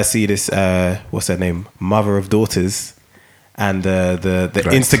you guys see this? What's her name? Mother of daughters, and the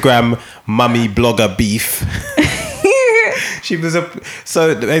Instagram mummy blogger beef. She was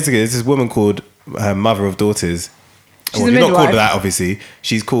so basically there's this woman called Mother of Daughters. She's she's not called that, obviously.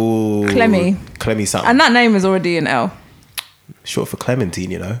 She's called Clemmy something, and that name is already an L. Short for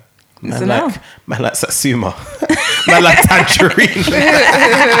Clementine, you know. Man like Satsuma. Man like Tangerine.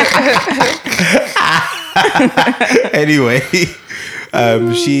 Anyway,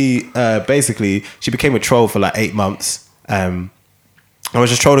 she basically she became a troll for like 8 months. I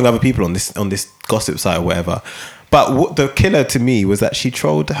was just trolling other people on this gossip site or whatever. But what the killer to me was that she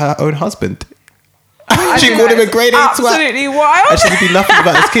trolled her own husband. She called him a grade 8 twat. Absolutely wild. And she did be nothing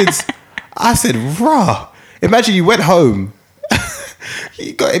about his kids. I said, rah. Imagine you went home.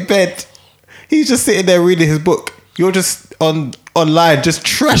 You got in bed. He's just sitting there reading his book. You're just online, just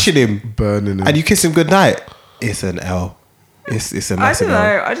trashing him, burning him, and you kiss him goodnight. It's an L. It's a massive L.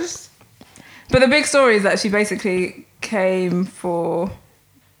 I don't know. But the big story is that she basically came for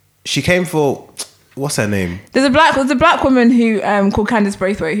she came for what's her name? There's a black woman who called Candice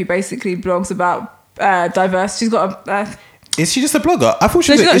Braithwaite who basically blogs about diverse. She's got a. Is she just a blogger? I thought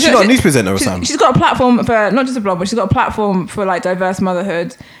is she not a news presenter or something? She's got a platform for not just a blog, but she's got a platform for like diverse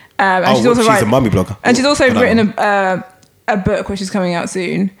motherhood. And she's also a mummy blogger. And she's also written a book which is coming out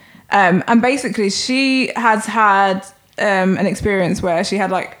soon. And basically, she has had an experience where she had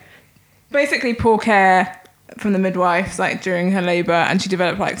like basically poor care from the midwives like during her labour, and she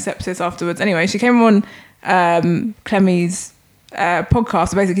developed like sepsis afterwards. Anyway, she came on Clemmie's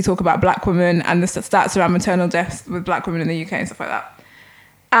podcast to basically talk about black women and the stats around maternal deaths with black women in the UK and stuff like that.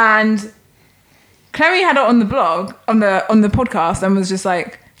 And Clemmie had it on the blog, on the podcast, and was just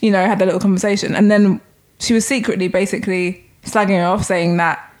like, had a little conversation. And then she was secretly basically slagging her off, saying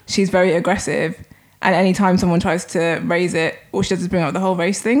that she's very aggressive, and anytime someone tries to raise it, all she does is bring up the whole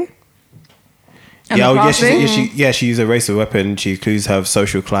race thing. She used a race as a weapon. She accused her of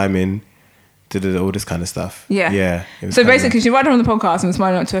social climbing, all this kind of stuff. Yeah. So basically, she invited her on the podcast and was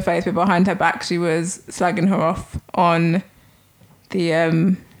smiling up to her face, but behind her back, she was slagging her off on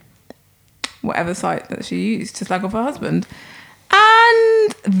the whatever site that she used to slag off her husband.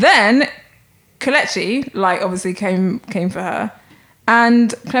 And then Kelechi, obviously came for her,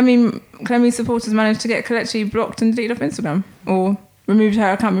 and Clemmie's supporters managed to get Kelechi blocked and deleted off Instagram, or removed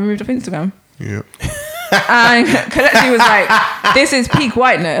her account, removed off Instagram. Yeah. And Kelechi was like, "This is peak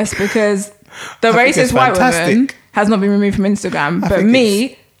whiteness because the racist white woman has not been removed from Instagram, but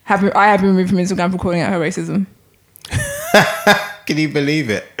I have been removed from Instagram for calling out her racism." Can you believe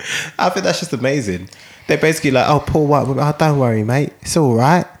it? I think that's just amazing. They're basically like, "Oh, poor white woman. Oh, don't worry, mate. It's all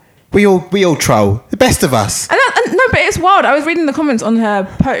right. We all troll. The best of us." No, but it's wild. I was reading the comments on her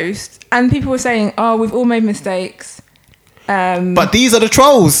post, and people were saying, "Oh, we've all made mistakes." But these are the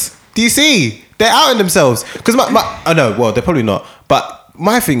trolls. Do you see? They're outing themselves. Because I know, well, they're probably not. But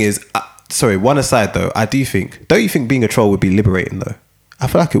my thing is, sorry, one aside though, don't you think being a troll would be liberating though? I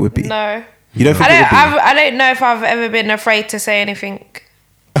feel like it would be. No. You don't think it would be? I don't know if I've ever been afraid to say anything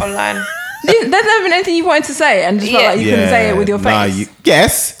online. There's never been anything you wanted to say and just felt like you couldn't say it with your face.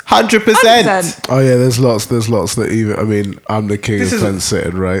 Yes, 100%. Oh yeah, there's lots that even, I mean, I'm the king of fence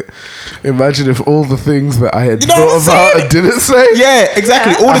sitting, right? Imagine if all the things that I had thought about and didn't say. Yeah,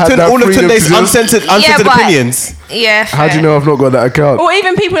 exactly. All of Tunde's uncensored opinions. Yeah, fair. How do you know I've not got that account? Or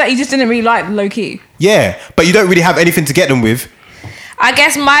even people that you just didn't really like, low key. Yeah, but you don't really have anything to get them with. I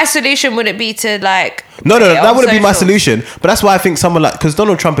guess my solution wouldn't be to No, that wouldn't be my solution. But that's why I think someone because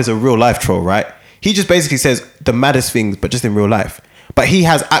Donald Trump is a real life troll, right? He just basically says the maddest things, but just in real life. But he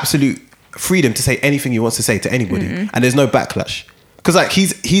has absolute freedom to say anything he wants to say to anybody, and there's no backlash. Because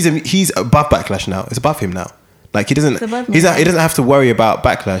he's above backlash now. It's above him now. He doesn't have to worry about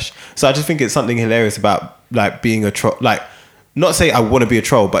backlash. So I just think it's something hilarious about being a troll. Not say I want to be a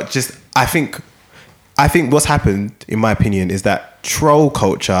troll, but just I think what's happened, in my opinion, is that troll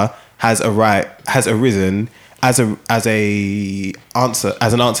culture has arisen as an answer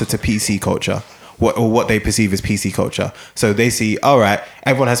to PC culture, what they perceive as PC culture. So they see, all right,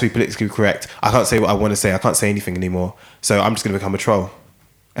 everyone has to be politically correct. I can't say what I want to say. I can't say anything anymore. So I'm just going to become a troll.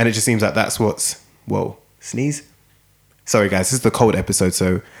 And it just seems like that's sneeze. Sorry guys, this is the cold episode,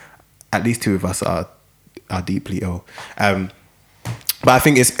 so at least two of us are deeply ill. But I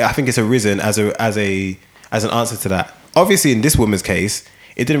think it's arisen as an answer to that. Obviously, in this woman's case,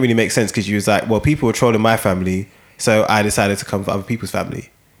 it didn't really make sense because she was like, well, people were trolling my family, so I decided to come for other people's family,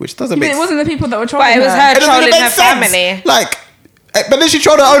 which doesn't make sense. It wasn't the people that were trolling her. But it was her trolling her family. But then she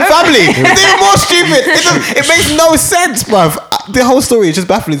trolled her own family. It's even more stupid. It makes no sense, bruv. The whole story is just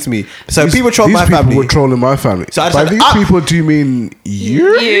baffling to me. So people trolled my family. These people were trolling my family. So by these people, do you mean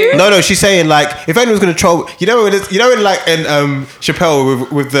you? No. She's saying if anyone's gonna troll, in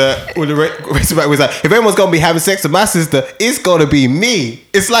Chappelle with the was like, if anyone's gonna be having sex with my sister, it's gonna be me.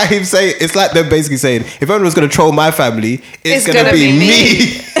 It's like him saying, it's like them basically saying, if anyone's gonna troll my family, it's gonna be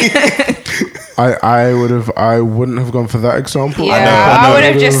me. I wouldn't have gone for that example. Yeah, I would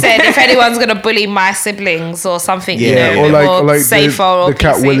have just said if anyone's gonna bully my siblings or something, or safer the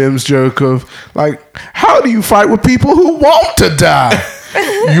Cat PC. Williams joke of how do you fight with people who want to die?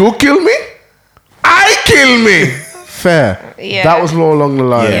 You kill me, I kill me. Fair. Yeah. That was more along the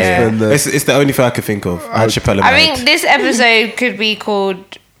lines. Yeah. Than the, it's the only thing I could think of. I think this episode could be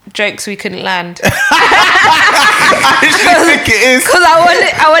called Jokes We Couldn't Land. I think it is. Because I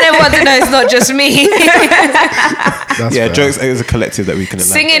want everyone to know it's not just me. That's fair. Jokes is a collective that we couldn't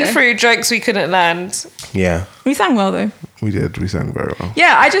land. Singing through Jokes We Couldn't Land. Yeah. We sang well though. We did. We sang very well.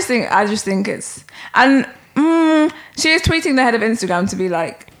 Yeah, I just think it's... And she is tweeting the head of Instagram to be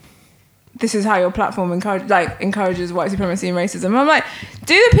like, this is how your platform encourages white supremacy and racism. I'm like,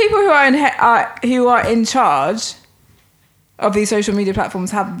 do the people who are in charge of these social media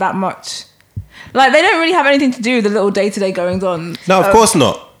platforms have that much? Like, they don't really have anything to do with the little day-to-day goings on. No, of course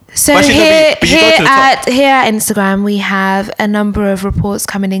not. So But she's gonna here, be- but you go to the top. here at Instagram, we have a number of reports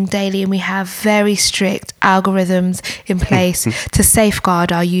coming in daily, and we have very strict algorithms in place to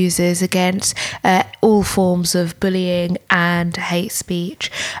safeguard our users against all forms of bullying and hate speech.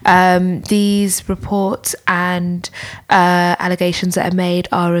 These reports and allegations that are made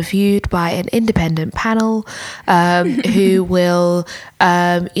are reviewed by an independent panel who will,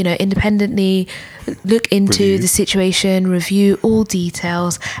 independently look into the situation, review all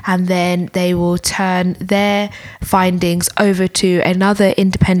details, and then they will turn their findings over to another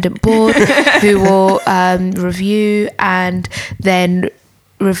independent board who will review and then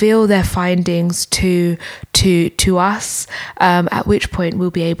reveal their findings to us, at which point we'll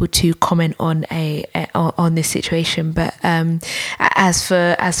be able to comment on on this situation. But as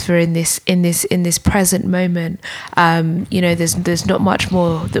for in this present moment, there's not much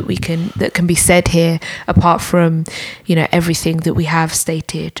more that can be said here apart from everything that we have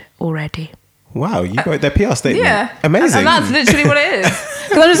stated already. Wow, you got their PR statement. Yeah. Amazing. And that's literally what it is.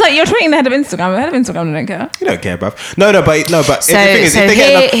 Because I'm just like, you're tweeting the head of Instagram. The head of Instagram don't care. You don't care, bruv. No, but So- the thing is, so if they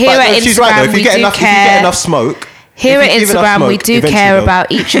get here enough, at she's right though. Instagram, If you get enough smoke. Here if at you give enough Instagram, we smoke, do eventually care they'll-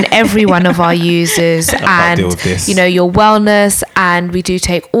 about each and every one of our users can't deal with this. and your wellness, and we do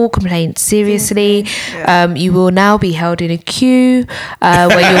take all complaints seriously. You will now be held in a queue where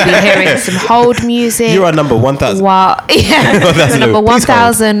you'll be hearing some hold music. You are number 1,000. Wow, yeah, That's number low. Please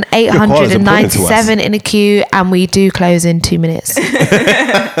hold. 1,897 in a queue, and we do close in 2 minutes.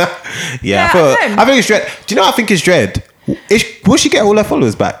 Yeah, same. I think it's dread. Do you know what I think is dread? Will she get all her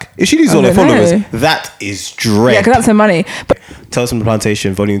followers back? If she loses all her don't know. followers, that is dread. Yeah, because that's her money. But Tales from the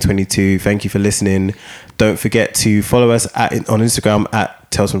Plantation, Volume 22. Thank you for listening. Don't forget to follow us on Instagram at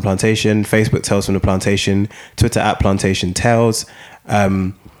Tales from the Plantation, Facebook Tales from the Plantation, Twitter at Plantation Tales.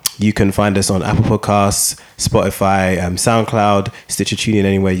 You can find us on Apple Podcasts, Spotify, SoundCloud, Stitcher, TuneIn,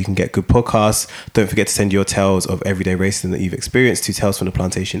 anywhere you can get good podcasts. Don't forget to send your tales of everyday racism that you've experienced to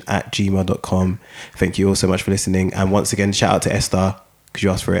talesfromtheplantation@gmail.com. Thank you all so much for listening. And once again, shout out to Esther because you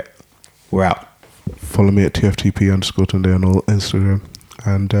asked for it. We're out. Follow me at TFTP_Tunde on all Instagram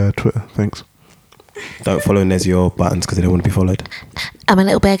and Twitter. Thanks. Don't follow Nezio buttons because they don't want to be followed. I'm a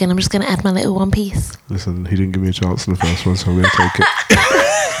little beg, and I'm just going to add my little one piece. Listen, he didn't give me a chance in the first one, so I'm going to take it.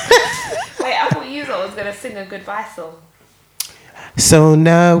 Wait, I thought you was going to sing a goodbye song. So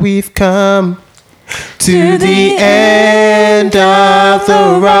now we've come to the end of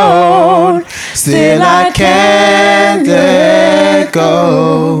the road. Still I can't let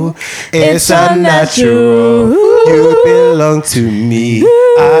go. It's unnatural. You belong to me.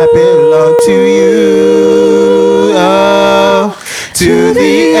 I belong to you. Oh, to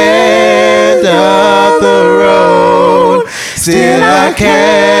the end of the road. Still I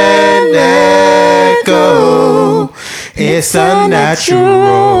can't let go. It's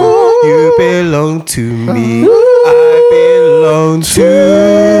unnatural. You belong to me. I belong to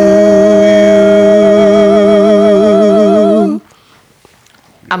you.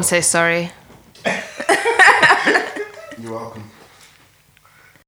 I'm so sorry. You're welcome.